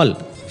in all,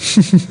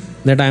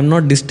 that I am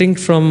not distinct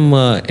from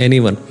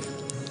anyone.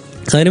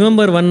 So I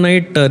remember one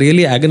night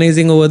really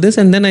agonizing over this,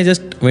 and then I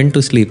just went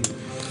to sleep.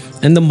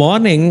 In the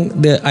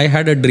morning, I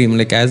had a dream.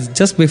 Like,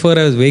 just before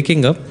I was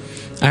waking up,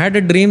 I had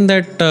a dream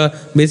that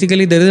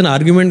basically there is an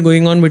argument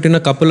going on between a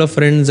couple of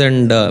friends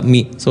and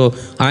me. So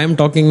I am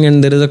talking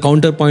and there is a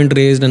counterpoint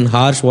raised and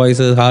harsh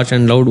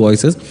and loud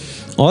voices.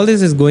 All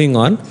this is going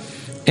on.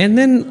 And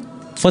then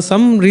for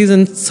some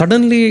reason,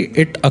 suddenly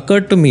it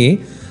occurred to me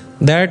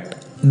that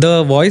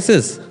the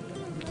voices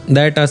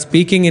that are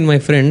speaking in my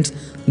friends,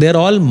 they're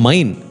all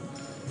mine.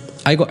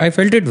 I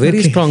felt it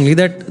very strongly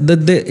that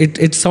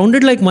it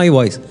sounded like my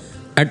voice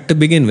to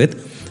begin with.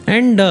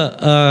 And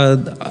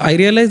I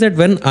realized that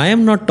when I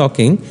am not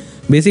talking,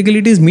 basically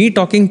it is me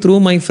talking through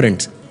my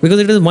friends, because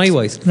it is my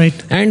voice. Right.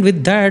 And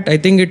with that, I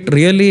think it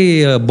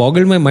really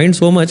boggled my mind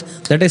so much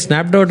that I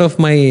snapped out of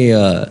my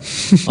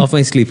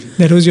sleep.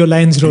 That was your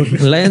lion's roar.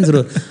 Lion's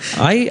roar.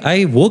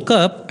 I woke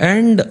up,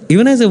 and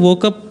even as I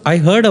woke up, I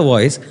heard a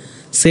voice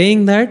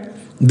saying that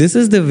this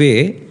is the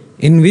way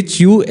in which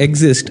you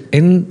exist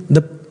in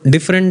the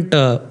different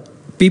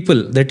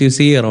people that you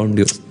see around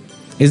you.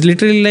 It's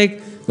literally like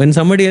when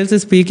somebody else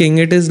is speaking,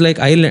 it is like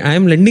I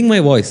am lending my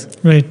voice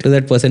Right. to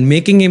that person,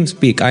 making him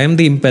speak. I am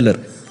the impeller,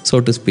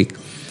 so to speak.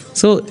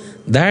 So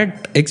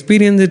that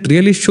experience, it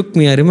really shook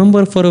me. I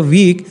remember for a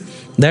week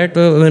that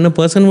when a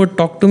person would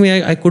talk to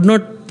me, I could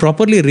not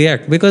properly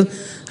react, because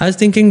I was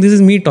thinking this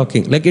is me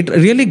talking. Like, it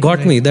really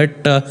got me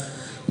that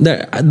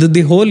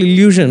the whole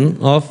illusion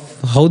of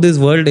how this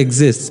world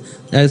exists,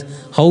 as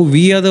how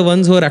we are the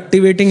ones who are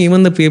activating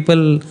even the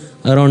people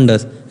around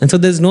us, and so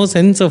there's no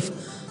sense of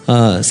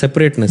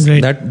separateness.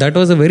 Right. That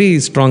was a very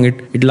strong.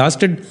 It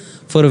lasted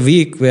for a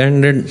week,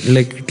 and then,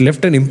 like, it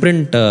left an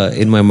imprint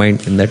in my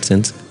mind in that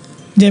sense.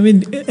 Yeah, I mean,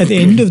 at the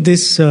end of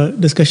this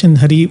discussion,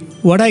 Hari,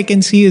 what I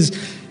can see is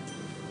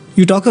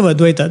you talk of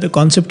Advaita, the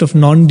concept of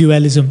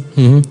non-dualism.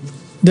 Mm-hmm.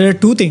 There are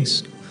two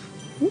things.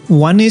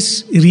 One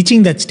is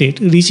reaching that state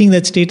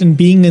and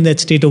being in that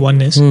state of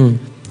oneness.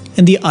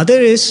 And the other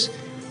is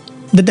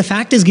that the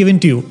fact is given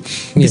to you.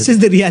 This is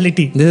the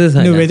reality. This is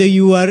whether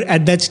you are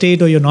at that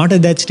state or you're not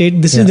at that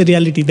state, this is the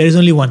reality. There is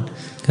only one.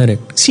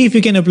 Correct. See if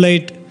you can apply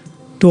it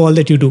to all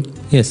that you do.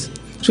 Yes.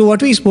 So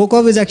what we spoke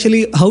of is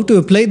actually how to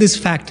apply this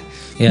fact.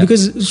 Yeah.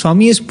 Because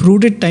Swami has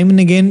proved it time and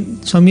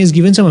again. Swami has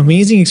given some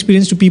amazing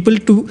experience to people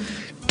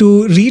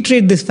to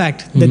reiterate this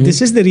fact that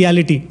this is the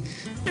reality.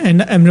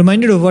 And I'm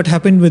reminded of what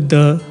happened with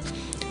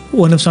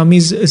one of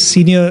Swami's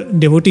senior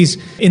devotees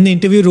in the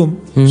interview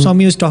room.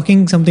 Swami was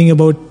talking something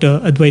about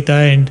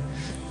Advaita and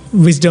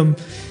wisdom.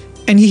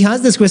 And he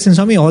asked this question,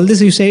 Swami, all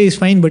this you say is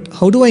fine, but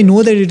how do I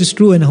know that it is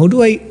true, and how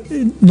do I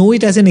know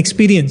it as an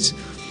experience?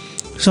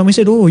 Swami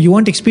said, oh, you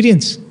want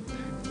experience?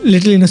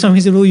 Literally,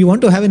 Swami said, oh, you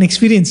want to have an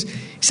experience?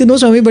 He said, no,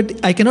 Swami,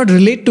 but I cannot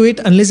relate to it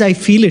unless I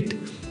feel it.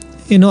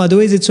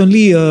 Otherwise it's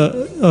only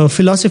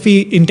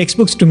philosophy in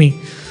textbooks to me.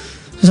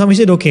 So Swami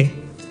said, okay,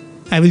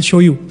 I will show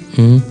you.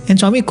 And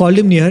Swami called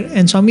him near,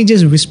 and Swami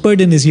just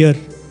whispered in his ear,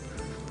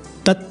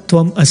 Tat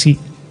Tvam Asi.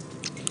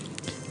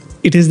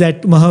 It is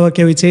that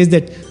Mahavakya which says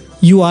that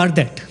you are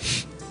that.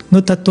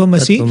 No, Tat Tvam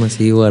Asi. Tat Tvam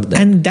Asi, you are that.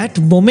 And that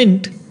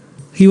moment,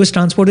 he was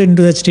transported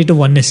into that state of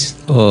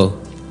oneness. Oh.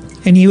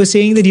 And he was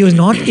saying that he was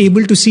not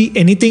able to see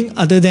anything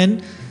other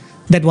than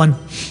that one.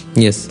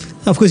 Yes.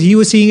 Of course, he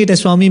was seeing it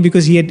as Swami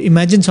because he had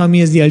imagined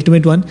Swami as the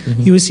ultimate one.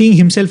 He was seeing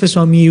himself as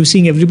Swami. He was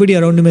seeing everybody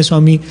around him as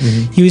Swami.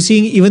 He was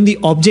seeing even the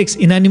objects,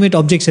 inanimate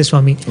objects, as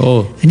Swami.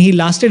 Oh. And he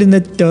lasted in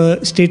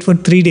that state for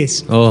 3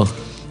 days. Oh.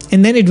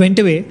 And then it went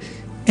away.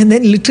 And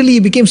then literally he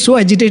became so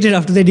agitated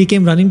after that. He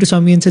came running to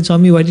Swami and said,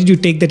 Swami, why did you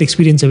take that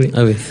experience away?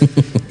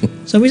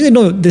 Swami said,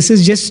 no, this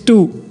is just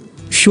to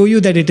show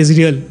you that it is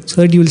real,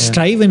 so that you will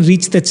strive and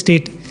reach that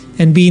state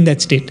and be in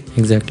that state.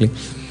 Exactly.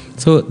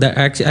 So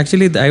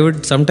actually,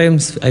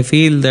 I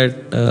feel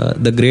that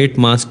the great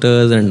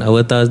masters and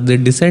avatars, they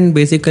descend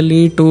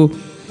basically to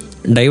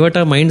divert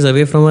our minds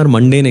away from our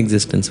mundane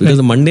existence, because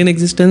the mundane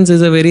existence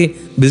is a very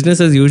business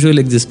as usual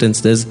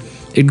existence.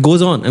 It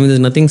goes on. I mean, there's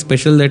nothing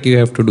special that you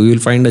have to do. You'll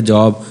find a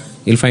job,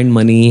 you'll find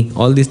money,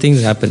 all these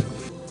things happen.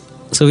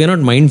 So we are not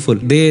mindful.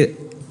 They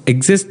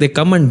exist, they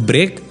come and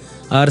break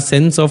our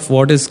sense of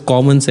what is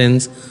common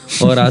sense,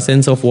 or our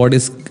sense of what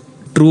is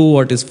true,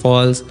 what is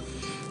false.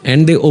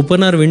 And they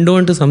open our window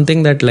into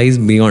something that lies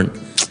beyond,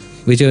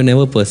 which you have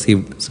never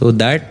perceived. So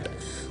that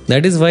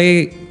is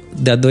why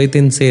the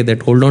Advaitins say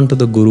that hold on to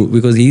the Guru,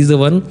 because he is the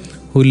one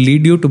who will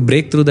lead you to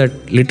break through that,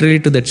 literally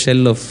to that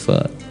shell of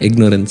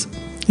ignorance.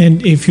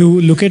 And if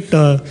you look at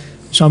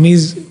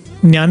Swami's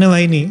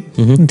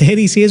Jnanavahini, there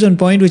he says one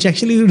point which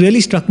actually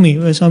really struck me,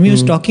 where Swami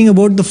was talking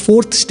about the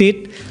fourth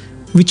state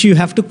which you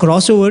have to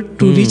cross over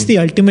to reach the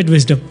ultimate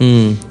wisdom.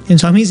 And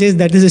Swami says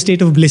that is a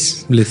state of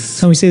bliss.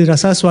 Swami says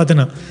Rasa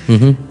Swadhana.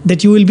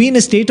 That you will be in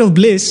a state of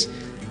bliss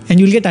and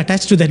you will get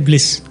attached to that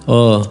bliss.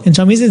 Oh. And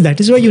Swami says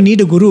that is why you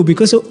need a guru,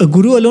 because a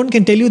guru alone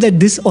can tell you that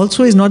this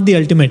also is not the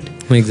ultimate.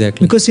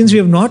 Exactly. Because since we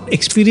have not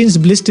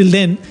experienced bliss till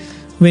then,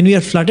 when we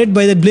are flooded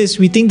by that bliss,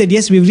 we think that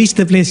yes, we've reached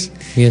the place.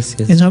 Yes.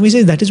 And Swami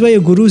says that is why a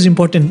guru is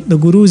important. The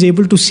guru is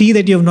able to see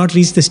that you have not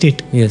reached the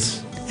state.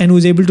 Yes. And who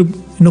is able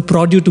to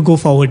prod you to go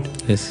forward.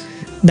 Yes.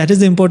 That is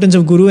the importance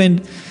of Guru,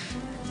 and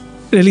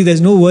really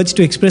there's no words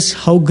to express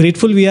how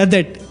grateful we are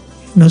that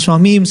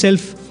Swami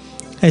himself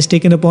has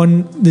taken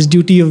upon this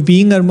duty of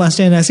being our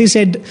master. And as he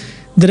said,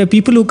 there are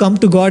people who come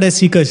to God as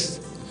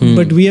seekers,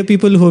 but we are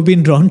people who have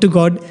been drawn to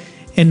God,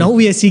 and now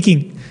we are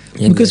seeking.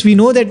 Because we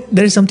know that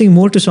there is something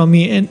more to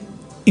Swami, and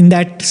in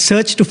that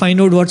search to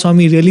find out what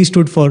Swami really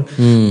stood for,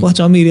 what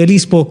Swami really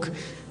spoke.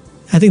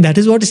 I think that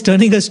is what is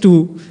turning us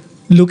to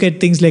look at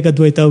things like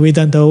Advaita,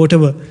 Vedanta,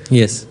 whatever.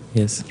 Yes.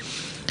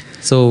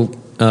 So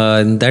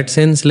in that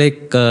sense,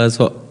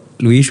 so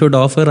we should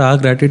offer our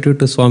gratitude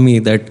to Swami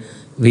that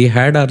we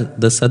had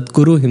the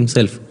Sadguru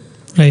himself,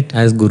 right,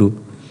 as Guru.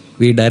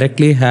 We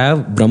directly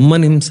have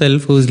Brahman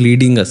himself who is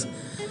leading us.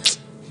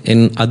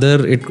 In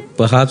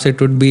perhaps it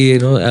would be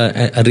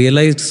a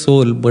realized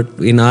soul, but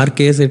in our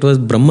case it was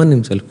Brahman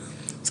himself,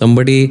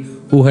 somebody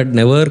who had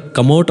never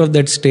come out of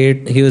that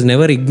state. He was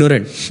never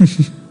ignorant.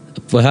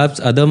 Perhaps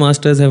other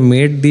masters have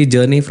made the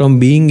journey from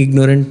being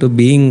ignorant to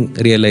being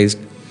realized,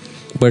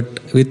 but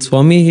with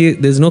Swami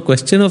there's no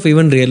question of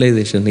even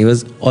realization. He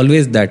was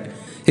always that.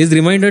 His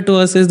reminder to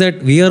us is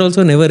that we are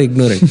also never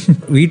ignorant.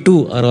 We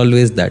too are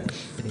always that.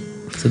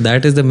 So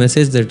that is the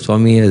message that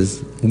Swami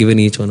has given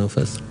each one of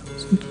us.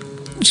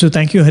 So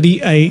thank you,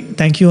 Hari. I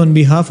thank you on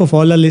behalf of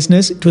all our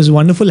listeners. It was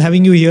wonderful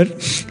having you here.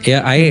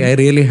 Yeah, I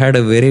really had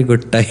a very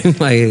good time.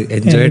 I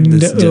enjoyed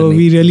this journey.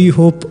 We really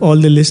hope all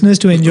the listeners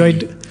to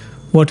enjoyed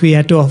what we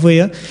had to offer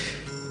here.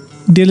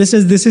 Dear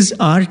listeners, this is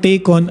our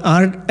take on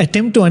our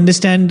attempt to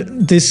understand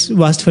this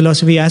vast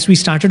philosophy. As we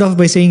started off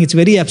by saying, it's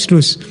very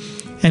abstruse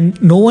and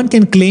no one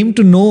can claim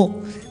to know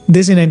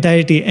this in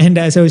entirety. And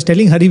as I was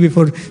telling Hari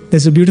before,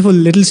 there's a beautiful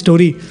little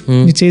story.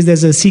 It says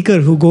there's a seeker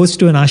who goes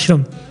to an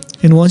ashram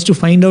and wants to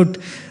find out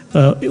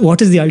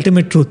what is the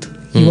ultimate truth.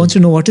 He wants to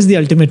know what is the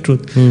ultimate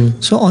truth.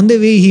 So on the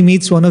way, he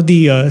meets one of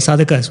the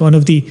sadhakas, one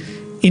of the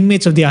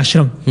inmates of the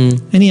ashram.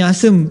 And he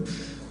asks him,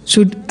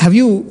 have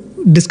you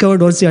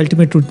discovered what's the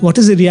ultimate truth? What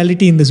is the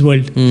reality in this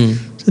world?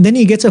 So then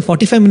he gets a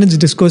 45 minutes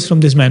discourse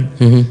from this man.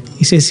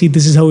 He says, see,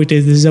 this is how it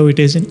is, this is how it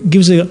is, and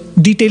gives a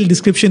detailed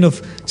description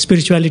of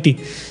spirituality.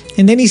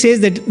 And then he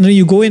says that,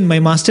 you go in, my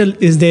master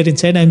is there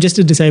inside, I'm just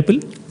a disciple,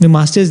 the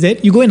master is there,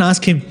 you go and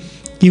ask him,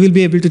 he will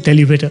be able to tell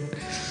you better.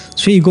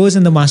 So he goes,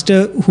 and the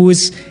master who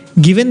is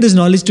given this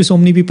knowledge to so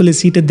many people is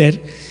seated there,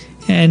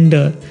 and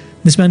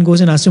this man goes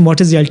and asks him, what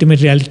is the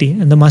ultimate reality?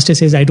 And the master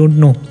says, I don't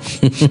know.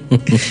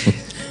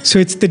 So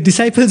it's the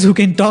disciples who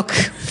can talk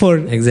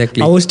for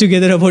hours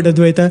together about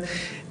Advaita.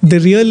 The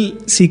real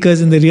seekers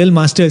and the real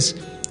masters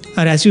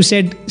are, as you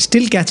said,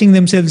 still catching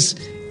themselves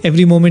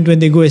every moment when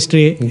they go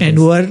astray, and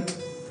who are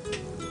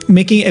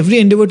making every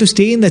endeavor to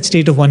stay in that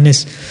state of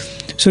oneness.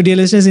 So dear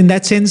listeners, in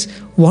that sense,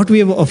 what we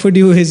have offered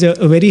you is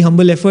a very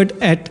humble effort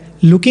at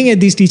looking at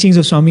these teachings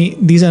of Swami.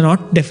 These are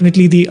not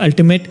definitely the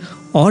ultimate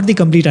or the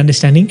complete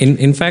understanding.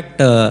 In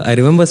fact, I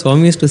remember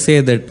Swami used to say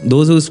that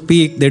those who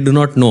speak, they do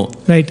not know.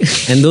 Right.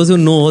 And those who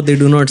know, they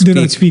do not speak.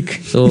 Do not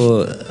speak.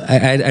 So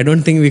I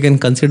don't think we can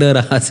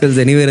consider ourselves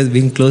anywhere as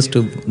being close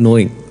to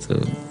knowing.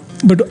 So,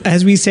 but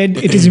as we said,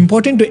 it is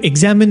important to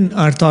examine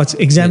our thoughts,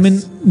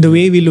 examine the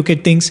way we look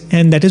at things.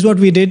 And that is what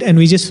we did. And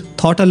we just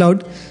thought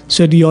aloud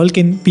so that you all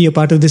can be a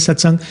part of this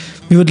satsang.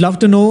 We would love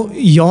to know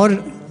your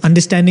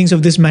understandings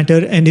of this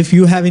matter, and if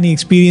you have any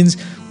experience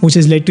which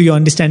has led to your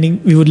understanding,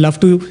 we would love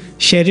to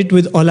share it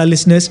with all our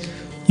listeners.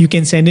 You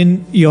can send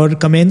in your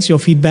comments, your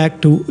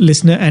feedback to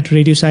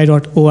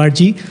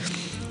listener@radiosai.org.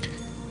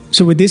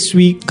 So with this,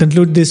 we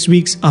conclude this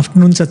week's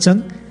afternoon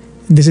satsang.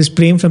 This is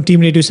Prem from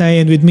Team Radio Sai,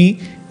 and with me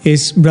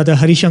is Brother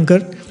Hari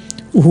Shankar,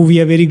 who we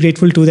are very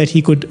grateful to that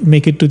he could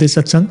make it to this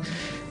satsang.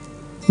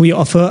 We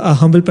offer our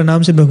humble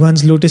pranams at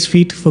Bhagwan's lotus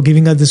feet for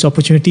giving us this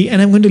opportunity,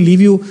 and I'm going to leave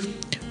you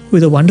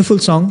with a wonderful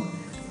song.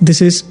 This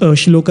is a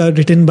shloka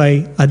written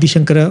by Adi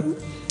Shankara,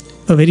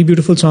 a very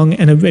beautiful song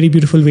and a very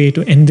beautiful way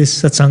to end this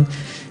satsang.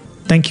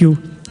 Thank you.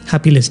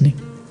 Happy listening.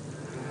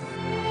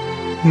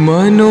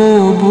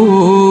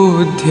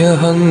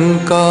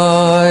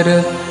 मनोबुद्ध्यहङ्कार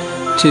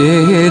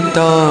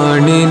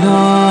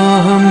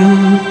चेतानिनाहं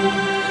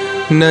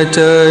न च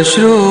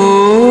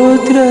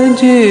श्रोत्रजिह्वे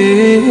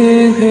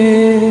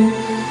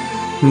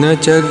न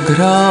च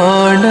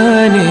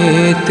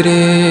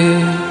घ्राणनेत्रे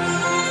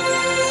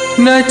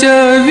न च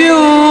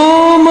व्योमभूमिः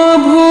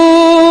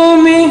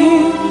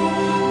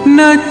न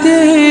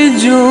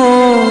तेजो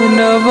न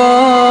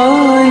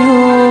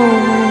वायो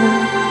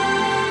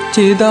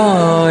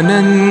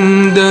चिदानन्दरूपः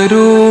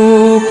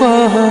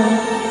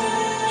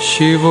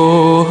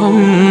शिवोऽहं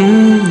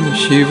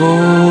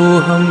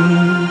शिवोऽहं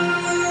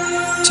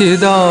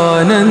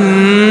चिदानन्दरूपः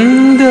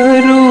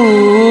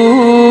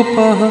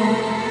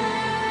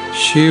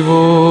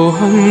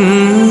शिवोऽहं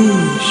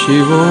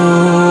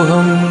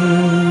शिवोऽहम्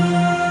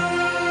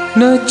न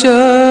च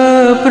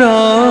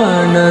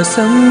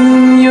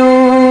प्राणसंयो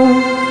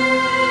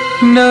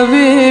न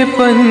वे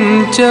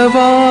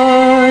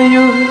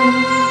पञ्चवायुः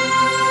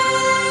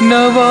न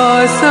वा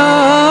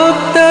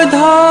सप्तधातु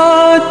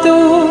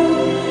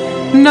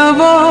न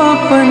वा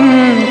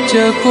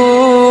पञ्चकोशः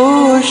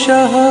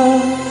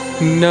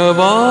न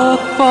वा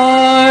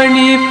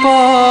पाणिपादो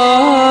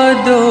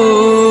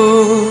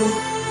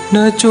न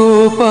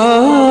चोपस्थपायो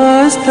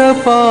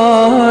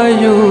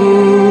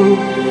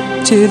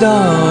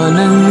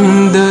चिदानन्दरूपः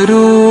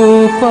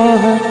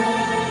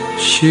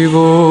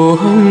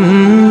शिवोऽहं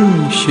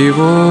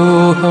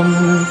शिवोऽहं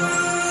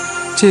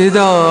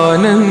चिदानन्दरूपः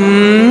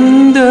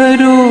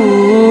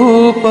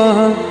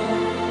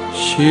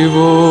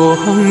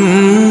शिवोऽहं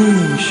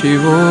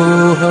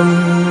शिवोऽहम्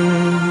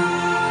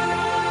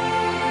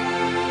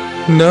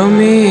न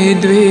मे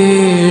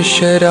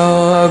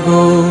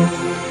द्वेषरागो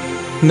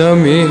न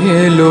मे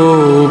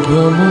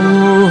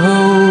लोभमोहौ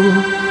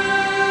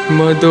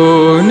मदो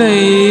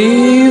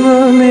नैव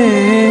मे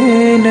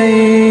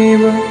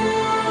नैव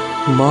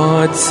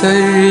मात्सर्यभावः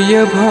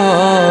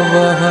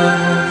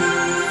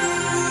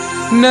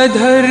न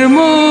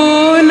धर्मो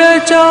न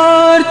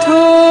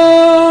चार्थो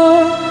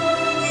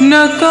न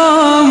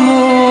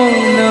कामो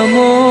न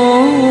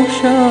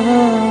मोक्षः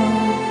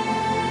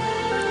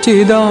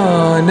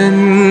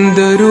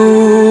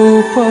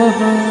चिदानन्दरूपः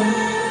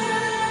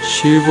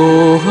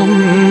शिवोऽहं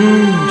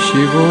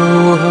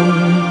शिवोऽहम्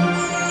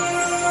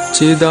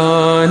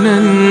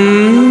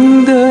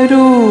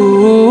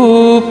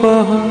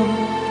चिदानन्दरूपः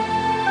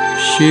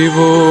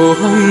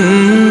शिवोऽहं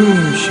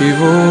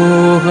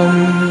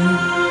शिवोऽहम्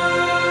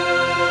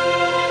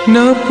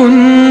न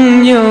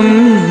पुण्यं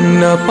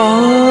न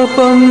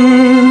पापं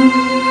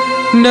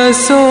न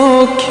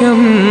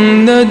सौख्यं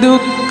न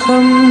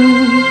दुःखं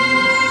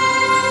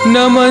न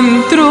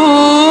मन्त्रो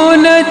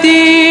न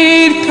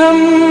तीर्थं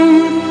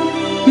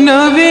न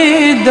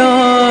वेदा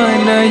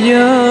न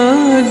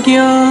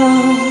यज्ञा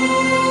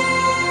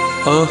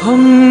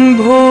अहं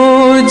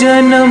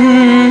भोजनं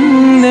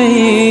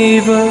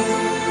नैव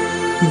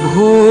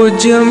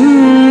भोज्यं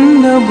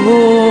न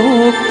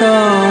भोक्ता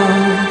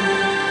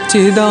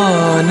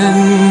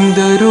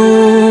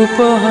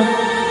चिदानन्दरूपः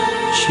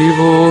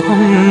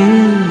शिवोऽहं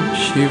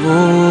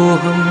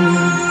शिवोऽहम्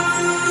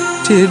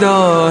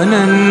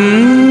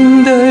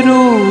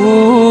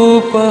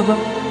चिदानन्दरूपः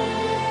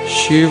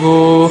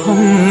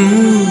शिवोऽहं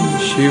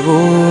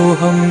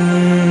शिवोऽहम्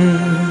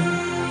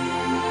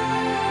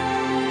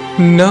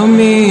न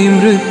मे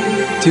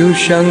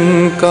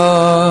मृत्युशङ्का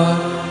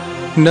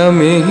न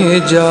मे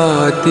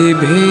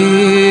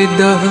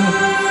जातिभेदः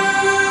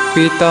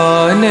पिता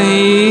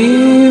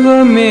नैव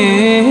मे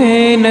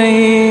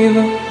नैव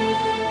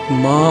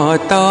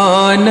माता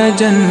न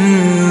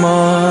जन्मा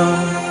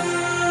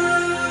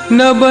न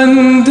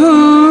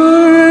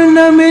बन्धुर्न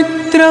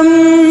मित्रं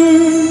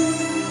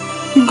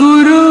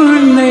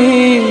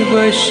गुरुर्नैव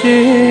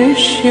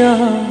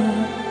शिष्यः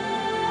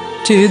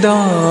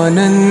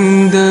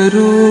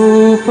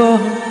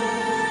चिदानन्दरूपः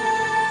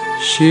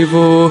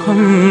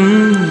शिवोऽहं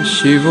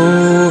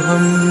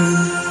शिवोऽहम्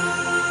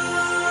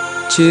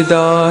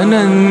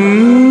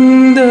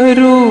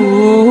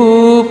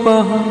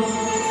चिदानन्दरूपः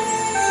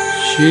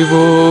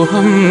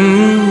शिवोऽहं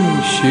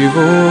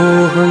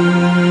शिवोऽहम्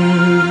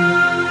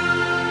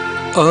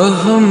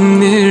अहं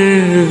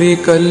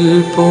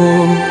निर्विकल्पो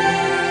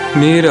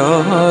निराकाररूपः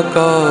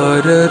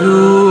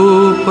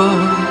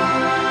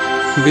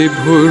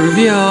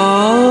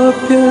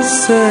विभुर्व्याप्य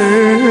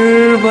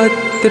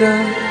सर्वत्र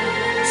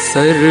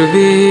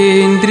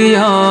सर्वेन्द्रियाणि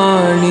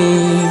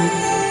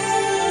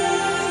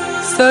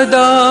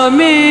सदा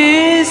मे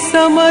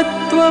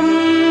समत्वं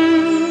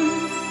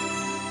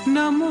न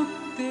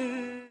मुक्तिर्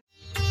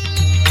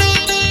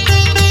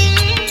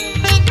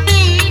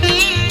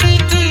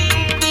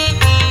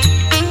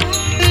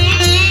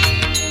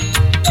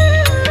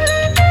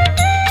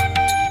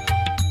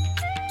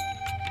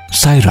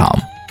Sai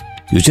Ram.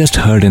 You just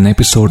heard an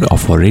episode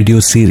of our radio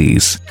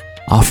series,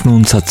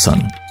 Afternoon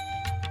Satsang.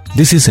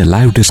 This is a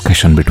live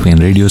discussion between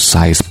Radio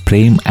Sai's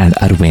Prem and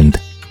Arvind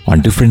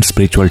on different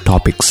spiritual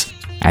topics,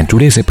 and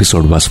today's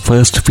episode was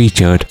first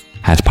featured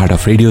as part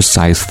of Radio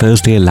Sai's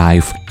Thursday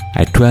Live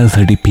at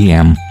 12:30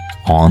 p.m.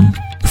 on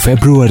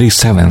February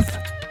 7th,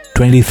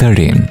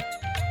 2013.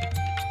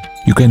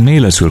 You can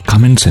mail us your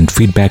comments and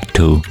feedback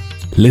to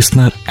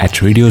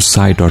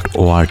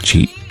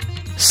listener@radiosai.org.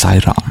 Sai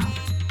Ram.